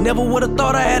stamped. Never would've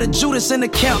thought I had a Judas in the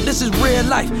count. This is real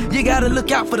life. You gotta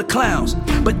look out for the clowns.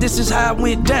 But this is how it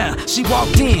went down. She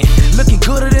walked in, looking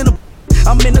gooder than a.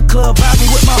 I'm in the club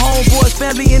vibing with my homeboys,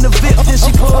 family in the VIP. Then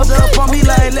she pulled up on me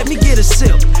like, let me get a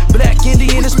sip. Black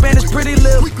Indian and Spanish pretty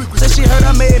lip. Said she heard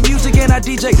I made music and I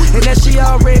DJ, and that she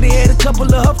already had a couple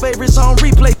of her favorites on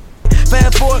replay.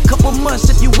 Fast forward a couple months,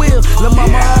 if you will. Lil'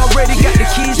 mama already got the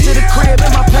keys to the crib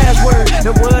and my password. The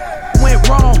what went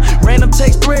wrong? Random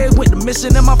text thread went to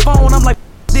missing in my phone. I'm like,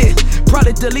 this.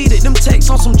 Probably deleted them texts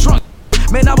on some drunk.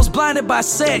 Man, I was blinded by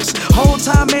sex. Whole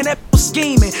time, man, that was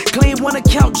scheming. Clean one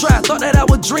account dry, thought that I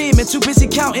was dreaming. Too busy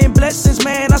counting blessings,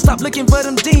 man. I stopped looking for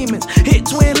them demons. Hit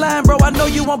twin line, bro, I know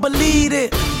you won't believe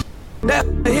it. That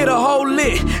hit a whole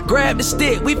lit. Grab the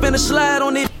stick, we finna slide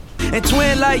on it. And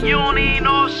twin like you don't even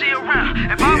know if she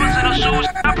around. If I was in her shoes,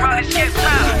 I'd probably skip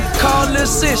town. Called Lil'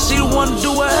 Sis, she the one to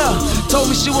do her hair. Told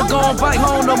me she was gon' bike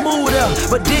home to move there.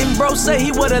 But didn't bro say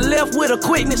he would've left with a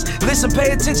quickness? Listen,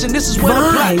 pay attention, this is where the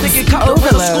plot thinking caught the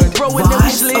real scoop, bro, and then we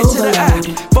slid to the eye.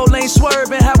 4-lane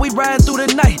swerving, how we riding through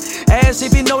the night. Ask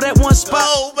if you know that one spot.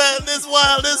 Oh man, this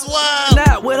wild, this wild.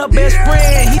 Not with her best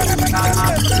friend.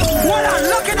 What I'm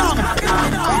looking on.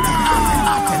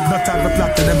 Not time to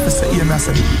plot to them to say, yeah,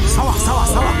 massive.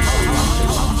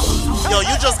 Yo,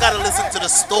 you just gotta listen to the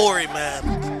story, man.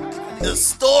 The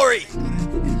story.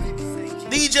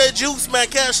 DJ Juice, man,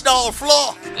 Cash Doll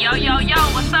Floor. Yo,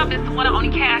 what's up? It's the one and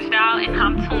only Cash Doll, and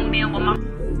I'm tuned in with my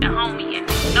homie, and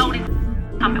you know this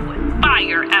coming with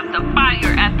fire after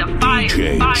fire after fire.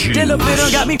 Dilla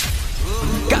bit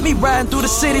got me riding through the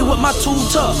city with my tool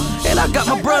tuck. And I got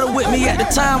my brother with me at the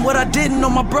time. What I didn't know,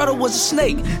 my brother was a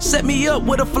snake. Set me up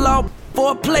with a flaw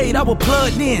for a plate. I was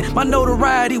plugged in, my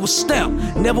notoriety was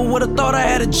stamped. Never would've thought I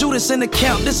had a Judas in the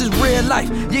count. This is real life,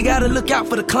 you gotta look out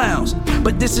for the clowns.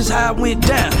 But this is how it went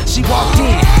down. She walked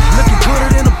in, looking gooder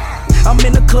than a I'm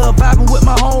in the club vibing with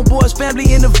my homeboys,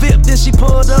 family in the VIP. Then she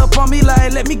pulled up on me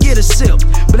like, let me get a sip.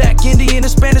 Black Indian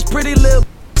and Spanish, pretty little.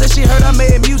 Said she heard I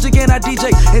made music and I DJ,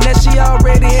 and that she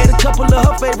already had a couple of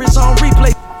her favorites on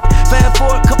replay. Fast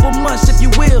forward a couple months, if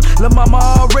you will. Lil' mama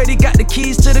already got the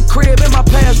keys to the crib and my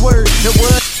password. It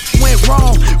went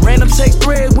wrong. Random text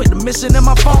thread went to missing in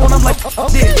my phone. I'm like,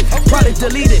 this. Probably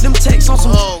deleted them texts on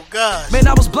some. Oh God. Man,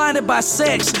 I was blinded by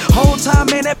sex. Whole time,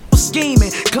 man, that was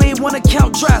scheming. Clean one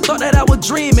account dry. Thought that I was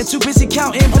dreaming. Too busy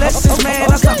counting blessings,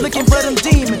 man. I stopped looking for them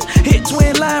demons. Hit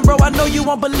twin line, bro. I know you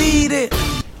won't believe it.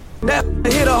 That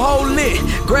hit a whole lit.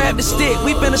 Grab the stick.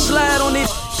 We finna slide on it.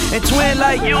 And twin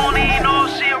like you don't even know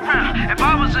if she around. If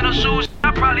I was in her shoes,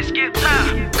 I'd probably skip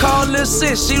time. Call Lil'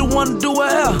 Sis, she the one to do her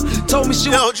hair. Told me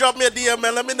she Yo, drop me a DM,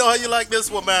 man. Let me know how you like this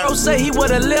one, man. Bro say he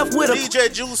would've left with a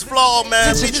DJ Juice Flaw,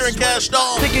 man, featuring Cash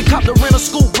Doll. Thinking cop the rental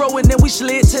scoop, bro, and then we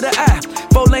slid to the eye.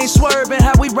 4-lane swerving,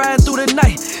 how we riding through the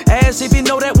night. Ask if you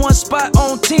know that one spot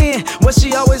on 10 where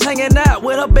she always hanging out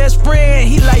with her best friend.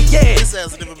 He like, yeah. This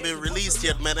hasn't even been released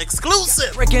yet, man.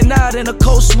 Exclusive. Breaking out in a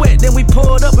cold sweat, then we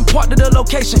pulled up and parked at the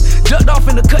location. Ducked off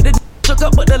in the cut, the shook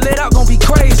up, but the let out gon' be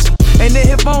crazy. And then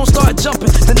his phone start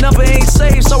jumping, the number ain't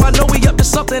saved, so I know we up to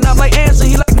something. I'm like, answer,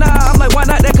 he like, nah. I'm like, why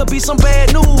not? That could be some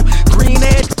bad news. Green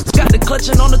ass, got the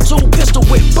clutching on the tool, pistol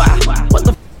whip, bye. What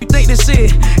the you think this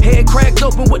is? Head cracked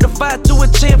open with the 5 to a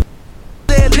 10.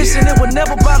 Said, listen, it was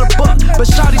never about a buck, but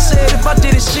Shawty said if I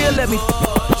did it, she'll let me.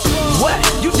 What?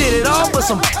 You did it all for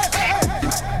some.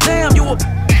 Damn, you a.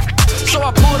 So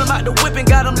I pulled him out the whip and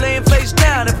got him laying face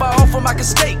down. If I offer him, I can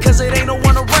stay, cause it ain't no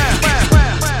one around.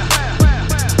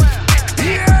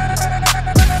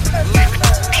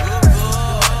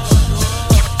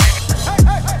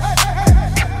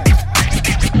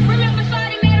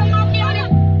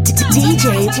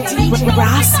 DJ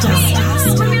Rasta.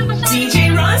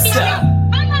 DJ Rasta.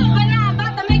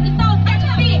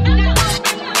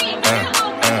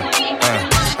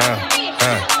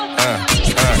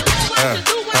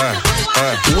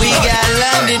 We got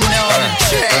London on the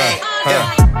track.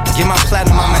 Get my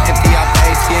platinum, I'ma empty out the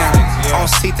ATM. On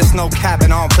seat, there's no cap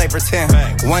and I don't play pretend.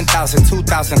 1,000,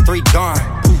 2,000, 3 gone.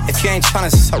 If you ain't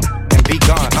tryna so and be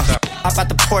gone. Hop out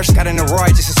the Porsche, got in the Roy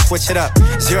just to switch it up.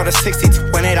 0 to 60,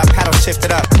 2.8, I paddle shift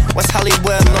it up. West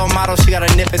Hollywood, little model, she got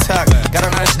a nip and tuck. Got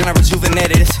her nice and I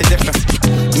rejuvenated, it's shit different.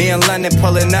 Me in London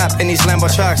pulling up in these Lambo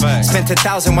trucks. Spent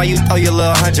 1,000 while you throw your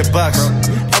little $100.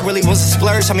 That really was a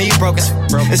splurge, I mean you broke it.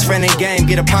 It's friend and game,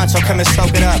 get a poncho, come and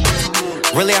soak it up.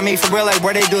 Really, I mean for real, like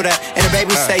where they do that. And the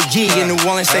babies say G, in New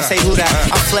Orleans they say who that.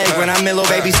 I'm flagrant, I'm in little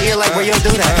baby's ear, like where you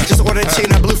do that. Just order a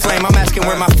chicken and blue flame, I'm asking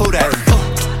where my food at.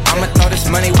 I'ma throw this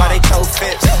money while they throw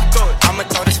fits. I'ma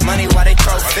throw this money while they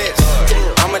throw fits.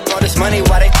 I'ma throw this money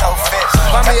while they throw fits.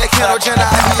 Buy me a Kendall Jenner,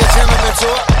 I be a gentleman to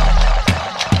her.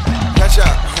 Catch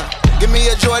up. Give me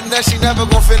a Jordan that she never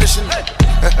gon' finish it.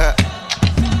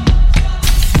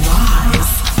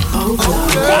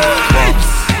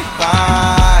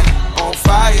 Fire, on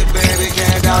fire, baby,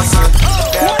 can't dance it.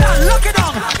 What I'm looking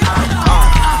on.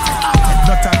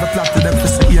 No time to plot to them to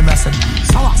say, yeah, massive.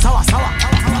 Sour.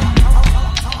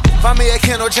 Find me a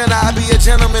Kendall Jenner, I be a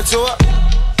gentleman to her.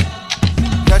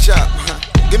 Catch up.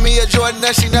 Give me a Jordan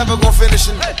that she never gon' finish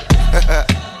it.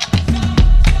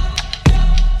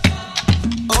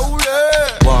 Oh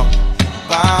yeah. Walk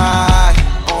by,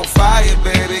 on fire,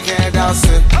 baby, can't dance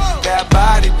it. That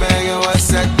body banging, what's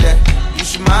that? You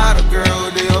should model, girl,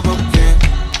 with the overkin.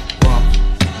 Walk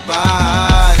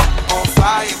by, on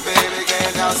fire, baby,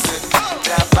 can't dance it.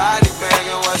 That body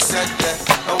banging, what's that?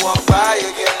 I walk by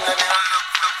again, let me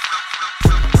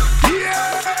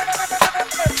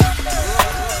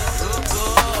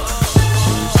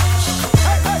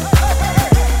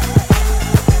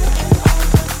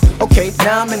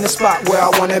now I'm in the spot where I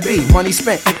wanna be. Money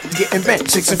spent, getting bent,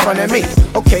 chicks in front of me.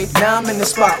 Okay, now I'm in the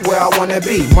spot where I wanna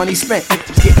be. Money spent,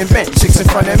 getting bent, chicks in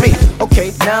front of me.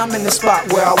 Okay, now I'm in the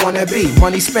spot where I wanna be.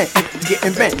 Money spent,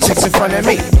 getting bent, chicks in front of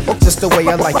me. Oh, just the way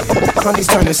I like it. Honey's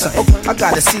turning something. I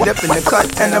got a seat up in the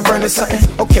cut and I'm burning something.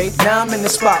 Okay, now I'm in the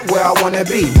spot where I wanna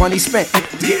be. Money spent,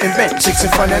 getting bent, chicks in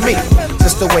front of me.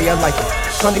 Just the way I like it.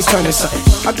 Honey's turning something.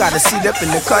 I got a seat up in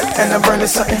the cut and I'm burning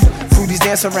something. Fruities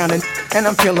dance around and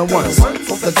I'm feeling ones.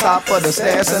 Off the top of the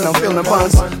stairs and I'm feeling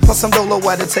buns. Plus some dolo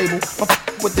at the table. I'm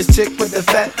with this chick with the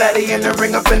fat fatty and the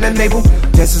ring up in the navel.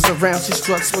 Dances around, she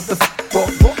struts with the walk.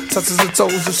 Touches her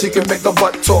toes so she can make her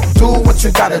butt talk. Do what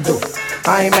you gotta do.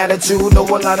 I ain't mad at you. Know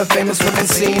a lot of famous women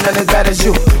seen none as bad as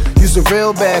you. You's a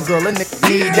real bad girl and nigga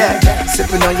need that.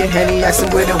 Sipping on your Henny,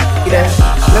 asking where the weed at.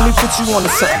 Let me put you on to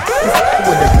something.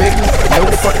 With a big no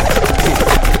fucking.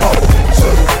 Oh, so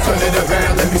turn it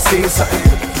around, let me see something.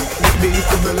 Maybe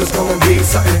the real is gonna be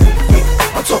something.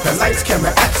 I'm talking lights,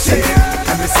 camera, action.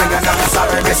 And me singing, I'm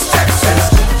sorry, distractions.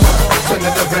 Turn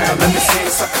it around, let me see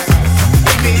something.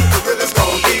 Maybe the real is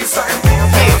gonna be something.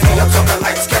 I'm talking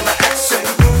lights, camera, action.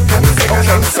 And me singing,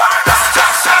 I'm sorry,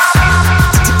 distractions.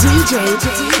 DJ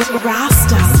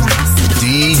Rasta.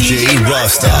 DJ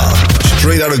Rasta.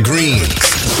 Straight out of Greens.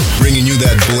 Bringing you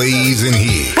that blazing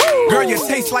heat. Girl, you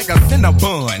taste like a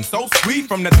Cinnabon, so sweet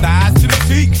from the thighs to the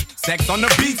cheek. Sex on the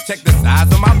beach, check the size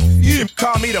of my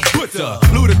call me the butcher,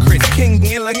 ludicrous king,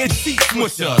 elegant sheet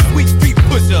smusher, sweet street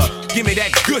pusher. Give me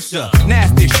that gusher,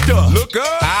 nasty stuff. Look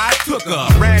up, I took her,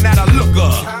 ran out of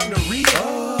looker. Time to read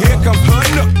up. Here comes her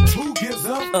nook. Who gives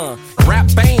up? Rap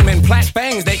fame and plat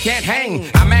bangs, they can't hang.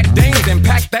 I mac dames and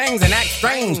pack things and act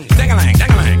strange. Dang-a-lang,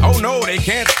 dang-a-lang. Oh no, they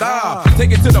can't stop.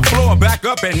 Take it to the floor, back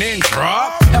up and then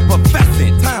drop.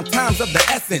 Effervescent, times of the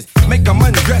essence. Make them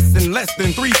undress in less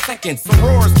than 3 seconds. Some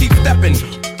roars keep stepping,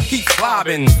 keep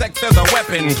slobbing. Sex as a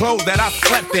weapon, clothes that I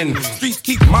slept in. Streets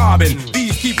keep mobbing,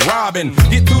 thieves keep robbing.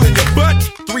 Get 2 in your butt,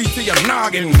 3 to your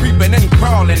noggin. Creeping and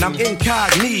crawling, I'm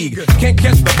incognito. Can't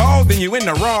catch the ball, then you in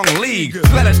the wrong league.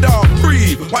 Let a dog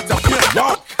breathe, watch a pimp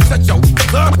walk. Shut your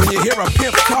up when you hear a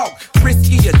pimp talk.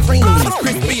 Risky your dreams,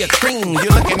 crispy a cream.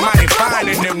 You're looking mighty fine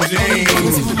in them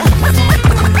jeans.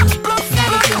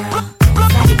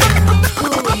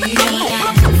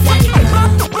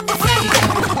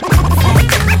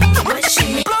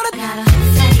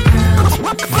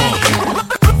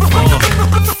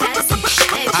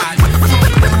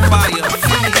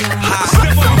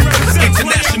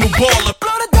 International baller.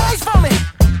 Blow the dice for me.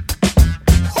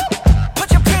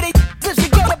 Put your pretty lips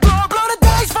together, blow the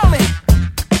dice for me.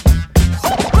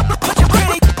 Put your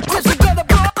pretty lips together,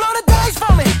 blow the dice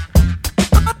for me.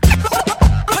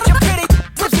 Put your pretty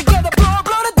lips together,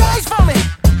 blow the dice for me.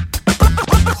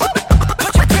 Put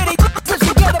your pretty lips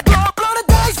together, blow the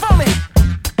dice for me.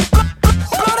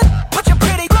 Put your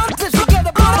pretty lips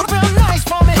together, blow it real nice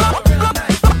for me.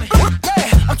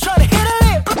 Yeah, I'm trying to hit a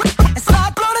lip and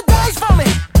slide, blow the dice for me.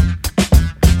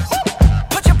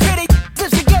 Put your pretty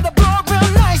lips together, blow it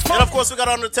real nice for me. And of course, we got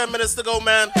under 10 minutes to go,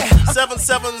 man.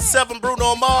 777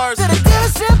 Bruno Mars.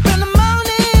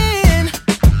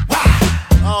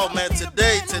 Oh man,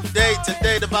 today,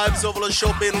 the Vibes Ovaload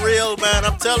show been real, man.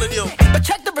 I'm telling you. But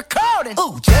check the recording.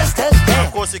 Ooh, just as bad.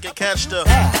 Of course, you can catch the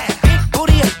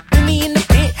booty up, me in the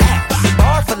pit.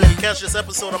 you can catch this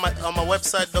episode on my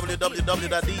website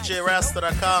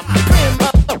www.djrasta.com.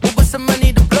 With some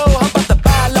money to blow, I'm about to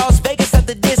buy Las Vegas at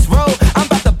the disc road. I'm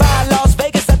about to buy Las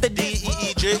Vegas at the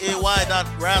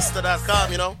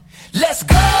DEEJAY.rasta.com, you know. Let's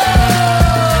go.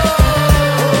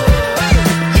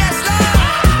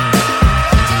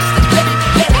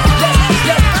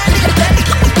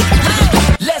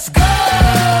 Let's go.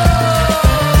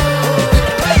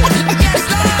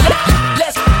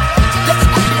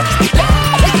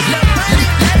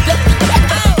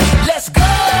 Let's go.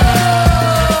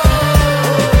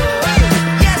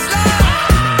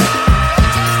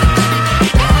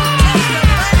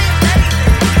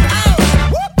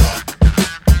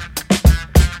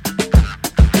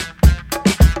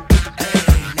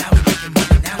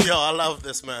 Yo, I love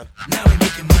this, man. Now we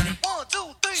making money. 1,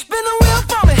 2, 3. Spin the wheel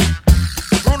for me.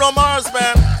 Bruno Mars,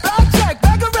 man.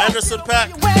 Anderson .Paak,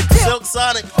 Silk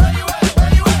Sonic.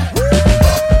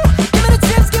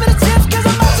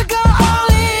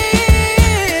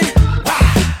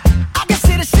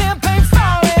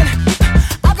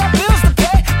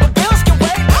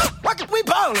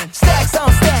 Stacks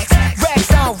on stacks,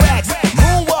 racks on racks.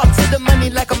 Moonwalk to the money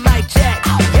like a Mike Jack.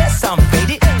 Yes, I'm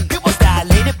faded. People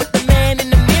dilated, but the man in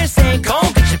the mirror saying, "Go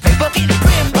on, get your paper, get the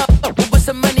brim up with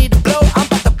some money to blow." I'm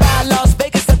about to buy Las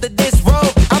Vegas at the disc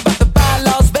road. I'm about to buy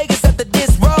Las Vegas at the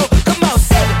disc road. Come on,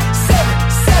 7, 7.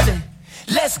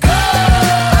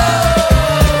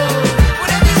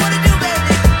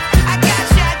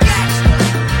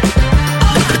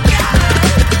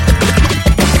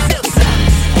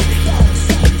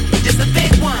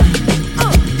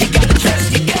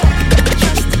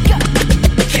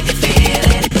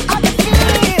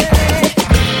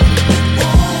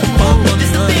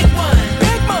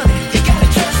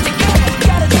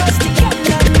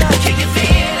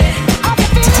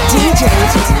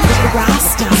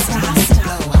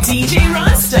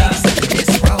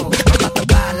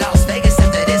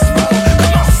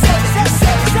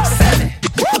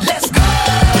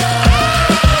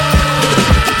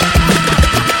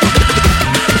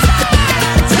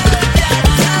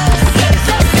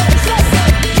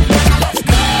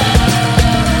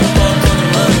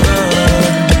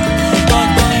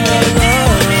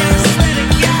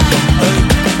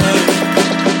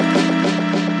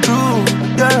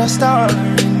 star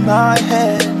in my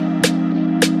head.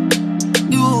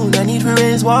 You, I need to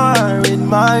raise war with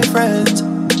my friends.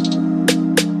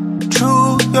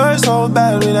 True, you're so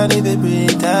bad when I need to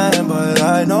pretend, but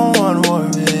I don't want war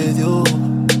with you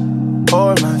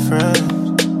or my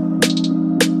friends.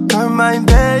 You're my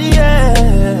best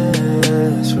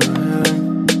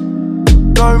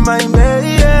friend. You're my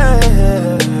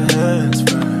best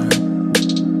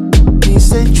friend. He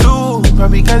said true,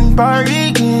 probably can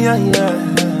party, yeah.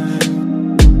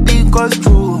 Because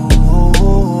true,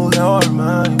 you're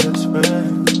my best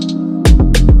friend.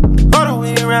 All the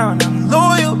way around, I'm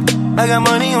loyal. I got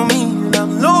money on me and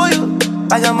I'm loyal.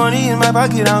 I got money in my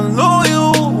pocket, I'm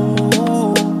loyal.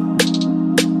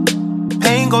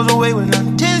 Pain goes away when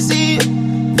I'm dizzy.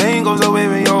 Pain goes away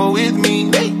when you're with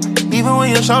me. Hey. Even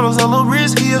when your shadow's a little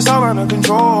risky, it's all under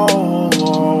control.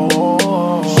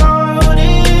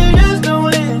 Shorty, just don't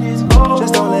let this go.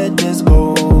 Just don't let this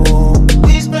go.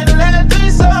 We spent the last 3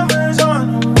 summers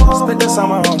on the road. Spent the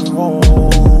summer on the road.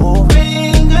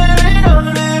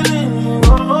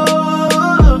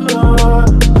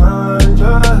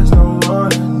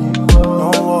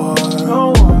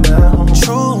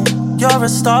 You're a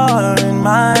star in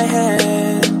my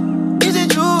head. Is it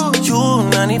true? You,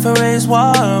 I need to raise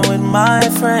war with my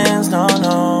friends. No.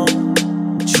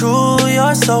 True,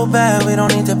 you're so bad, we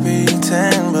don't need to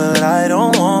pretend. But I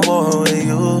don't want war with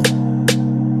you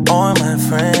or my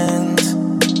friends.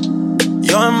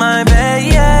 You're my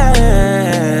best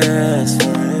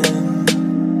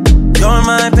friend. You're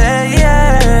my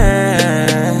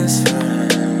best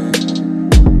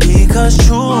friend. Because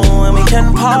true, and we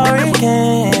can party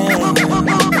again.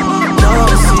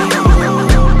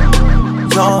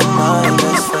 You're my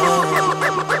best friend.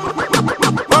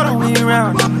 All the way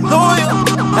around, I'm loyal.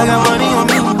 I got money on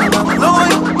me, I'm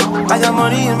loyal. I got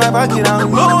money in my pocket, I'm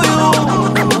loyal.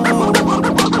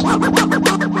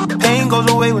 Pain goes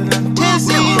away when I'm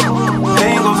dizzy.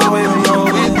 Pain goes away when you're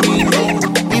with me.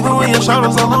 Even when your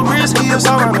shadow's a little risky, it's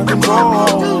all under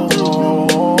control.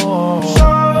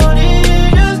 Shorty,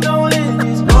 just don't let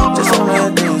this go. Just don't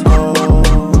let this go.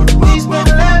 We spent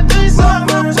the last 3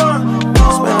 summers on the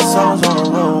road. Spent the summers on the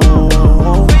road.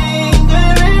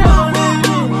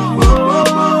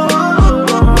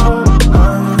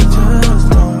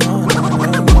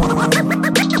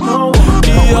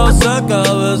 Sé que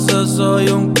a veces soy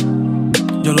un,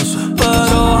 yo lo sé,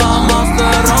 pero jamás te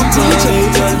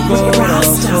romperé el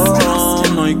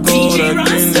corazón. No hay cobre,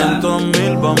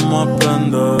 500,000, vamos a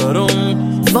prender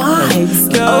un Vibes,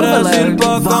 ¿quieres ir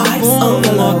pa' Ovaload,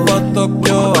 Cancún o pa'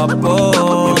 Tokio,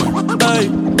 Japón? Ey,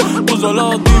 tú solo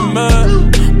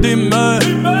dime,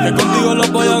 que contigo lo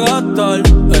voy a gastar.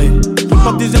 Ey,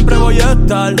 pa' ti siempre voy a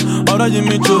estar. Ahora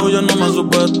Jimmy Choo ya no me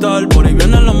supe estar. Por ahí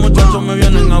vienen los muchachos, me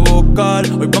vienen a buscar.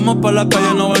 Hoy vamos pa' la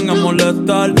calle, no vengan a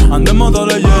molestar. Ando en modo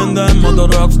leyenda, en modo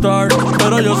rockstar.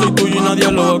 Pero yo soy tuyo y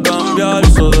nadie lo va a cambiar.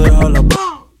 So déjala. 1,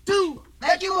 2,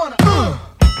 make you wanna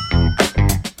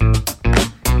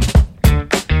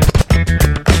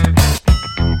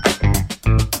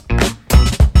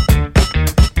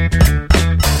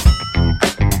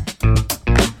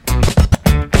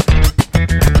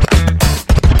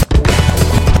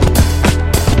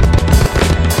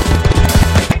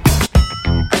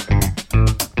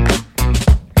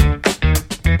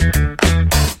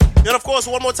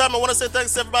one more time, I want to say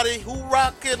thanks to everybody who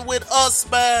rocking with us,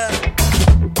 man.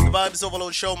 The Vibes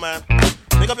Overload Show, man.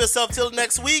 Pick up yourself till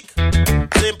next week.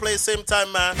 Same place, same time,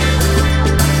 man.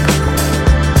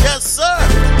 Yes, sir.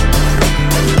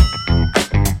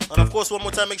 And of course, one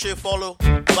more time, make sure you follow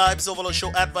Vibes Overload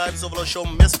Show at Vibes Overload Show,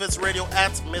 Misfits Radio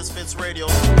at Misfits Radio.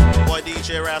 Boy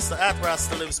DJ Rasta at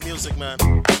Rasta Lives Music, man.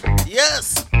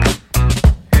 Yes.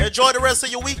 Enjoy the rest of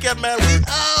your weekend, man. We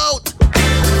out.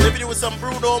 Living you with some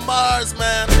Bruno Mars,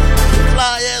 man.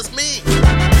 Fly as me.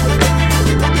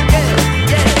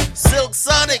 Yeah. Silk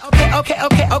Sonic.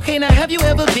 Okay. Now, have you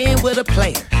ever been with a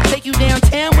player? Take you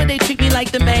downtown where they treat me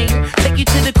like the mayor. Take you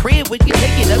to the crib where you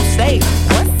take it upstairs.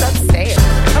 What's upstairs?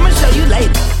 I'ma show you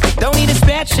later. Don't need a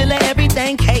spatula,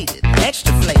 everything catered.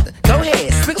 Extra flavor. Go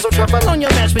ahead, sprinkle some truffle on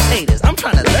your mashed potatoes. I'm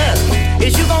tryna love you.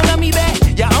 Is you gon' love me back?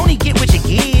 You only get what you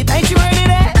give. Ain't you heard of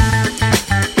that?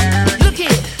 Look here.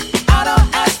 I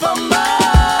don't ask for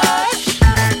much.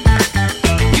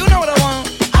 You know what I want.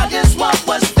 I just want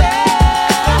what's fair.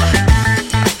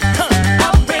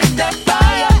 I'll bring that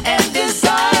fire and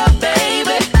desire,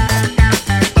 baby.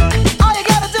 All you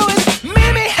gotta do is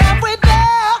meet me halfway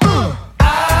there.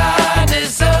 I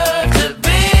deserve to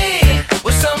be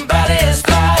with somebody as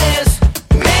fly as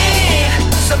me.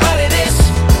 Somebody this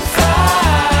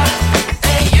fly.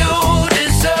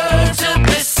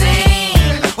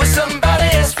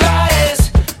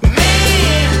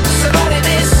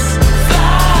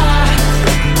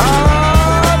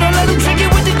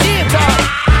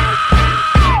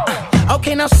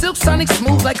 Okay, now Silk Sonic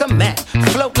smooth like a mat,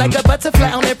 float like a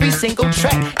butterfly on every single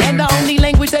track. And the only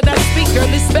language that I speak, girl,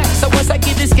 is back. So once I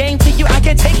give this game to you, I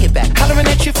can't take it back. Hollering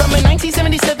at you from a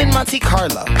 1977 Monte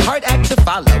Carlo. Hard act to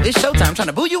follow. It's showtime, trying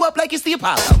to boo you up like it's the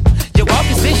Apollo. Your walk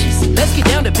is vicious. Let's get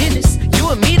down to business. You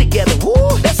and me together.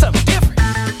 Woo, that's something different.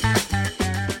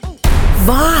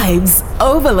 Vibes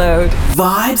Overload.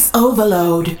 Vibes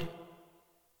Overload.